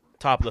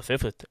top of the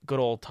fifth with good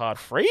old Todd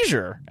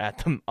Frazier at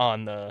the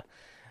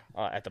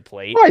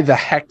plate. why the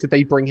heck did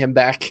they bring him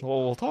back?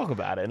 Well, we'll talk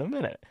about it in a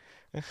minute.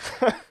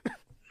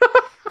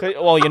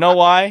 Well, you know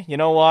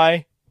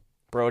why?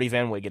 Brody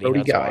Van Wiggity. Brody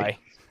That's guy.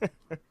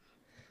 why.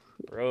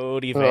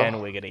 Brody Van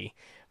Wiggity.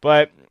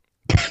 But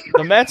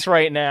the Mets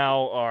right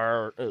now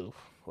are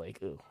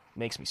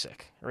makes me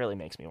sick. It really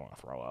makes me want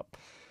to throw up.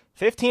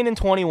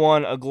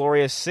 15-21, a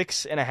glorious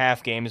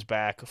 6.5 games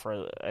back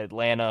for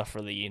Atlanta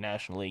for the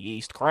National League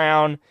East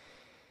crown.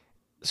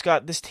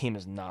 Scott, this team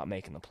is not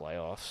making the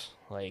playoffs.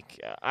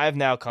 I've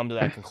now come to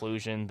that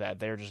conclusion that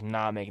they're just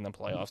not making the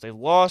playoffs. They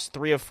lost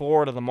 3 of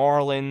 4 to the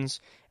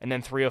Marlins and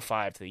then 3 of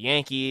 5 to the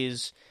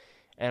Yankees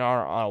and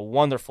are on a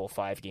wonderful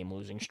 5-game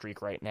losing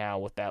streak right now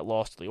with that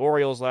loss to the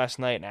Orioles last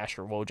night. And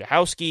Asher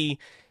Wojciechowski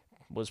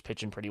was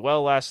pitching pretty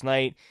well last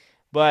night.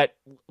 But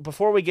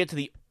before we get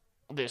to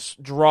this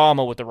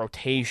drama with the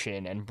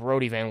rotation and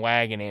Brody Van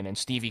Wagenen and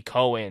Stevie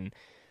Cohen,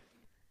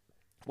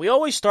 we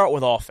always start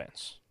with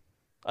offense.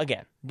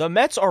 Again, the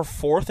Mets are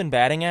 4th in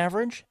batting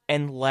average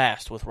and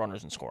last with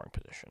runners in scoring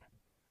position.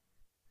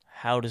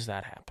 How does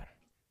that happen?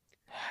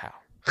 How?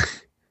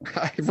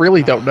 I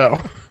really don't know.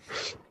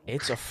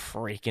 It's a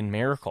freaking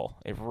miracle.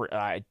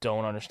 I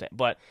don't understand.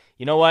 But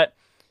you know what?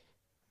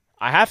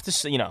 I have to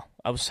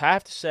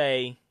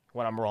say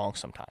when I'm wrong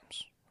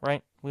sometimes,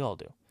 right? We all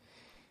do.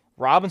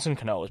 Robinson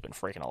Cano has been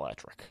freaking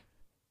electric.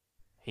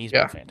 He's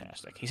been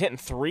fantastic. He's hitting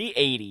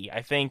 380.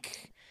 I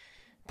think,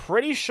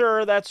 pretty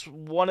sure that's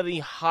one of the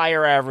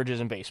higher averages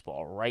in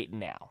baseball right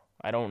now.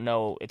 I don't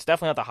know. It's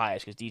definitely not the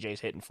highest because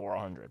DJ's hitting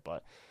 400,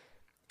 but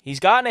he's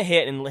gotten a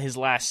hit in his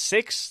last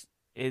 6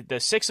 of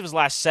his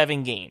last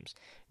 7 games.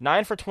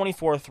 9 for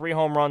 24, 3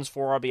 home runs,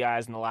 4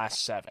 RBIs in the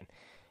last 7.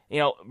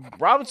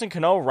 Robinson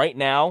Cano right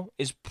now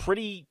is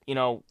pretty,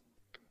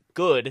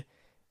 good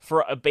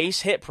for a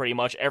base hit pretty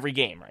much every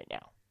game right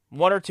now.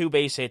 1 or 2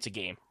 base hits a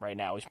game right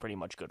now he's pretty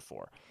much good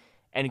for.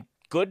 And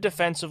good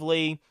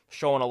defensively,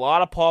 showing a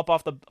lot of pop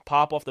off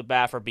the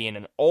bat for being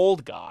an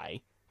old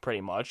guy,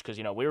 pretty much, because,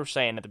 we were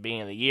saying at the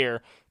beginning of the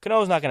year,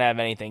 Cano's not going to have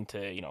anything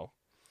to,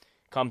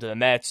 come to the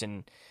Mets,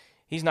 and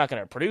he's not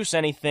going to produce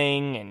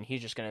anything, and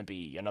he's just going to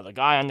be another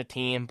guy on the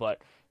team.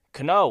 But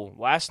Cano,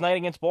 last night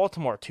against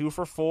Baltimore, 2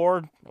 for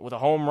 4 with a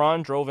home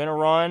run, drove in a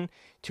run,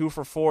 2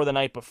 for 4 the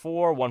night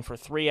before, 1 for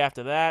 3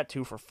 after that,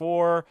 2 for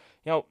 4.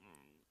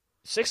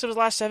 6 of his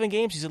last 7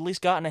 games, he's at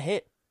least gotten a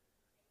hit.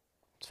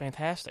 It's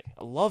fantastic.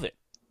 I love it.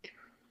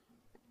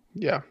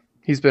 Yeah,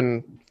 he's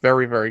been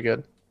very, very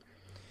good.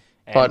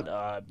 And,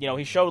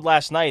 he showed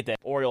last night that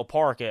Oriole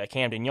Park at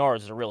Camden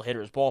Yards is a real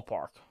hitter's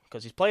ballpark,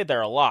 because he's played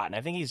there a lot, and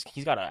I think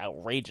he's got an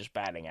outrageous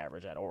batting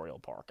average at Oriole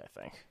Park, I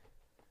think.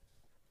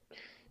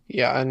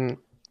 Yeah, and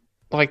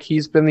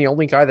he's been the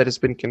only guy that has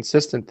been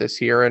consistent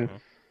this year, and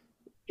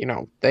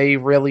they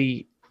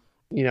really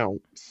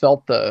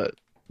felt the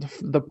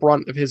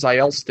brunt of his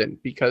IL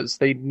stint because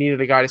they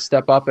needed a guy to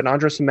step up, and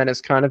Andres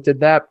Gimenez kind of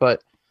did that,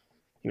 but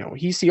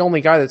he's the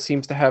only guy that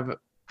seems to have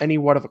any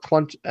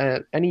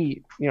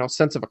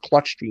sense of a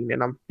clutch gene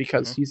in him,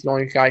 because he's the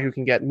only guy who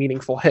can get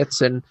meaningful hits,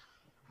 and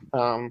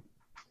I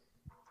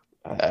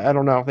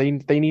don't know.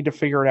 They need to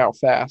figure it out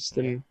fast,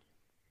 and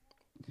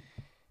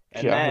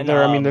they're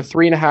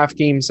 3.5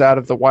 games out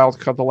of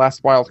the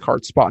last wild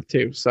card spot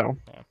too. So,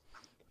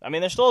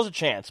 there still is a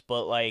chance,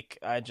 but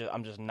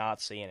I'm just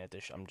not seeing it.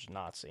 I'm just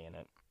not seeing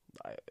it.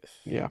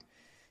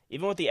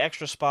 Even with the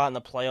extra spot in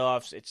the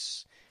playoffs,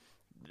 it's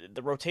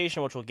the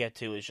rotation, which we'll get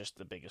to, is just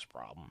the biggest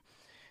problem.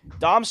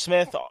 Dom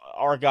Smith,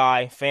 our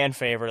guy, fan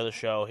favorite of the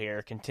show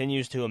here,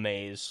 continues to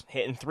amaze,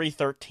 hitting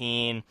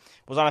 .313,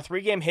 was on a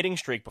 3-game hitting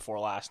streak before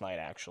last night,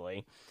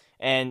 actually,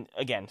 and,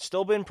 again,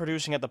 still been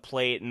producing at the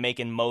plate and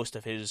making most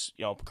of his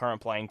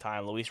current playing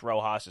time. Luis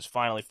Rojas has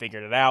finally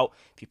figured it out.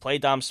 If you play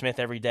Dom Smith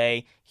every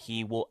day,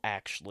 he will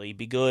actually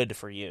be good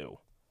for you.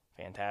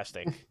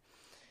 Fantastic.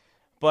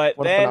 But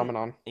what a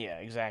phenomenon. Yeah,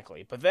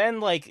 exactly. But then,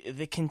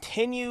 the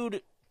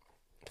continued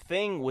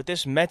thing with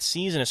this Mets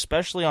season,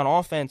 especially on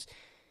offense,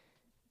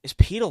 is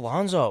Pete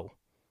Alonso.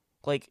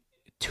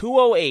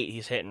 208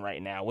 he's hitting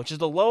right now, which is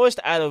the lowest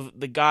out of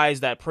the guys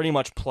that pretty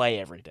much play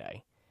every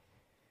day.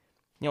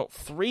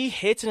 3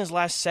 hits in his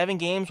last 7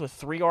 games with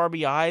 3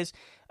 RBIs.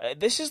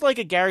 This is like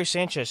a Gary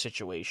Sanchez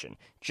situation.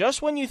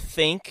 Just when you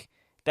think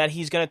that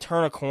he's going to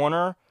turn a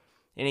corner,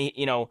 and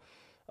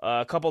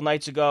a couple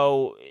nights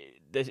ago,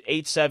 the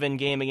 8-7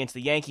 game against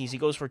the Yankees, he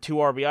goes for 2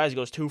 RBIs, he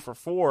goes 2 for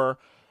 4,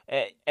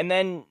 and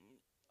then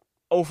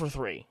 0 for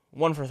 3,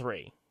 1 for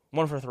 3,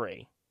 1 for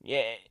 3.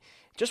 Yeah,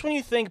 just when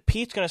you think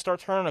Pete's going to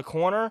start turning a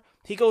corner,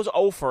 he goes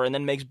 0 for and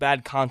then makes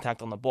bad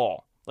contact on the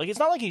ball. It's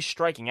not like he's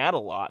striking out a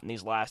lot in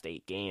these last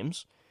 8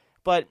 games,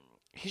 but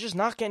he's just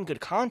not getting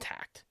good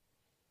contact.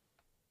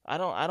 I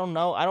don't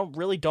know. I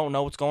really don't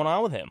know what's going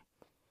on with him.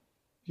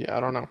 Yeah, I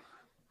don't know.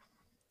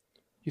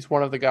 He's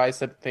one of the guys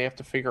that they have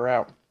to figure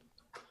out.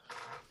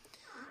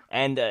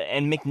 And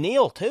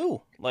McNeil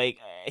too.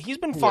 He's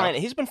been fine.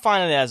 Yeah. He's been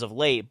fine as of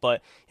late,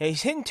 but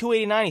he's hitting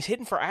 .289. He's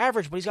hitting for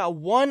average, but he's got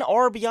 1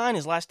 RBI in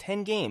his last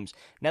 10 games.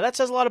 Now that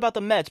says a lot about the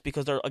Mets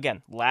because they're,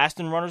 again, last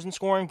in runners in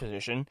scoring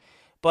position,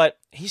 but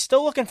he's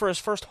still looking for his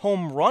first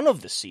home run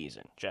of the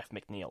season. Jeff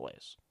McNeil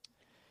is.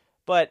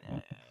 But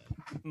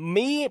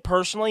me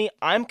personally,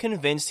 I'm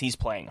convinced he's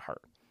playing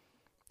hurt.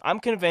 I'm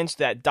convinced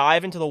that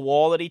dive into the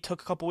wall that he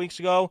took a couple weeks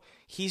ago,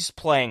 he's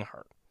playing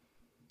hurt.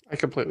 I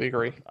completely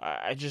agree.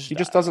 He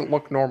just doesn't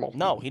look normal.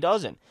 No, he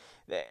doesn't.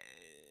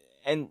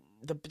 And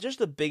the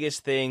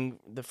biggest thing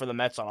for the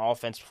Mets on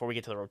offense before we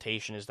get to the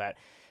rotation is that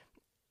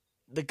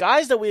the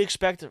guys that we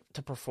expect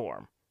to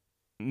perform,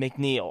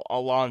 McNeil,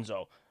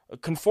 Alonso,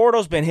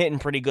 Conforto's been hitting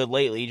pretty good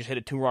lately. He just hit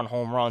a 2-run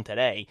home run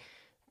today.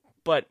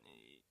 But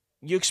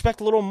you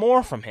expect a little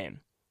more from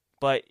him.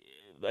 But,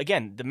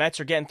 again, the Mets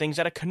are getting things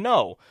out of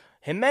Cano.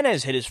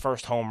 Jimenez hit his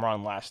first home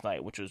run last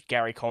night, which was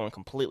Gary Cohen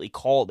completely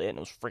called it, and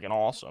it was freaking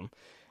awesome.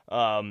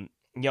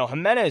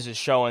 Jimenez is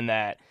showing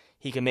that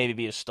he can maybe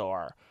be a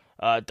star.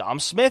 Dom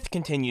Smith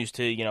continues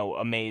to,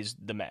 amaze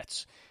the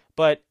Mets.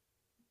 But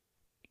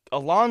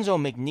Alonso,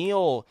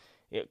 McNeil,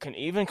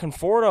 even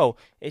Conforto,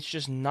 it's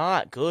just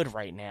not good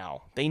right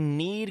now. They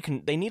need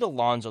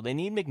Alonso. They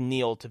need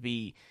McNeil to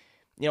be,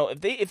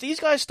 if these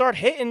guys start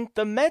hitting,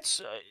 the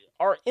Mets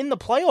are in the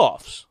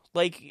playoffs.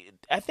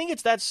 I think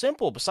it's that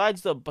simple.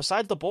 Besides the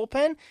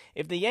bullpen,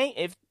 if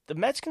the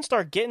Mets can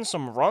start getting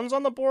some runs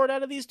on the board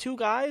out of these 2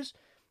 guys,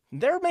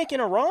 they're making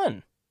a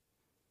run.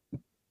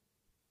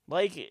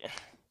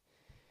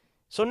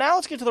 So now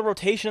let's get to the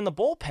rotation in the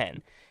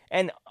bullpen.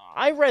 And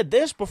I read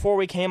this before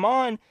we came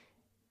on.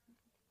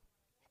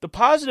 The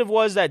positive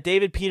was that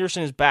David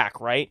Peterson is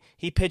back, right?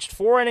 He pitched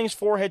 4 innings,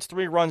 4 hits,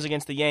 3 runs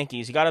against the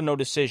Yankees. He got a no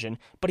decision,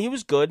 but he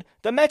was good.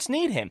 The Mets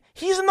need him.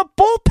 He's in the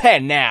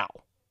bullpen now.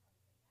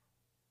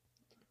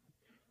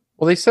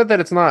 Well, they said that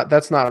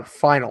that's not a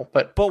final,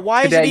 but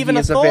why is it even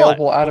a thought?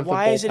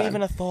 Why is it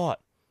even a thought?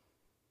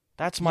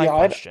 That's my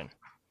question.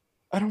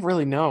 I don't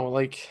really know.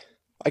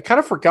 I kind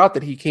of forgot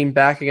that he came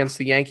back against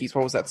the Yankees.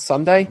 What was that,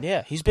 Sunday?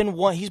 Yeah, he's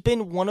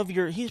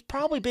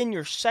probably been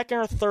your second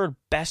or third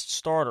best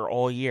starter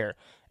all year.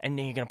 and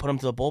then you're going to put him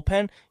to the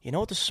bullpen. You know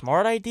what the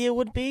smart idea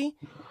would be?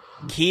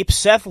 Keep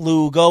Seth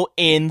Lugo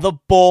in the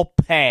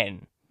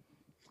bullpen.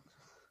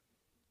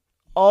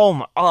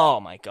 Oh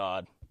my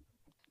God.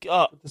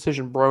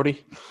 Decision,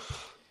 Brody.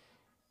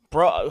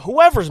 Bro,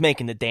 whoever's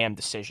making the damn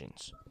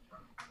decisions.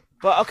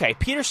 But, okay,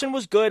 Peterson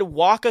was good.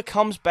 Waka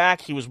comes back.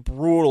 He was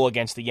brutal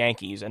against the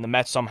Yankees, and the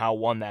Mets somehow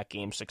won that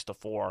game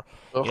 6-4.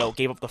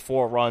 Gave up the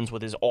 4 runs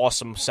with his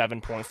awesome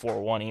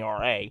 7.41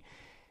 ERA.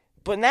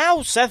 But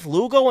now Seth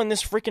Lugo in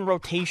this freaking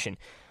rotation.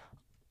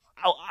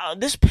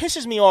 This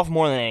pisses me off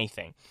more than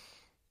anything.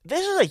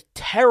 This is a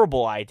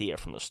terrible idea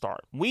from the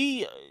start.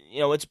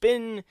 It's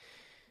been...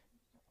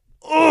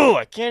 Oh,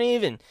 I can't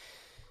even...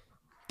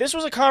 This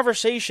was a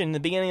conversation in the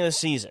beginning of the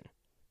season.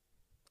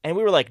 And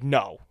we were like,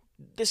 no.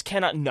 This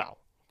cannot, no.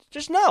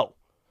 Just no.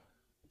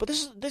 But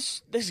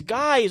this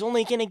guy is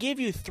only going to give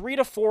you 3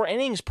 to 4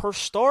 innings per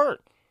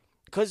start.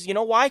 Because, you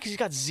know why? Because he's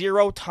got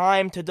 0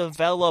 time to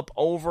develop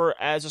over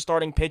as a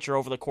starting pitcher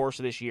over the course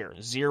of this year.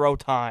 0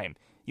 time.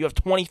 You have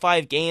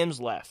 25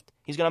 games left.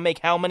 He's going to make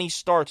how many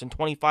starts in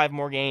 25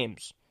 more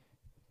games?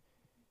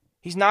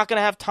 He's not going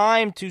to have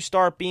time to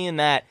start being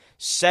that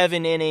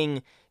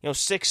 7-inning,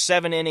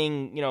 6-7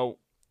 inning,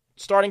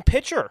 starting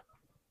pitcher.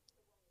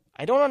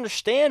 I don't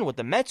understand what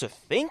the Mets are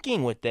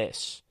thinking with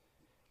this.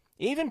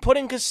 Even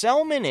putting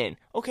Gesellman in.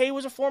 Okay, he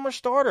was a former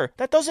starter.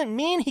 That doesn't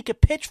mean he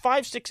could pitch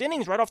 5-6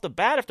 innings right off the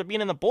bat after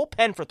being in the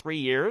bullpen for 3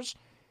 years.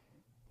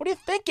 What are you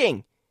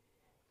thinking?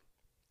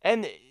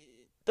 And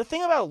the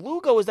thing about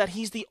Lugo is that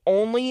he's the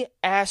only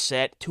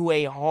asset to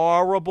a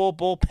horrible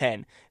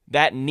bullpen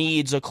that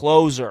needs a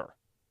closer.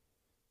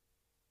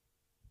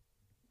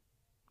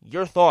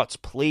 Your thoughts,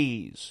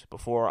 please,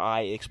 before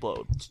I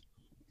explode.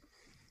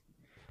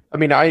 I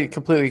mean, I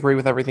completely agree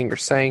with everything you're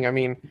saying. I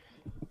mean,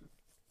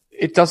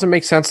 it doesn't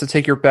make sense to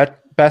take your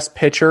best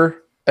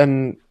pitcher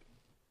and,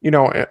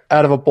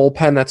 out of a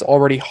bullpen that's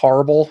already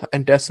horrible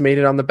and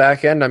decimated on the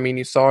back end. I mean,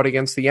 you saw it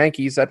against the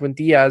Yankees. Edwin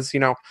Diaz,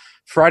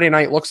 Friday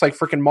night looks like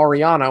freaking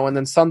Mariano, and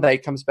then Sunday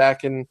comes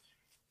back and,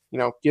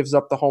 gives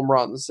up the home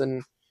runs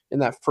in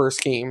that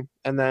first game.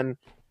 And then,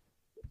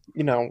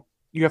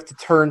 you have to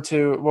turn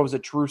to,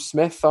 Drew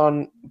Smith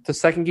on the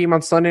second game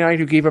on Sunday night,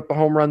 who gave up a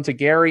home run to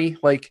Gary.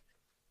 Like,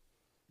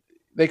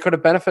 they could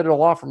have benefited a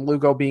lot from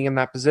Lugo being in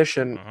that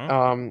position.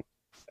 Mm-hmm.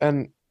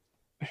 And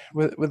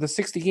with a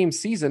 60-game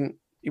season,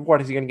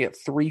 what is he going to get?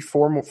 3,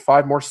 4,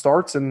 5 more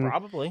starts and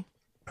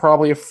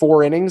probably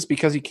 4 innings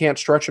because he can't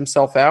stretch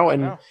himself out.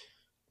 And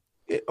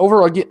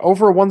over a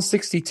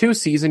 162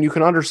 season, you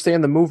can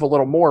understand the move a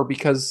little more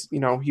because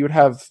he would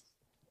have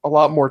a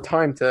lot more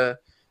time to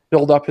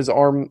build up his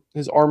arm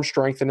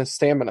strength and his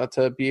stamina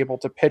to be able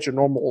to pitch a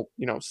normal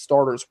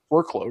starter's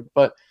workload.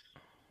 But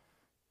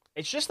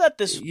it's just that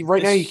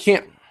now you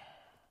can't.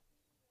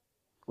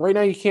 Right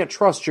now you can't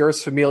trust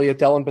Jeurys Familia,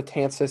 Dellin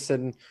Betances,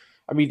 and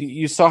I mean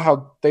you saw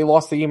how they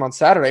lost the game on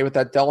Saturday with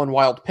that Dellin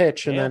wild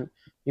pitch, and then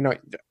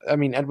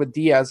Edwin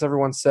Diaz.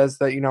 Everyone says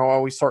that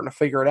he's starting to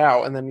figure it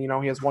out, and then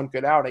he has one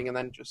good outing, and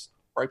then just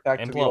right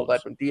back to the old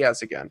Edwin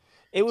Diaz again.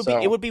 It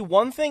would be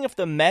one thing if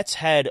the Mets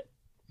had a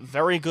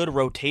very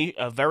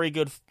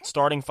good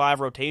starting 5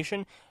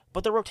 rotation,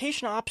 but the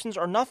rotation options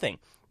are nothing.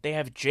 They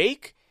have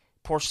Jake,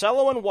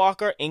 Porcello, and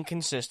Walker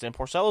inconsistent.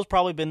 Porcello's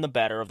probably been the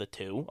better of the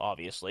two,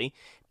 obviously.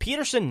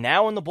 Peterson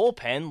now in the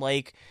bullpen.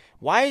 Like,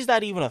 why is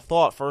that even a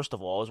thought, first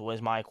of all, was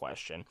my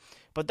question.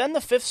 But then the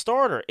 5th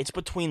starter, it's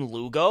between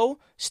Lugo,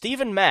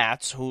 Steven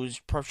Matz,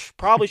 who's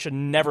probably should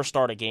never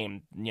start a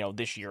game,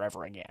 this year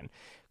ever again,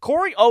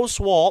 Corey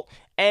Oswalt,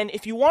 and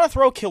if you want to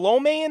throw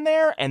Kilome in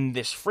there, and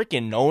this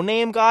freaking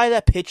no-name guy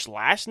that pitched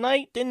last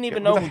night, didn't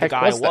even know who the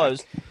guy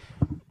was.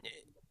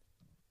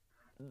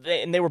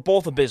 And they were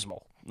both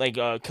abysmal. Like,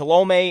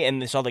 Kilome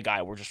and this other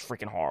guy were just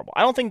freaking horrible.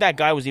 I don't think that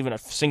guy was even a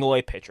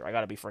single-A pitcher. I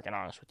got to be freaking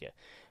honest with you.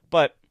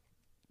 But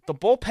the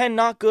bullpen,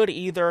 not good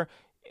either,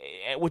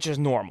 which is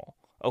normal,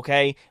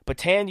 okay?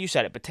 You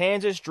said it.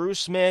 Betances, Drew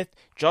Smith,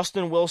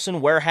 Justin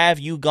Wilson, where have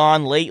you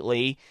gone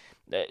lately?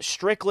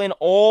 Strickland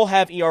all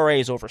have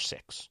ERAs over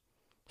 6.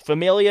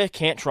 Familia,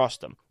 can't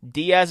trust them.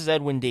 Diaz is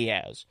Edwin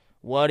Diaz.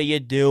 What are you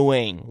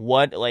doing?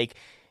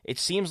 It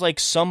seems like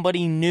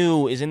somebody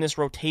new is in this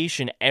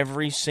rotation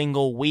every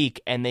single week,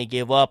 and they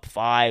give up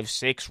 5,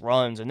 6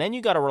 runs. And then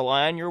you got to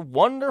rely on your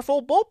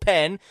wonderful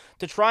bullpen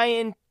to try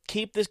and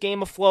keep this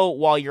game afloat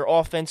while your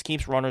offense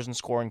keeps runners in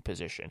scoring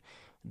position.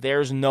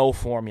 There's no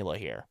formula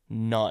here.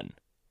 None.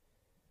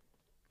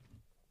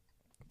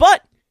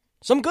 But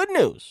some good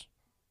news.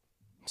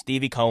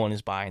 Stevie Cohen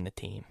is buying the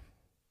team.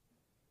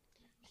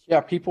 Yeah,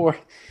 people were...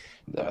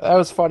 That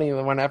was funny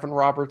when Evan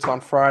Roberts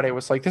on Friday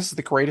was like, this is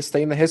the greatest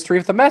day in the history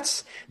of the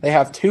Mets. They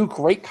have 2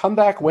 great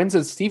comeback wins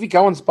and Stevie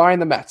Cohen's buying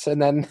the Mets.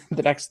 And then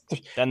the next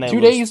 2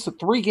 days,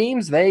 3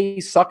 games, they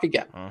suck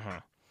again. Mm-hmm.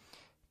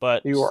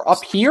 But you were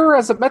up here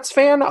as a Mets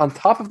fan on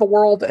top of the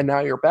world, and now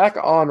you're back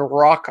on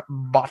rock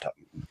bottom.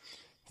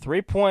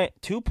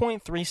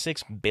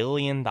 $2.36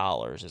 billion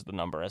is the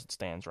number as it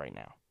stands right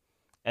now.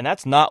 And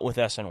that's not with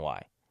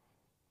SNY,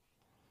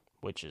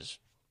 which is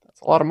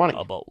that's a lot of money.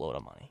 A boatload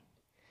of money.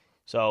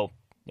 So,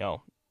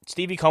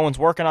 Stevie Cohen's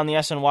working on the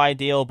SNY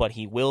deal, but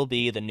he will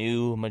be the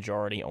new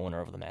majority owner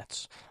of the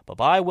Mets.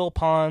 Bye-bye,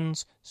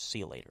 Wilpons. See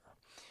you later.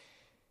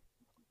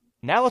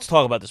 Now let's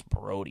talk about this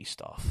Brody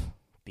stuff,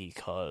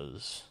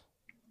 because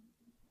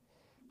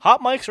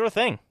hot mics are a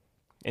thing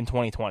in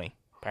 2020,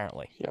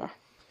 apparently. Yeah.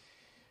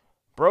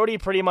 Brody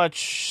pretty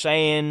much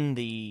saying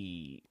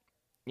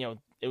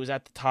it was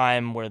at the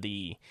time with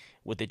the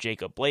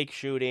Jacob Blake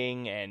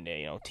shooting and,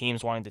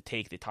 teams wanting to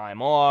take the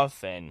time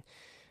off and,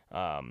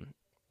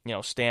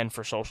 stand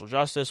for social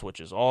justice, which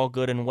is all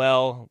good and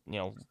well,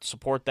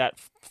 support that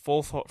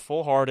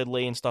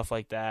full-heartedly and stuff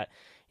like that.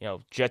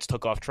 Jets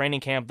took off training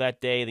camp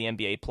that day, the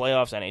NBA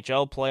playoffs,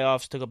 NHL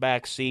playoffs took a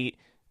back seat,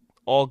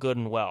 all good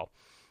and well.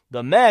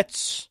 The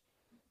Mets,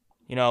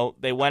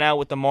 they went out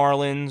with the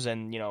Marlins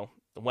and,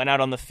 went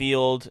out on the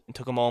field and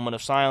took a moment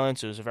of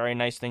silence. It was a very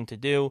nice thing to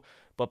do.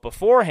 But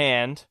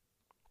beforehand,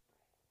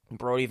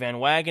 Brodie Van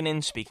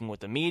Wagenen speaking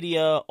with the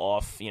media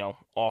off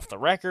the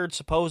record,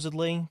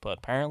 supposedly, but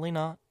apparently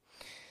not.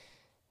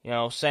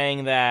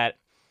 Saying that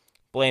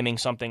blaming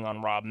something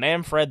on Rob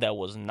Manfred that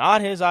was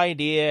not his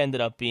idea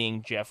ended up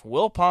being Jeff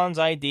Wilpon's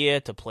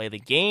idea to play the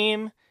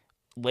game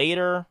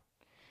later,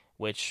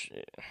 which,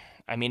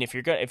 I mean, if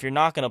you're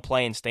not going to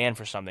play and stand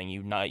for something,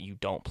 you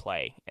don't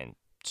play and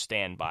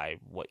stand by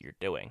what you're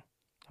doing.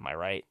 Am I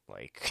right?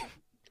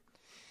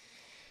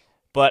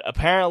 But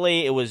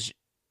apparently it was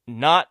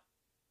not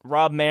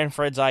Rob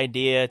Manfred's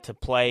idea to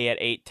play at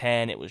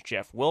 8-10. It was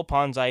Jeff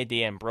Wilpon's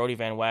idea, and Brodie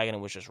Van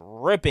Wagenen was just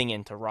ripping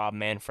into Rob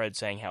Manfred,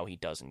 saying how he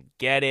doesn't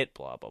get it,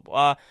 blah, blah,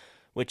 blah,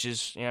 which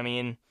is,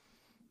 ripping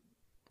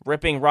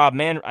Rob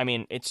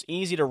it's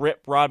easy to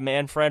rip Rob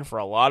Manfred for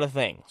a lot of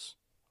things,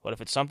 but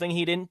if it's something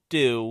he didn't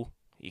do,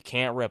 you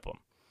can't rip him.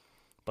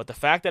 But the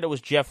fact that it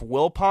was Jeff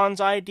Wilpon's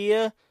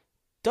idea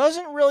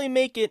doesn't really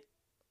make it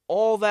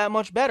all that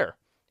much better.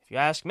 If you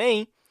ask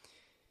me,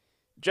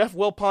 Jeff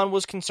Wilpon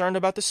was concerned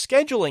about the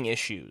scheduling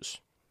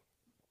issues.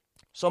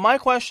 So my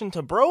question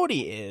to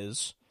Brody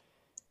is,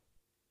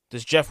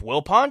 does Jeff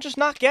Wilpon just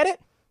not get it?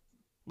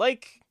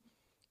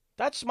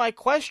 That's my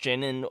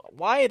question, and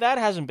why that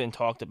hasn't been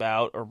talked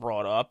about or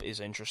brought up is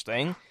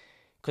interesting.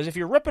 Because if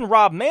you're ripping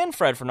Rob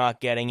Manfred for not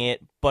getting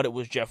it, but it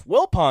was Jeff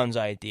Wilpon's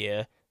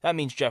idea, that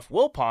means Jeff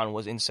Wilpon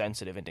was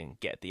insensitive and didn't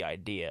get the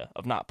idea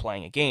of not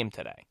playing a game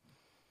today.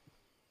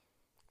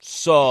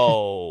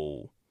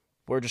 So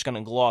we're just going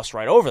to gloss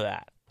right over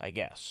that, I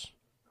guess.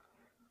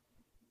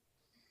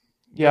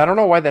 Yeah, I don't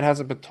know why that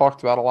hasn't been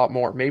talked about a lot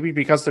more. Maybe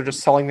because they're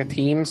just selling the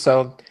team,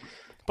 so.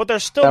 But they're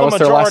still that the was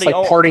their majority.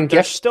 last, parting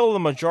they're gift. still the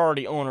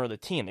majority owner of the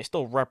team. They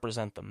still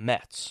represent the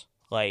Mets.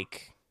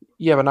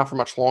 Yeah, but not for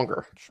much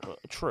longer.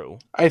 True.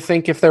 I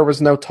think if there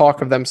was no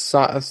talk of them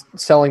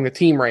selling the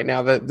team right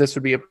now, that this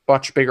would be a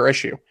much bigger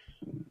issue.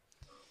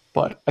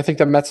 But I think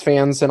the Mets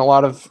fans and a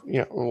lot of,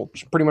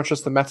 pretty much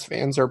just the Mets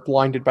fans are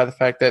blinded by the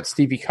fact that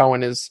Stevie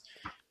Cohen is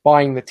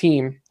buying the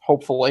team,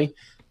 hopefully.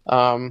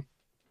 That,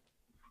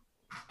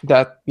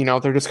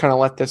 they're just kind of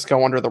let this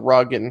go under the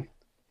rug and,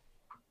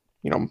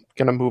 going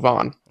to move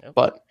on. Yep.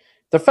 But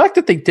the fact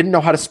that they didn't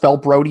know how to spell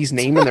Brodie's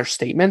name in their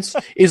statements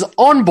is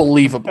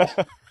unbelievable.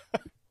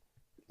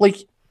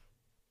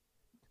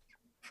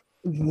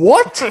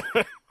 What?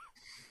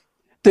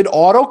 Did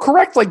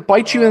autocorrect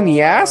bite you in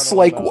the ass?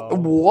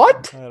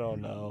 What? I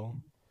don't know.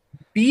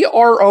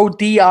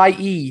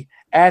 BRODIE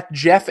at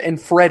Jeff and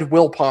Fred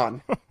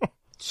Wilpon.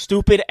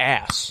 Stupid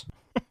ass.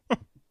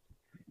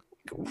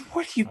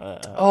 What do you?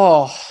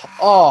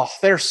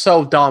 They're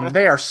so dumb.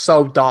 They are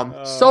so dumb.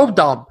 So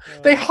dumb.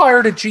 They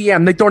hired a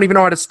GM. They don't even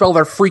know how to spell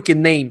their freaking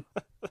name.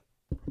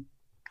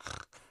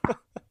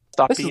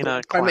 Stop being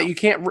a clown.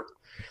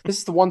 This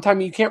is the one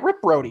time you can't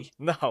rip Brodie.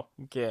 No,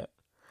 you can't.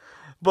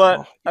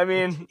 But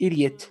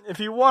idiot. If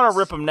you want to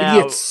rip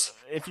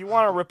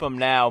him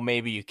now,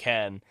 maybe you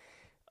can.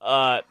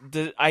 I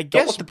guess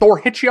don't let the door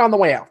hit you on the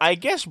way out. I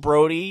guess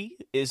Brody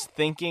is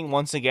thinking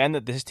once again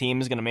that this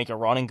team is going to make a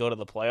run and go to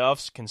the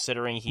playoffs,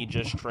 considering he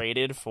just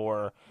traded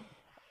for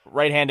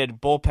right-handed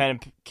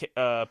bullpen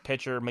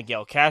pitcher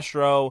Miguel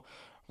Castro,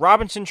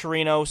 Robinson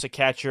Chirinos, a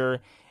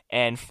catcher,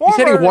 and he's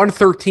hitting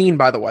 113,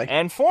 by the way,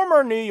 and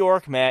former New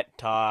York Met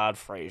Todd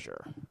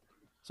Frazier.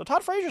 So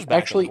Todd Frazier's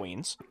back in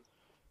Queens.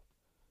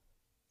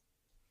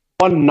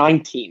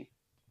 119.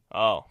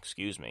 Oh,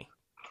 excuse me.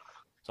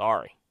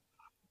 Sorry.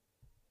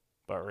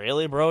 But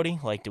really, Brody?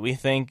 Do we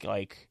think,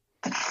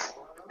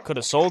 could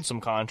have sold some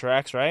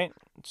contracts, right?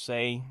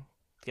 Say,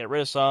 get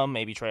rid of some,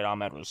 maybe trade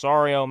Ahmed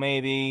Rosario,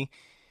 maybe.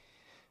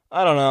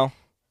 I don't know.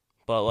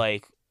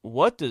 But,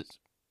 what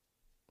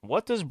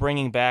does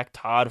bringing back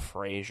Todd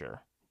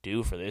Frazier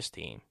do for this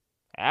team?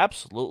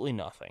 Absolutely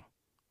nothing.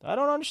 I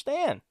don't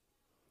understand.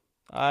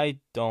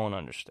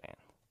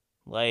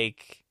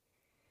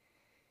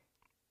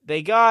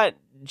 They got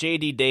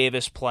J.D.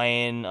 Davis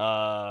playing,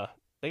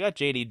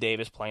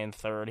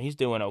 third. He's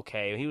doing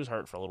okay. He was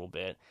hurt for a little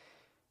bit.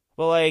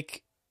 But,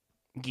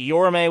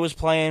 Guillorme was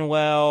playing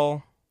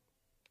well.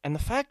 And the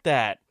fact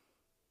that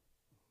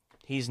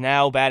he's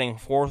now batting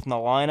fourth in the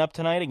lineup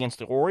tonight against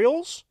the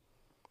Orioles,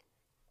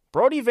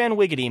 Brody Van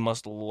Wiggity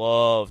must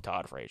love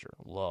Todd Frazier.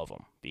 Love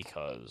him.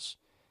 Because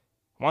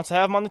he wants to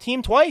have him on the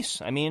team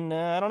twice. I mean,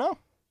 I don't know.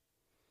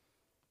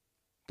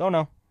 Don't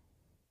know.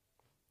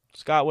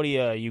 Scott, what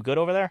are you good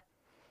over there?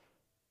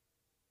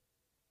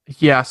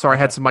 Yeah, sorry, I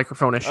had some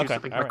microphone issues. Okay, I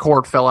think all my right.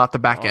 cord fell out the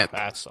back Oh, end.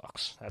 that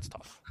sucks. That's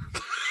tough.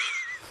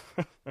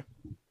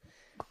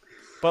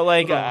 But,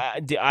 like, I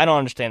don't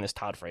understand this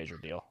Todd Frazier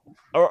deal.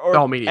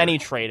 Or Me neither. any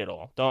trade at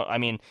all.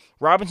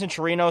 Robinson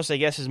Chirinos, I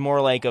guess, is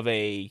more like of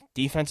a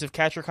defensive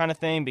catcher kind of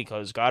thing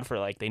because Godfrey,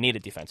 like, they need a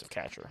defensive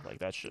catcher. Like,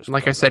 that's just...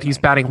 Like I said, he's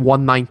batting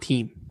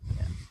 119.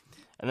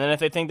 And then if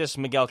they think this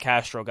Miguel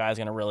Castro guy is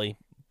going to really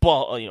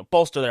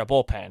bolster their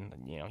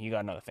bullpen, you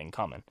got another thing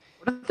coming.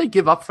 What did they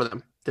give up for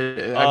them?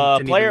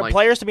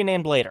 Players to be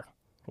named later,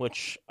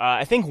 which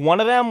I think one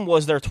of them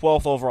was their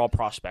 12th overall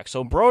prospect.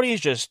 So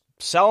Brody's just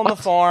selling the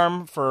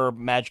farm for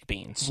magic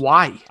beans.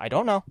 Why? I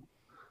don't know.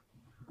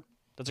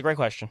 That's a great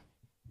question.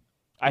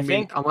 I mean,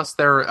 think unless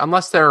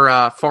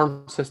their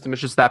farm system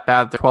is just that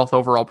bad, their 12th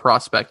overall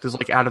prospect is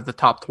like out of the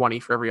top 20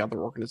 for every other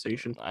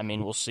organization. I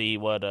mean, we'll see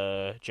what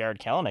Jared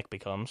Kelenic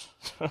becomes.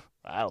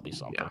 That'll be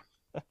something.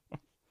 Yeah.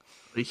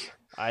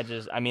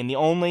 The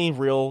only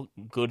real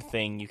good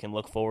thing you can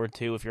look forward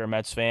to if you're a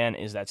Mets fan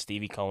is that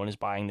Stevie Cohen is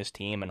buying this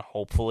team, and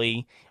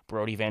hopefully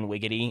Brody Van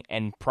Wiggity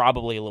and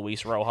probably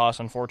Luis Rojas,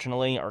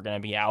 unfortunately, are going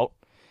to be out.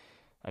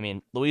 I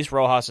mean, Luis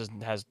Rojas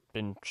has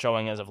been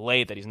showing as of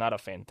late that he's not a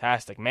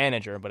fantastic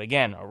manager, but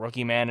again, a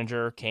rookie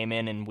manager came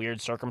in weird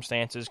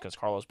circumstances because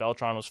Carlos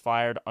Beltran was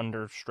fired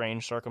under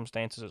strange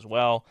circumstances as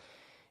well.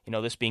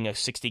 This being a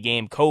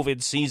 60-game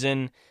COVID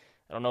season,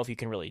 I don't know if you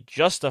can really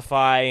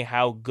justify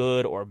how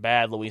good or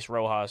bad Luis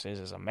Rojas is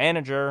as a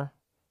manager,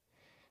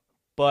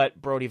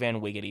 but Brody Van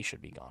Wiggity should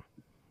be gone.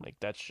 Like,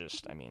 that's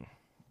just,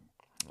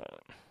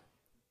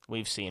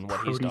 we've seen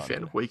what he's done. Brody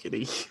Van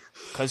Wiggity.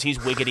 Because he's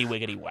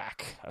wiggity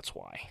whack. That's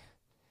why.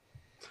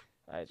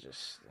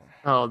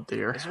 Oh,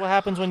 dear. This is what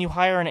happens when you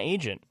hire an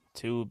agent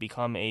to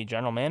become a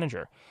general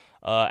manager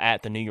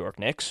at the New York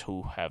Knicks,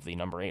 who have the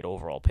number 8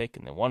 overall pick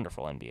in the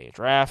wonderful NBA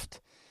draft.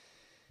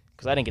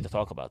 Because I didn't get to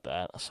talk about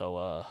that,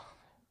 so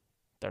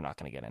they're not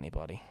going to get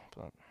anybody.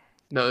 But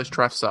No, this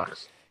draft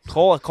sucks.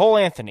 Cole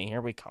Anthony,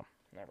 here we come.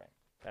 All right,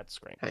 that's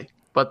great. Hey,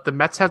 but the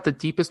Mets have the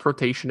deepest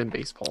rotation in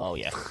baseball. Oh,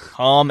 yeah.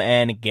 Come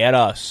and get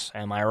us.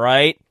 Am I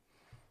right?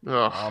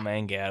 Ugh. Come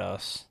and get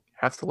us.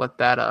 Have to let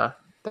that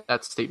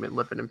statement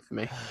live in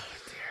infamy.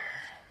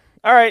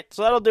 All right,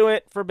 so that'll do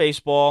it for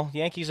baseball.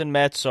 Yankees and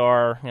Mets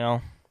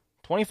are,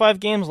 25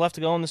 games left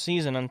to go in the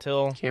season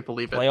until Can't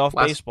believe it. playoff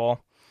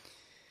baseball.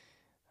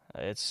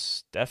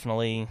 It's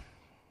definitely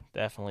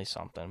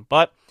something.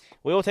 But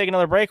we will take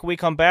another break. When we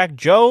come back,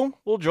 Joe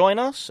will join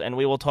us, and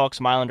we will talk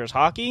some Islanders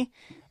hockey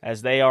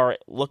as they are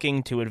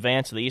looking to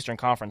advance to the Eastern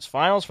Conference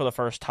Finals for the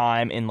first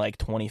time in like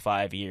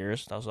 25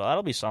 years. So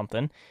that'll be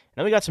something. And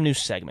then we got some new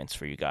segments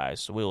for you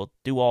guys. So we will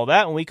do all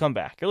that when we come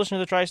back. You're listening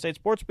to the Tri-State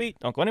Sports Beat.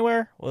 Don't go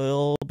anywhere.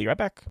 We'll be right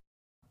back.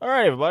 All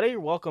right, everybody.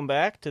 Welcome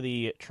back to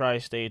the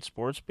Tri-State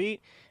Sports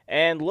Beat.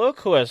 And look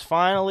who has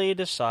finally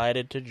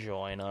decided to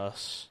join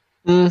us.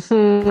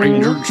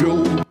 Ranger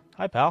Joe.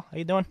 Hi, pal. How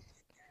you doing?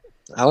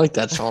 I like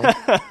that song.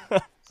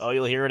 Oh,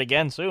 you'll hear it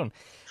again soon.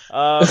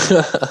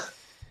 Pal,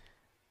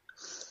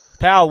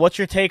 what's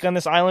your take on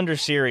this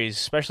Islanders series,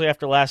 especially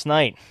after last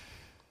night?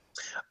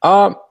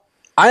 I'm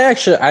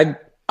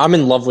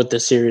in love with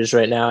this series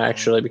right now,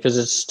 actually, because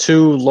it's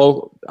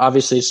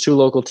obviously it's two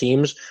local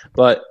teams,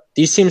 but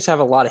these teams have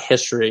a lot of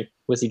history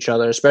with each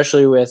other,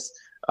 especially with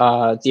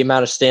the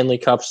amount of Stanley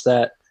Cups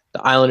that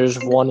the Islanders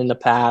have won in the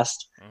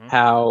past,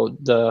 how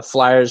the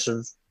Flyers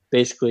have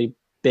basically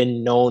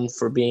been known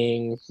for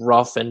being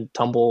rough and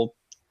tumble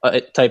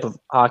type of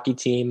hockey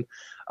team.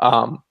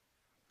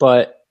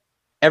 But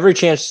every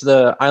chance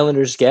the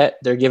Islanders get,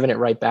 they're giving it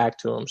right back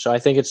to them. So I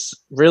think it's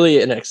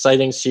really an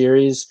exciting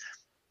series.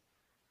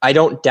 I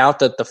don't doubt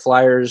that the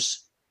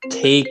Flyers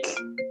take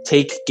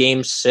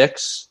Game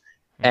 6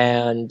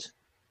 and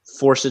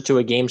force it to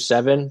a Game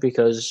 7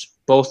 because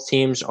both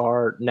teams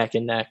are neck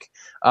and neck.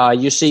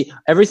 You see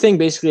everything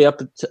basically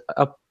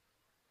up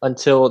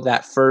until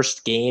that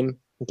first game,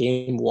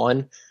 Game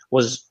 1,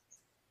 was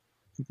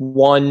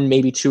 1,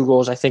 maybe 2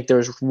 goals. I think there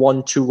was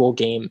 1 2-goal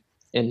game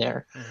in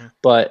there.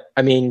 But,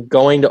 I mean,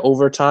 going to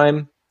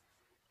overtime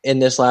in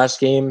this last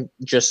game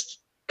just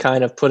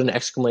kind of put an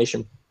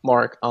exclamation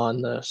mark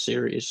on the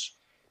series.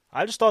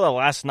 I just thought that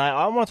last night,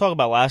 I want to talk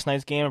about last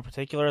night's game in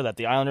particular, that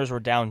the Islanders were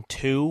down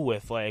 2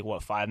 with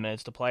 5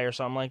 minutes to play or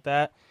something like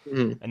that.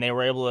 And they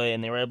were able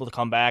to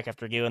come back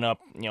after giving up,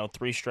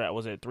 3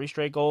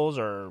 straight goals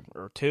or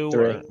 2?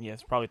 3.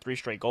 It's probably 3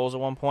 straight goals at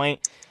one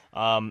point.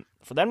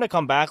 For them to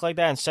come back like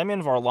that, and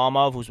Semyon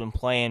Varlamov, who's been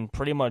playing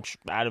pretty much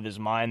out of his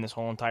mind this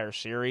whole entire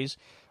series,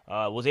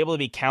 was able to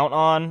be count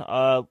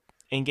on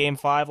in Game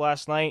 5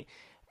 last night.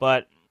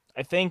 But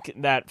I think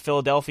that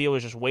Philadelphia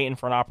was just waiting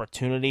for an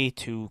opportunity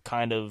to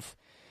kind of,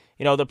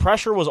 the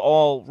pressure was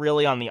all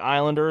really on the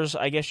Islanders,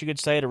 I guess you could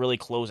say, to really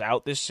close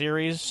out this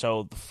series.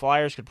 So the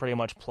Flyers could pretty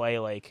much play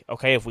like,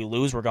 okay, if we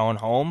lose, we're going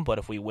home, but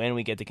if we win,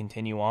 we get to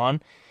continue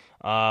on.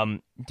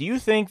 Do you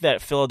think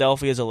that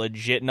Philadelphia is a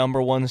legit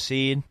number 1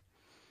 seed?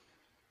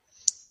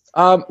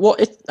 Well,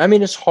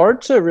 it's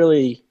hard to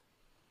really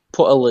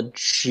put a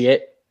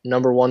legit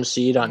number 1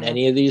 seed on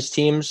any of these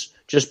teams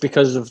just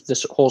because of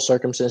this whole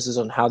circumstances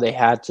on how they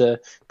had to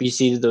be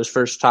seeded.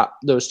 Those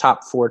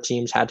top 4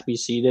 teams had to be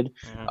seeded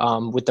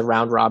with the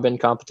round robin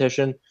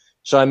competition.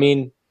 So, I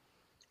mean,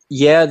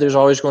 yeah, there's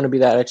always going to be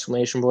that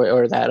exclamation point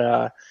or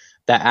that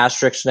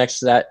asterisk next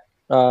to that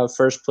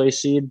first place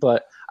seed.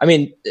 But, I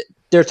mean,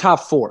 they're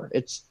top 4.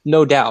 It's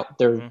no doubt.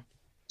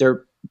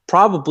 They're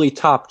probably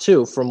top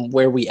 2 from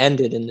where we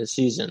ended in the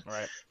season.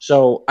 Right.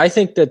 So I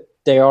think that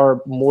they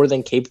are more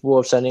than capable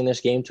of sending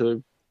this game to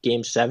a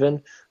Game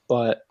 7.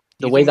 But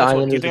the way the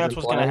Islanders, do you think that's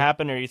what's going to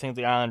happen, or do you think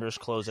the Islanders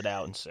close it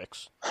out in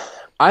 6?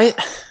 I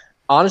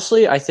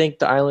think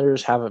the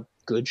Islanders have a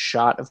good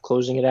shot of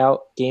closing it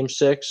out Game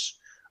 6.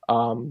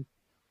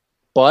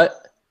 But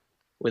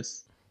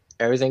with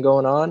everything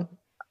going on,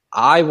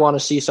 I want to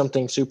see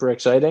something super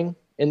exciting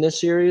in this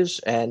series,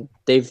 and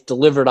they've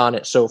delivered on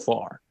it so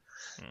far.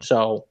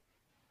 So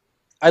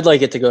I'd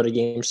like it to go to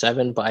Game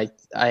 7, but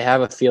I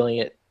have a feeling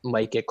it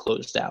might get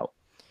closed out.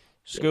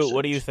 Scoot,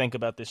 what do you think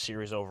about this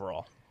series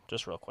overall?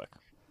 Just real quick.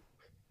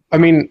 I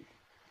mean,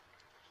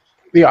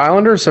 the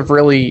Islanders have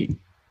really,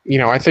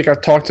 I think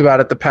I've talked about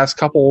it the past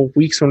couple of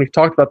weeks when we've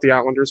talked about the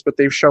Islanders, but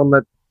they've shown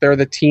that they're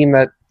the team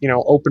that,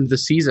 opened the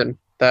season,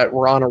 that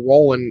were on a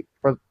roll and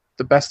were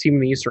the best team in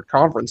the Eastern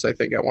Conference, I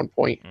think, at one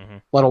point,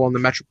 let alone the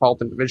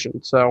Metropolitan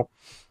Division. So,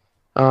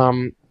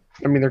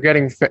 they're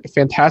getting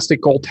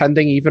fantastic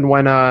goaltending, even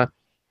when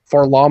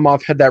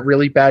Varlamov had that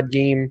really bad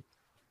game.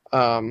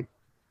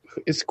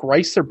 Is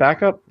Greiss their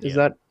backup? Yeah. Is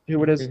that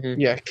who it is?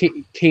 Mm-hmm. Yeah,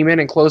 came in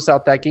and closed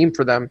out that game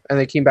for them, and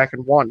they came back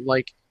and won.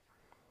 Like,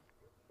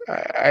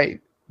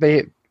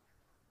 they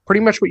pretty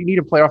much what you need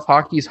in playoff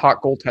hockey is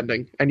hot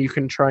goaltending, and you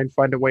can try and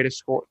find a way to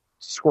score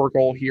a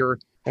goal here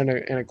and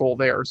a goal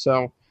there.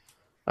 So,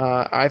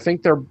 I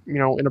think they're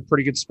in a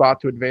pretty good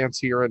spot to advance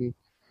here, and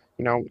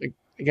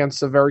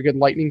against a very good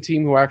Lightning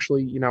team who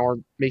actually are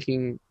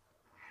making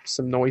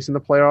some noise in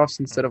the playoffs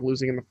instead of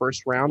losing in the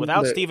first round.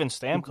 Without Steven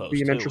Stamkos,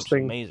 be an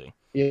interesting, amazing.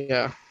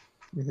 Yeah,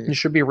 it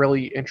should be a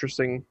really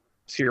interesting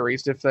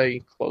series if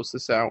they close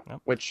this out. Yep.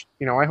 Which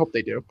I hope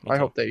they do. I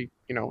hope they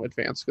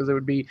advance, because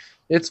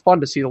it's fun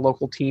to see the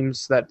local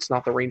teams that's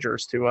not the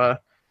Rangers to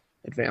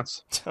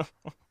advance.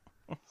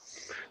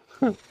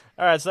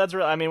 All right, so that's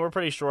really, we're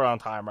pretty short on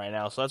time right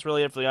now, so that's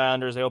really it for the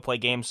Islanders. They will play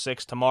Game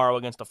 6 tomorrow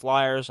against the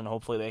Flyers, and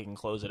hopefully they can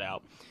close it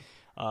out.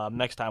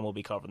 Next time we'll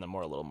be covering them a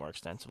little more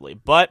extensively.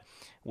 But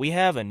we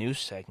have a new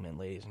segment,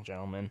 ladies and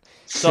gentlemen.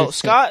 So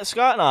Scott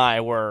and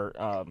I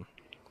were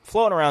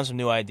floating around some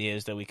new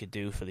ideas that we could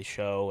do for the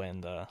show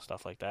and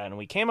stuff like that, and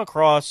we came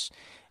across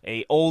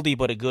a oldie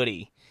but a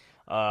goodie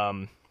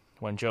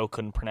when Joe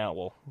couldn't pronounce.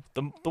 Well,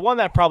 the one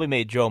that probably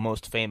made Joe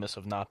most famous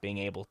of not being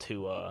able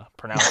to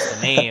pronounce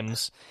the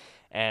names.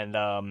 And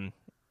I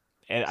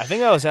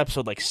think that was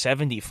episode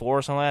 74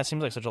 or something like that. It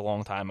seems like such a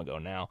long time ago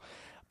now.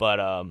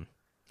 But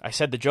I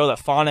said to Joe that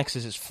phonics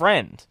is his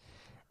friend.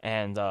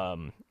 And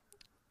Joe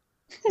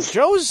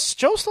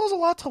still has a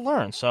lot to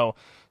learn. So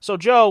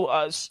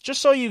Joe,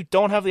 just so you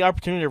don't have the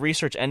opportunity to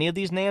research any of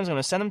these names, I'm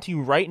going to send them to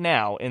you right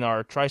now in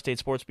our Tri-State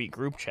Sports Beat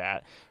group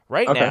chat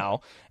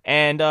now.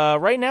 And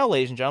right now,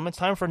 ladies and gentlemen, it's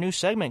time for a new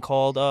segment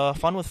called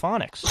Fun with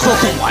Phonics.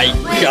 Oh my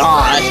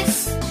God.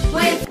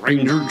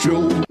 Ranger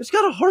Joe. It's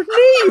got a hard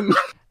name.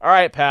 All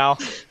right, pal.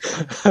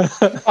 It's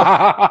got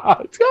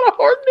a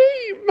hard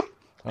name.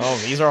 Oh,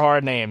 these are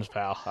hard names,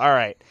 pal. All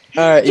right.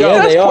 Yeah,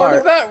 they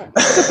are. The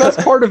best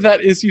part of that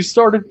is you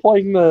started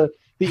playing the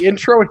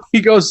intro and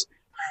he goes,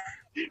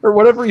 or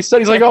whatever he said,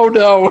 he's like, oh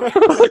no.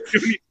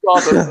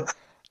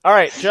 All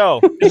right, Joe.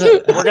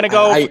 We're gonna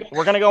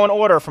go in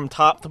order from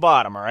top to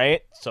bottom. All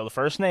right. So the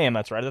first name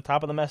that's right at the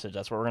top of the message.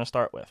 That's what we're gonna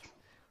start with.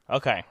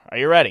 Okay. Are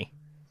you ready?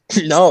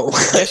 No.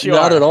 Yes, you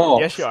not are. at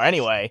all. Yes, you are.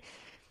 Anyway,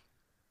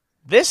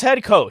 this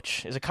head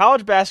coach is a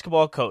college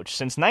basketball coach.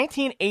 Since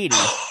 1980,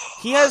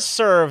 he has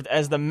served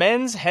as the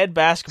men's head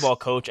basketball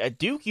coach at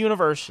Duke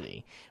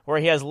University, where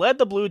he has led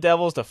the Blue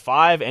Devils to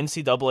 5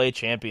 NCAA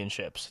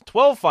championships,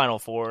 12 Final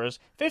Fours,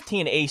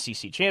 15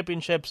 ACC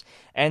championships,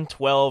 and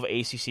 12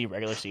 ACC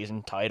regular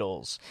season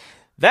titles.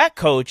 That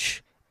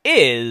coach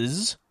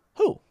is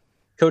who?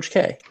 Coach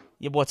K.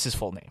 Yeah, what's his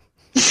full name?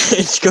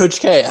 It's Coach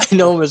K. I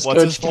know him as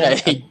What's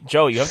Coach K.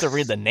 Joe, you have to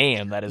read the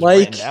name that is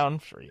written down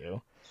for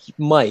you.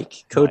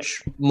 Mike.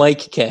 Coach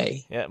Mike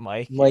K. Yeah,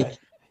 Mike. Mike.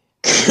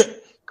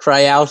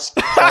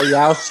 Krajowski.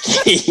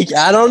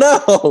 I don't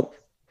know.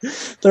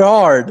 They're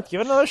hard. Give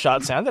it another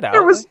shot. Sound it out.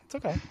 It's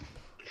okay.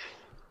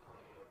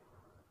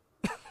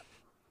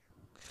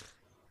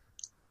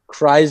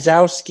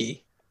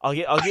 Krajowski.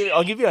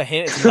 I'll give you a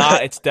hint. It's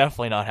not. It's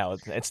definitely not how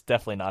it's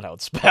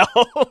spelled.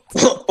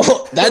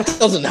 That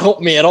doesn't help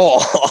me at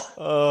all.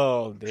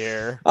 Oh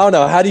dear. Oh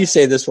no. How do you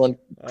say this one?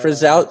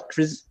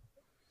 Rizowski.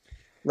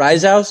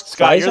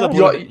 Scott,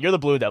 you're the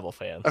Blue Devil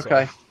fan.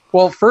 Okay. So.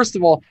 Well, first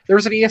of all, there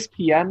was an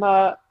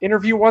ESPN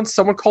interview once.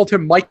 Someone called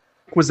him Mike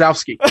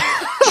Wazowski.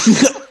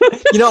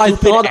 I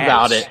thought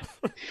about it.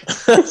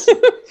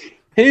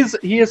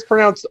 He is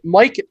pronounced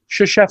Mike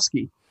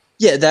Krzyzewski.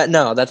 Yeah, that's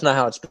not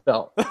how it's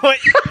spelled.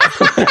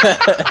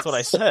 That's what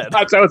I said.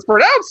 That's how it's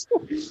pronounced.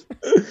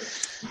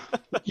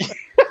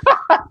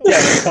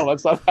 Yeah, no,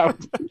 that's not how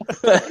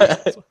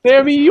it's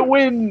Sammy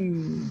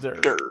Winder.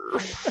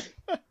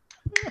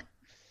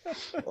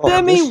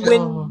 Demi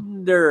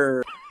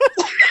Winder.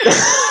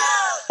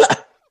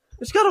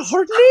 It's got a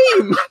hard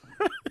name.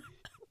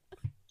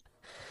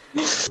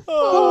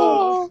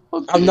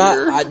 I'm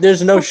not.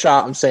 There's no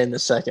shot. I'm saying the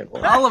second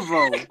one.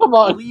 Olivo. Come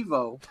on.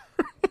 Olivo.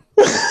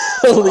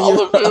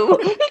 Olivo.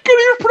 He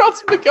couldn't even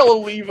pronounce Miguel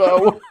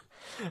Olivo.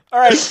 All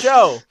right,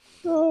 Joe.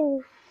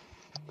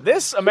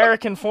 This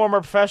American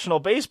former professional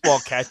baseball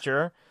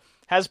catcher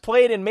has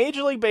played in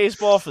Major League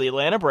Baseball for the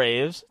Atlanta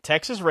Braves,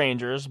 Texas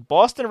Rangers,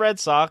 Boston Red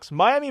Sox,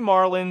 Miami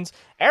Marlins,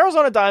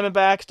 Arizona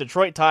Diamondbacks,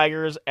 Detroit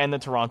Tigers, and the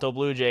Toronto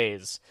Blue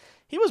Jays.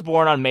 He was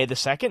born on May the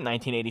 2nd,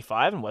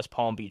 1985 in West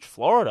Palm Beach,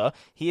 Florida.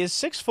 He is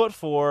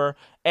 6'4",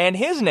 and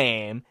his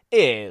name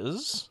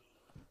is...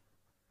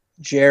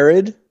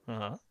 Jared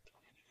Uh-huh.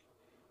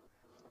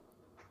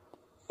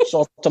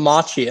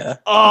 Saltamachia.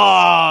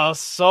 Oh,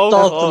 so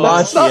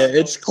close. Saltamachia.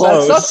 It's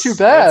close. That's not too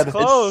bad. It's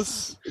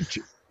close.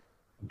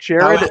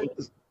 Jared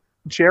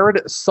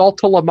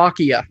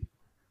Saltalamacchia.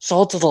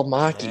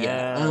 Saltamachia.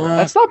 Yeah.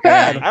 That's not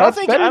bad. I don't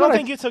That's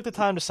think you took the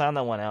time to sound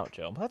that one out,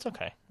 Joe. But that's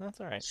okay. That's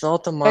all right.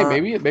 Saltamachia.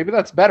 Hey, maybe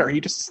that's better. He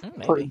just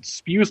Maybe.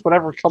 spews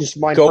whatever comes Just to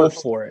mind go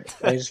first. for it.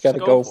 I just got to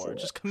Just go for it.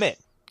 Just commit.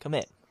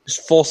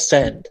 Just full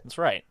send. That's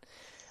right.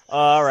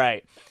 All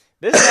right.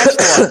 This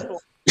next one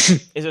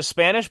is a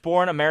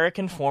Spanish-born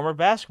American former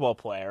basketball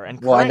player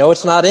and Well, I know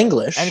it's not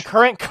English. and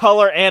current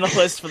color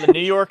analyst for the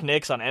New York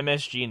Knicks on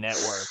MSG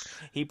Network.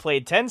 He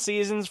played 10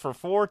 seasons for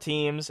 4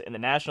 teams in the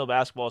National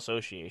Basketball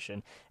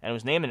Association and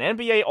was named an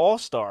NBA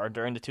All-Star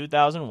during the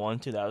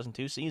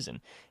 2001-2002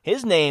 season.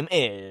 His name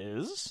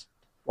is...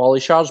 Wally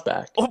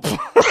Schaursback. Oh,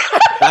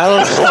 I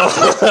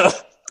don't know.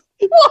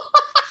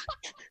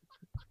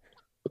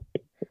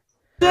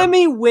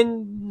 Demi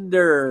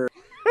Winder.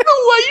 No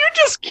way, you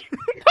just...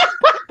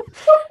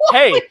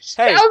 hey,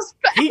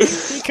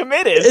 he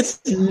committed. It's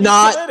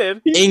not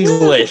committed.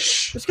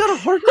 English. It's got a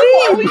hard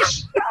Wally name.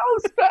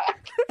 Schaursback.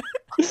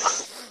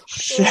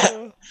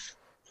 Shit.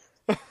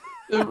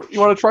 You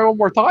want to try one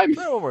more time?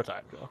 Try one more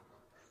time, Joe.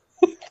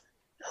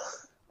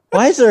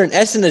 Why is there an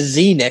S and a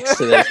Z next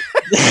to this?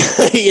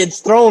 It's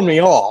throwing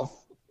me off.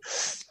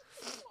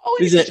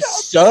 Wally Is it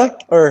Schaursback.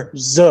 S or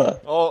Z?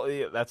 Oh,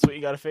 yeah, that's what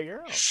you got to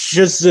figure out.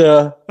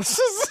 Shazza.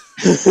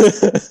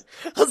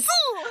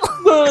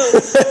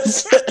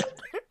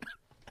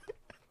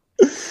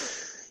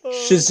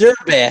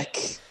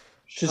 Shazurback.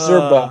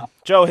 Shazurba.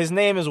 Joe, his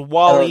name is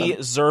Wally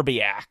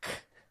Zerbiak.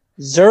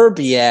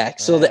 Zerbiak.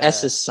 So the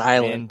S is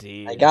silent.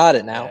 Indeed. I got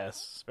it now.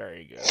 Yes,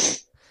 very good.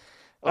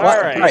 All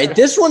right.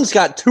 This one's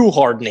got 2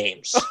 hard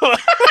names.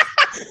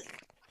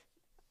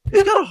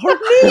 It's got a hard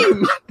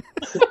name.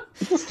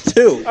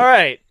 2. All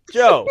right,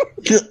 Joe.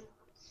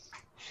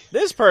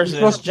 This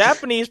person is a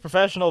Japanese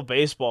professional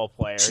baseball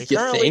player. He You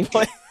currently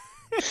think?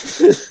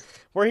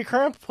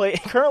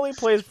 currently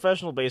plays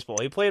professional baseball.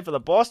 He played for the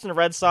Boston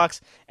Red Sox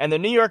and the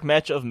New York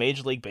Mets of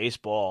Major League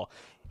Baseball.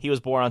 He was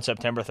born on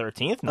September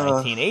 13th,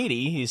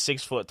 1980. He's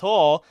 6 foot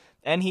tall,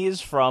 and he is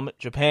from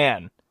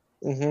Japan.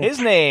 Mm-hmm. His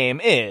name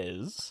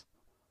is...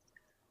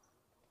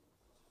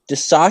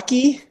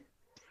 Dasaki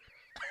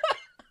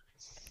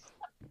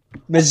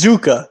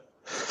Mizuka.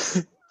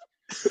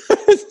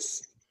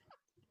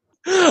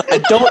 I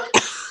don't.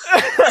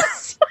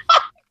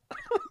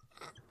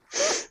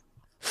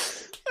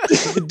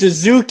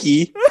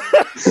 Dazuki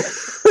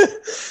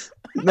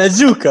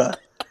Mizuka.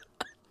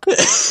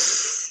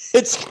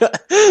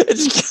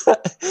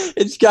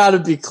 It's got to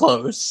be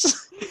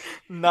close.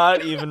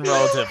 Not even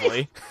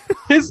relatively.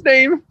 His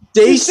name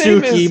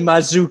Daisuke is-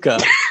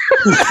 Mazuka.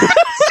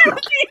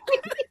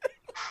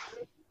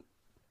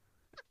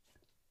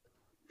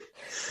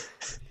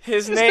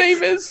 His His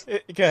name is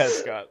Go ahead,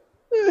 Scott.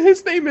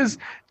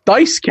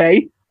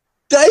 Daisuke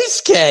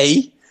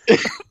Daisuke.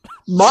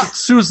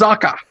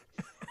 Matsuzaka.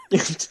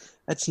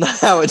 That's not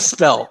how it's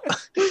spelled.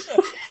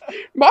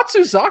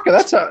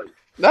 Matsuzaka.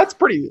 That's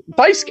pretty.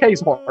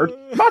 Daisuke's hard.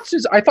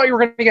 I thought you were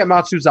going to get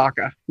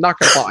Matsuzaka. Not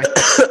going to lie.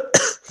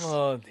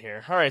 Oh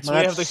dear. All right, so we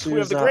have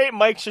the great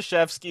Mike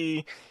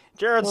Krzyzewski,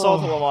 Jared Oh.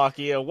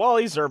 Saltalamacchia,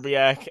 Wally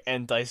Zerbiak,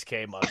 and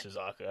Daisuke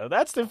Matsuzaka.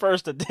 That's the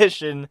first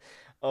edition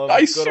of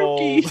good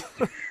old.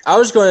 Daisuke. I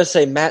was going to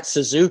say Matt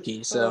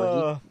Suzuki,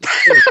 so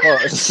pretty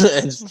close.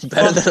 It's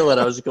better than what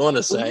I was going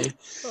to say.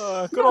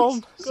 Good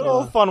old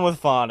fun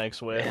with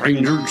phonics with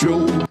Ranger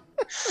Joe.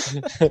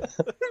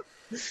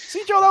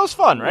 See, Joe, that was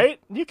fun, right?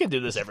 You can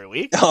do this every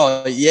week.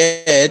 Oh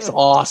yeah, it's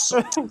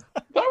awesome.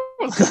 That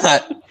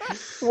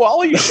was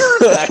Wally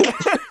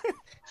Schaursback.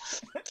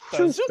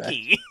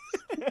 Suzuki.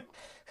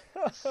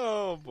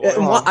 Oh boy.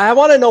 I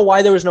want to know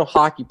why there was no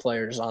hockey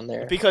players on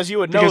there. Because you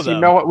would know Because them.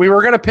 you know what? We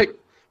were going to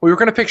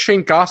pick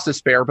Shane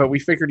Gostisbehere, but we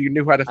figured you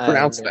knew how to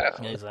pronounce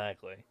that.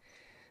 Exactly.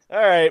 All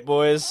right,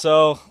 boys.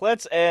 So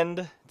let's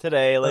end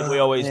today like we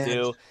always man.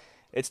 do.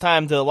 It's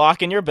time to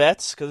lock in your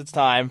bets because it's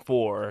time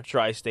for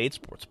Tri-State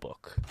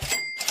Sportsbook.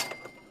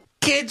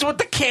 Kids with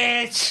the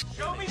kids.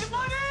 Show me the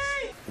money.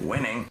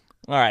 Winning.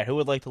 All right, who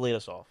would like to lead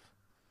us off?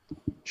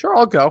 Sure,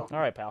 I'll go. All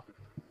right, pal.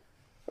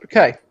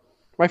 Okay.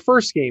 My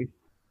first game.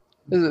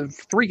 There's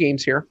 3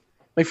 games here.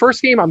 My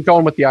first game, I'm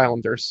going with the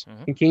Islanders.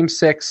 In Game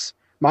 6,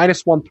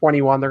 minus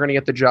 121. They're going to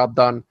get the job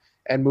done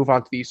and move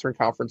on to the Eastern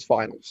Conference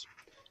Finals.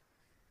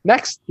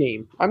 Next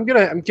game, I'm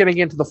getting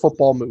into the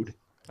football mood.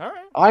 All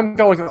right. I'm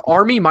going with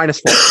Army minus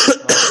 4.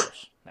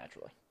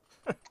 Naturally.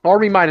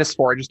 Army minus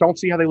 4. I just don't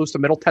see how they lose to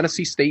Middle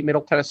Tennessee State.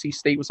 Middle Tennessee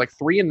State was like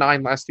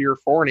 3-9 last year,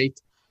 4-8.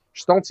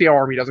 Just don't see how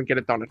Army doesn't get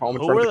it done at home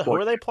in front of the Who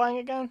court. are they playing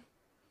again?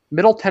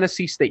 Middle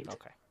Tennessee State.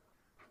 Okay.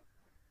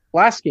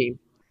 Last game,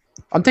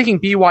 I'm taking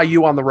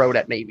BYU on the road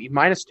at Navy.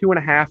 Minus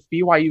 2.5.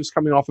 BYU's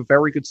coming off a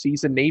very good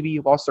season. Navy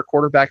lost their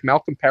quarterback,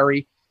 Malcolm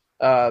Perry.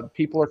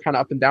 People are kind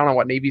of up and down on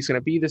what Navy's going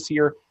to be this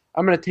year.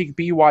 I'm going to take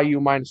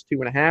BYU minus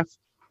 2.5.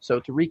 So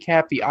to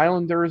recap, the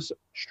Islanders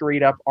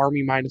straight up,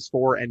 Army minus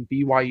 4, and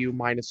BYU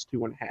minus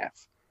 2.5.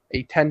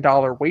 A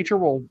 $10 wager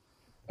will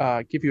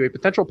give you a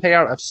potential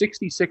payout of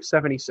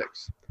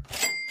 $66.76.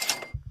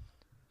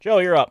 Joe,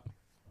 you're up.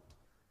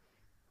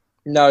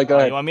 No, go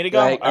ahead. You want me to go?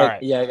 All All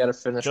right. Yeah, I got to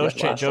finish. Joe's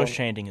my last one.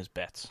 changing his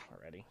bets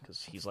already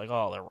because he's like,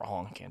 oh, they're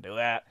wrong. Can't do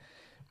that.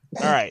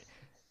 All right.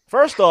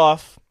 First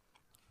off,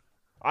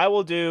 I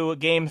will do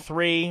Game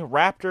 3,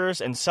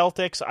 Raptors and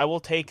Celtics. I will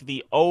take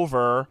the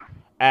over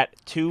at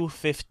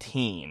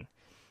 215.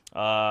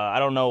 I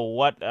don't know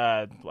what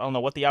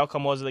the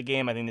outcome was of the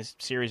game. I think this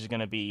series is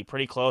going to be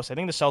pretty close. I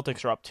think the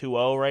Celtics are up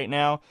 2-0 right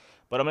now,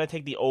 but I'm going to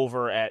take the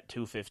over at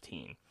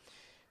 215.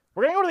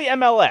 We're going to go to the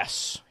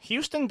MLS.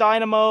 Houston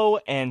Dynamo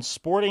and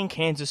Sporting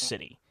Kansas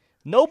City.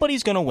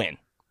 Nobody's going to win.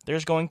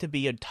 There's going to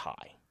be a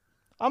tie.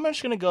 I'm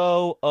just going to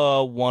go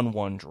a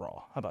 1-1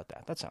 draw. How about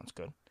that? That sounds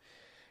good.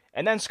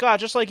 And then, Scott,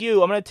 just like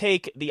you, I'm going to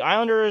take the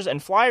Islanders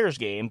and Flyers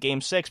game,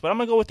 Game 6, but I'm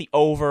going to go with the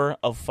over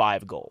of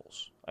 5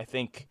 goals. I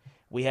think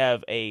we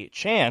have a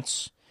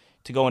chance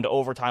to go into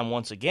overtime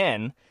once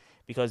again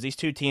because these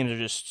two teams are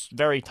just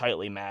very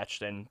tightly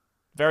matched and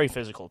very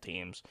physical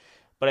teams.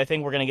 But I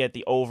think we're going to get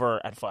the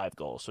over at 5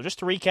 goals. So just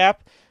to recap,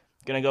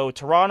 going to go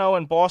Toronto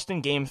and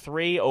Boston, Game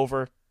 3,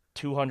 over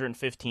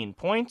 215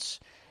 points.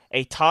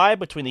 A tie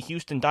between the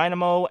Houston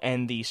Dynamo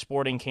and the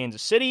Sporting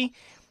Kansas City.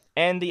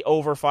 And the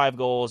over 5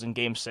 goals in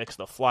Game 6,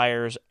 the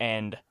Flyers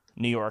and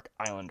New York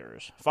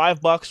Islanders.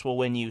 $5 will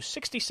win you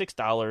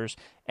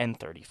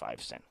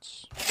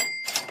 $66.35.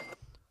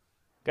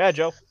 Go ahead,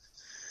 Joe.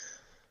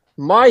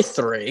 My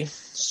 3,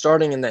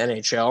 starting in the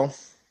NHL,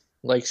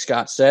 like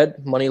Scott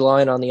said, money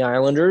line on the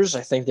Islanders.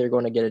 I think they're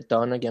going to get it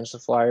done against the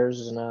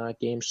Flyers in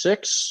Game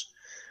 6.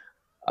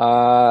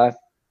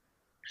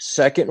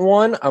 Second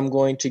one, I'm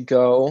going to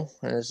go,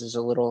 and this is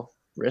a little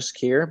risk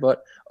here,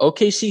 but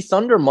OKC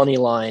Thunder money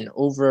line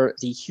over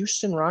the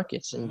Houston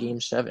Rockets in Game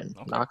 7.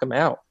 Okay. Knock them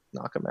out.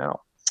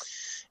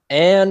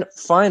 And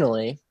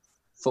finally,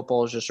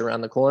 football is just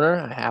around the corner.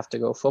 I have to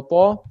go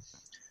football.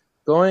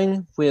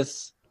 Going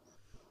with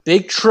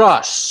Big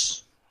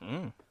Truss.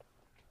 I'm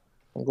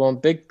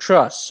going Big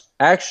Truss.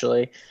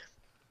 Actually,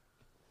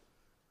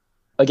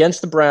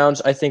 against the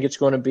Browns, I think it's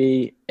going to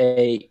be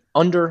a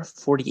under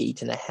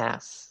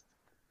 48.5.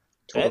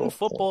 Betting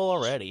football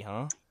already,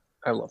 huh?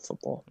 I love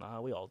football.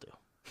 We all do.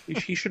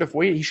 He should have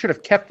waited. He should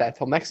have kept that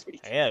till next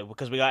week. Yeah,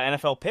 because we got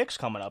NFL picks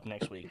coming up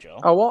next week, Joe.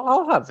 Oh, well,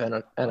 I'll have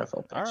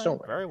NFL picks. All right, Don't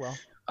worry. very well.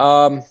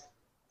 $10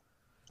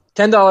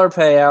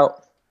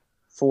 payout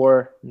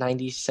for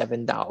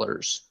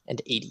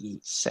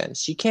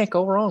 $97.88. You can't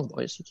go wrong,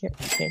 boys. You can't,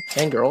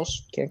 and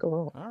girls, can't go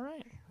wrong. All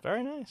right,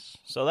 very nice.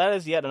 So that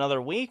is yet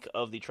another week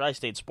of the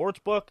Tri-State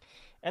Sportsbook,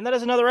 and that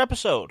is another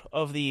episode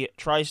of the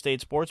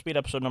Tri-State Sports Beat,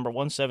 episode number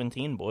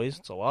 117, boys.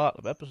 It's a lot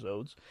of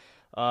episodes.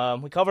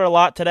 We covered a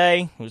lot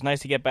today. It was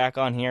nice to get back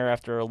on here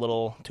after a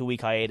little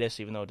 2-week hiatus,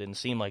 even though it didn't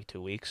seem like 2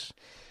 weeks.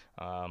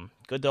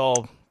 Good to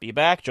all be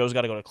back. Joe's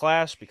got to go to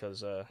class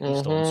because he's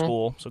still in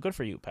school, so good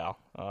for you, pal.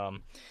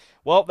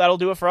 Well, that'll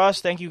do it for us.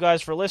 Thank you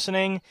guys for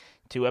listening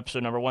to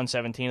episode number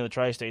 117 of the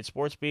Tri-State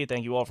Sports Beat.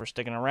 Thank you all for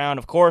sticking around.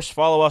 Of course,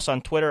 follow us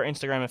on Twitter,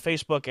 Instagram, and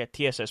Facebook at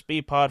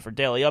TSSB Pod for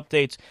daily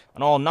updates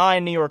on all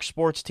 9 New York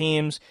sports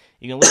teams.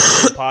 You can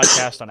listen to the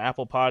podcast on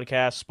Apple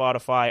Podcasts,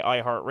 Spotify,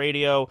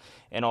 iHeartRadio,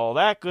 and all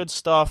that good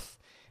stuff.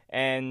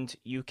 And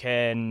you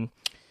can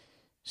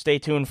stay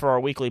tuned for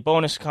our weekly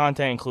bonus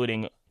content,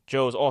 including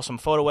Joe's awesome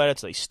photo edits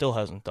that he still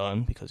hasn't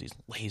done because he's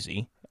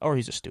lazy. Or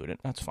he's a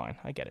student. That's fine.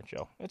 I get it,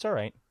 Joe. It's all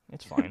right.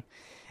 It's fine.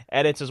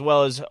 Edits as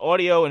well as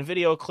audio and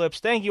video clips.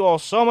 Thank you all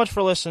so much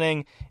for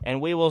listening,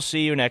 and we will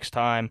see you next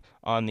time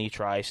on the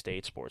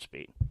Tri-State Sports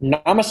Beat.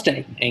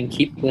 Namaste, and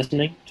keep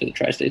listening to the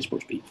Tri-State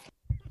Sports Beat.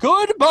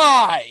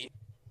 Goodbye!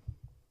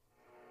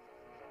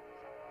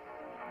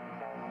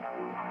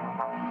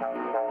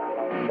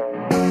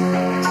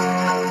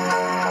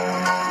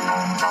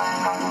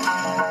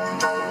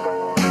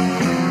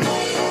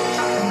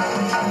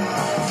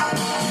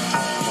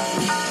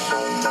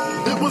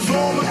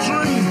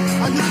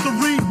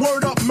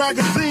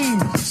 Magazine,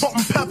 salt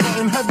and pepper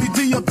and heavy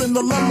D up in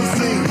the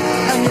limousine.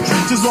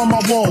 pictures on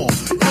my wall.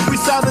 Every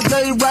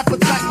Saturday, rap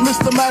attack,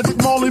 Mr. Magic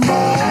Molly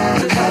Mall.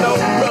 Hello,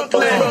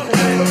 Brooklyn.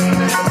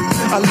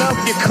 I love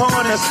your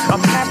corners.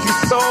 I'm happy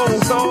so.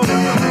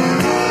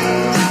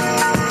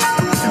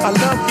 I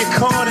love your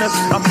corners.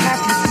 I'm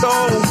happy so.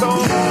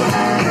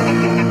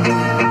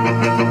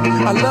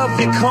 I love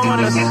your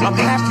corners. I'm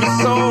happy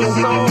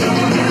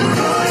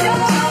so.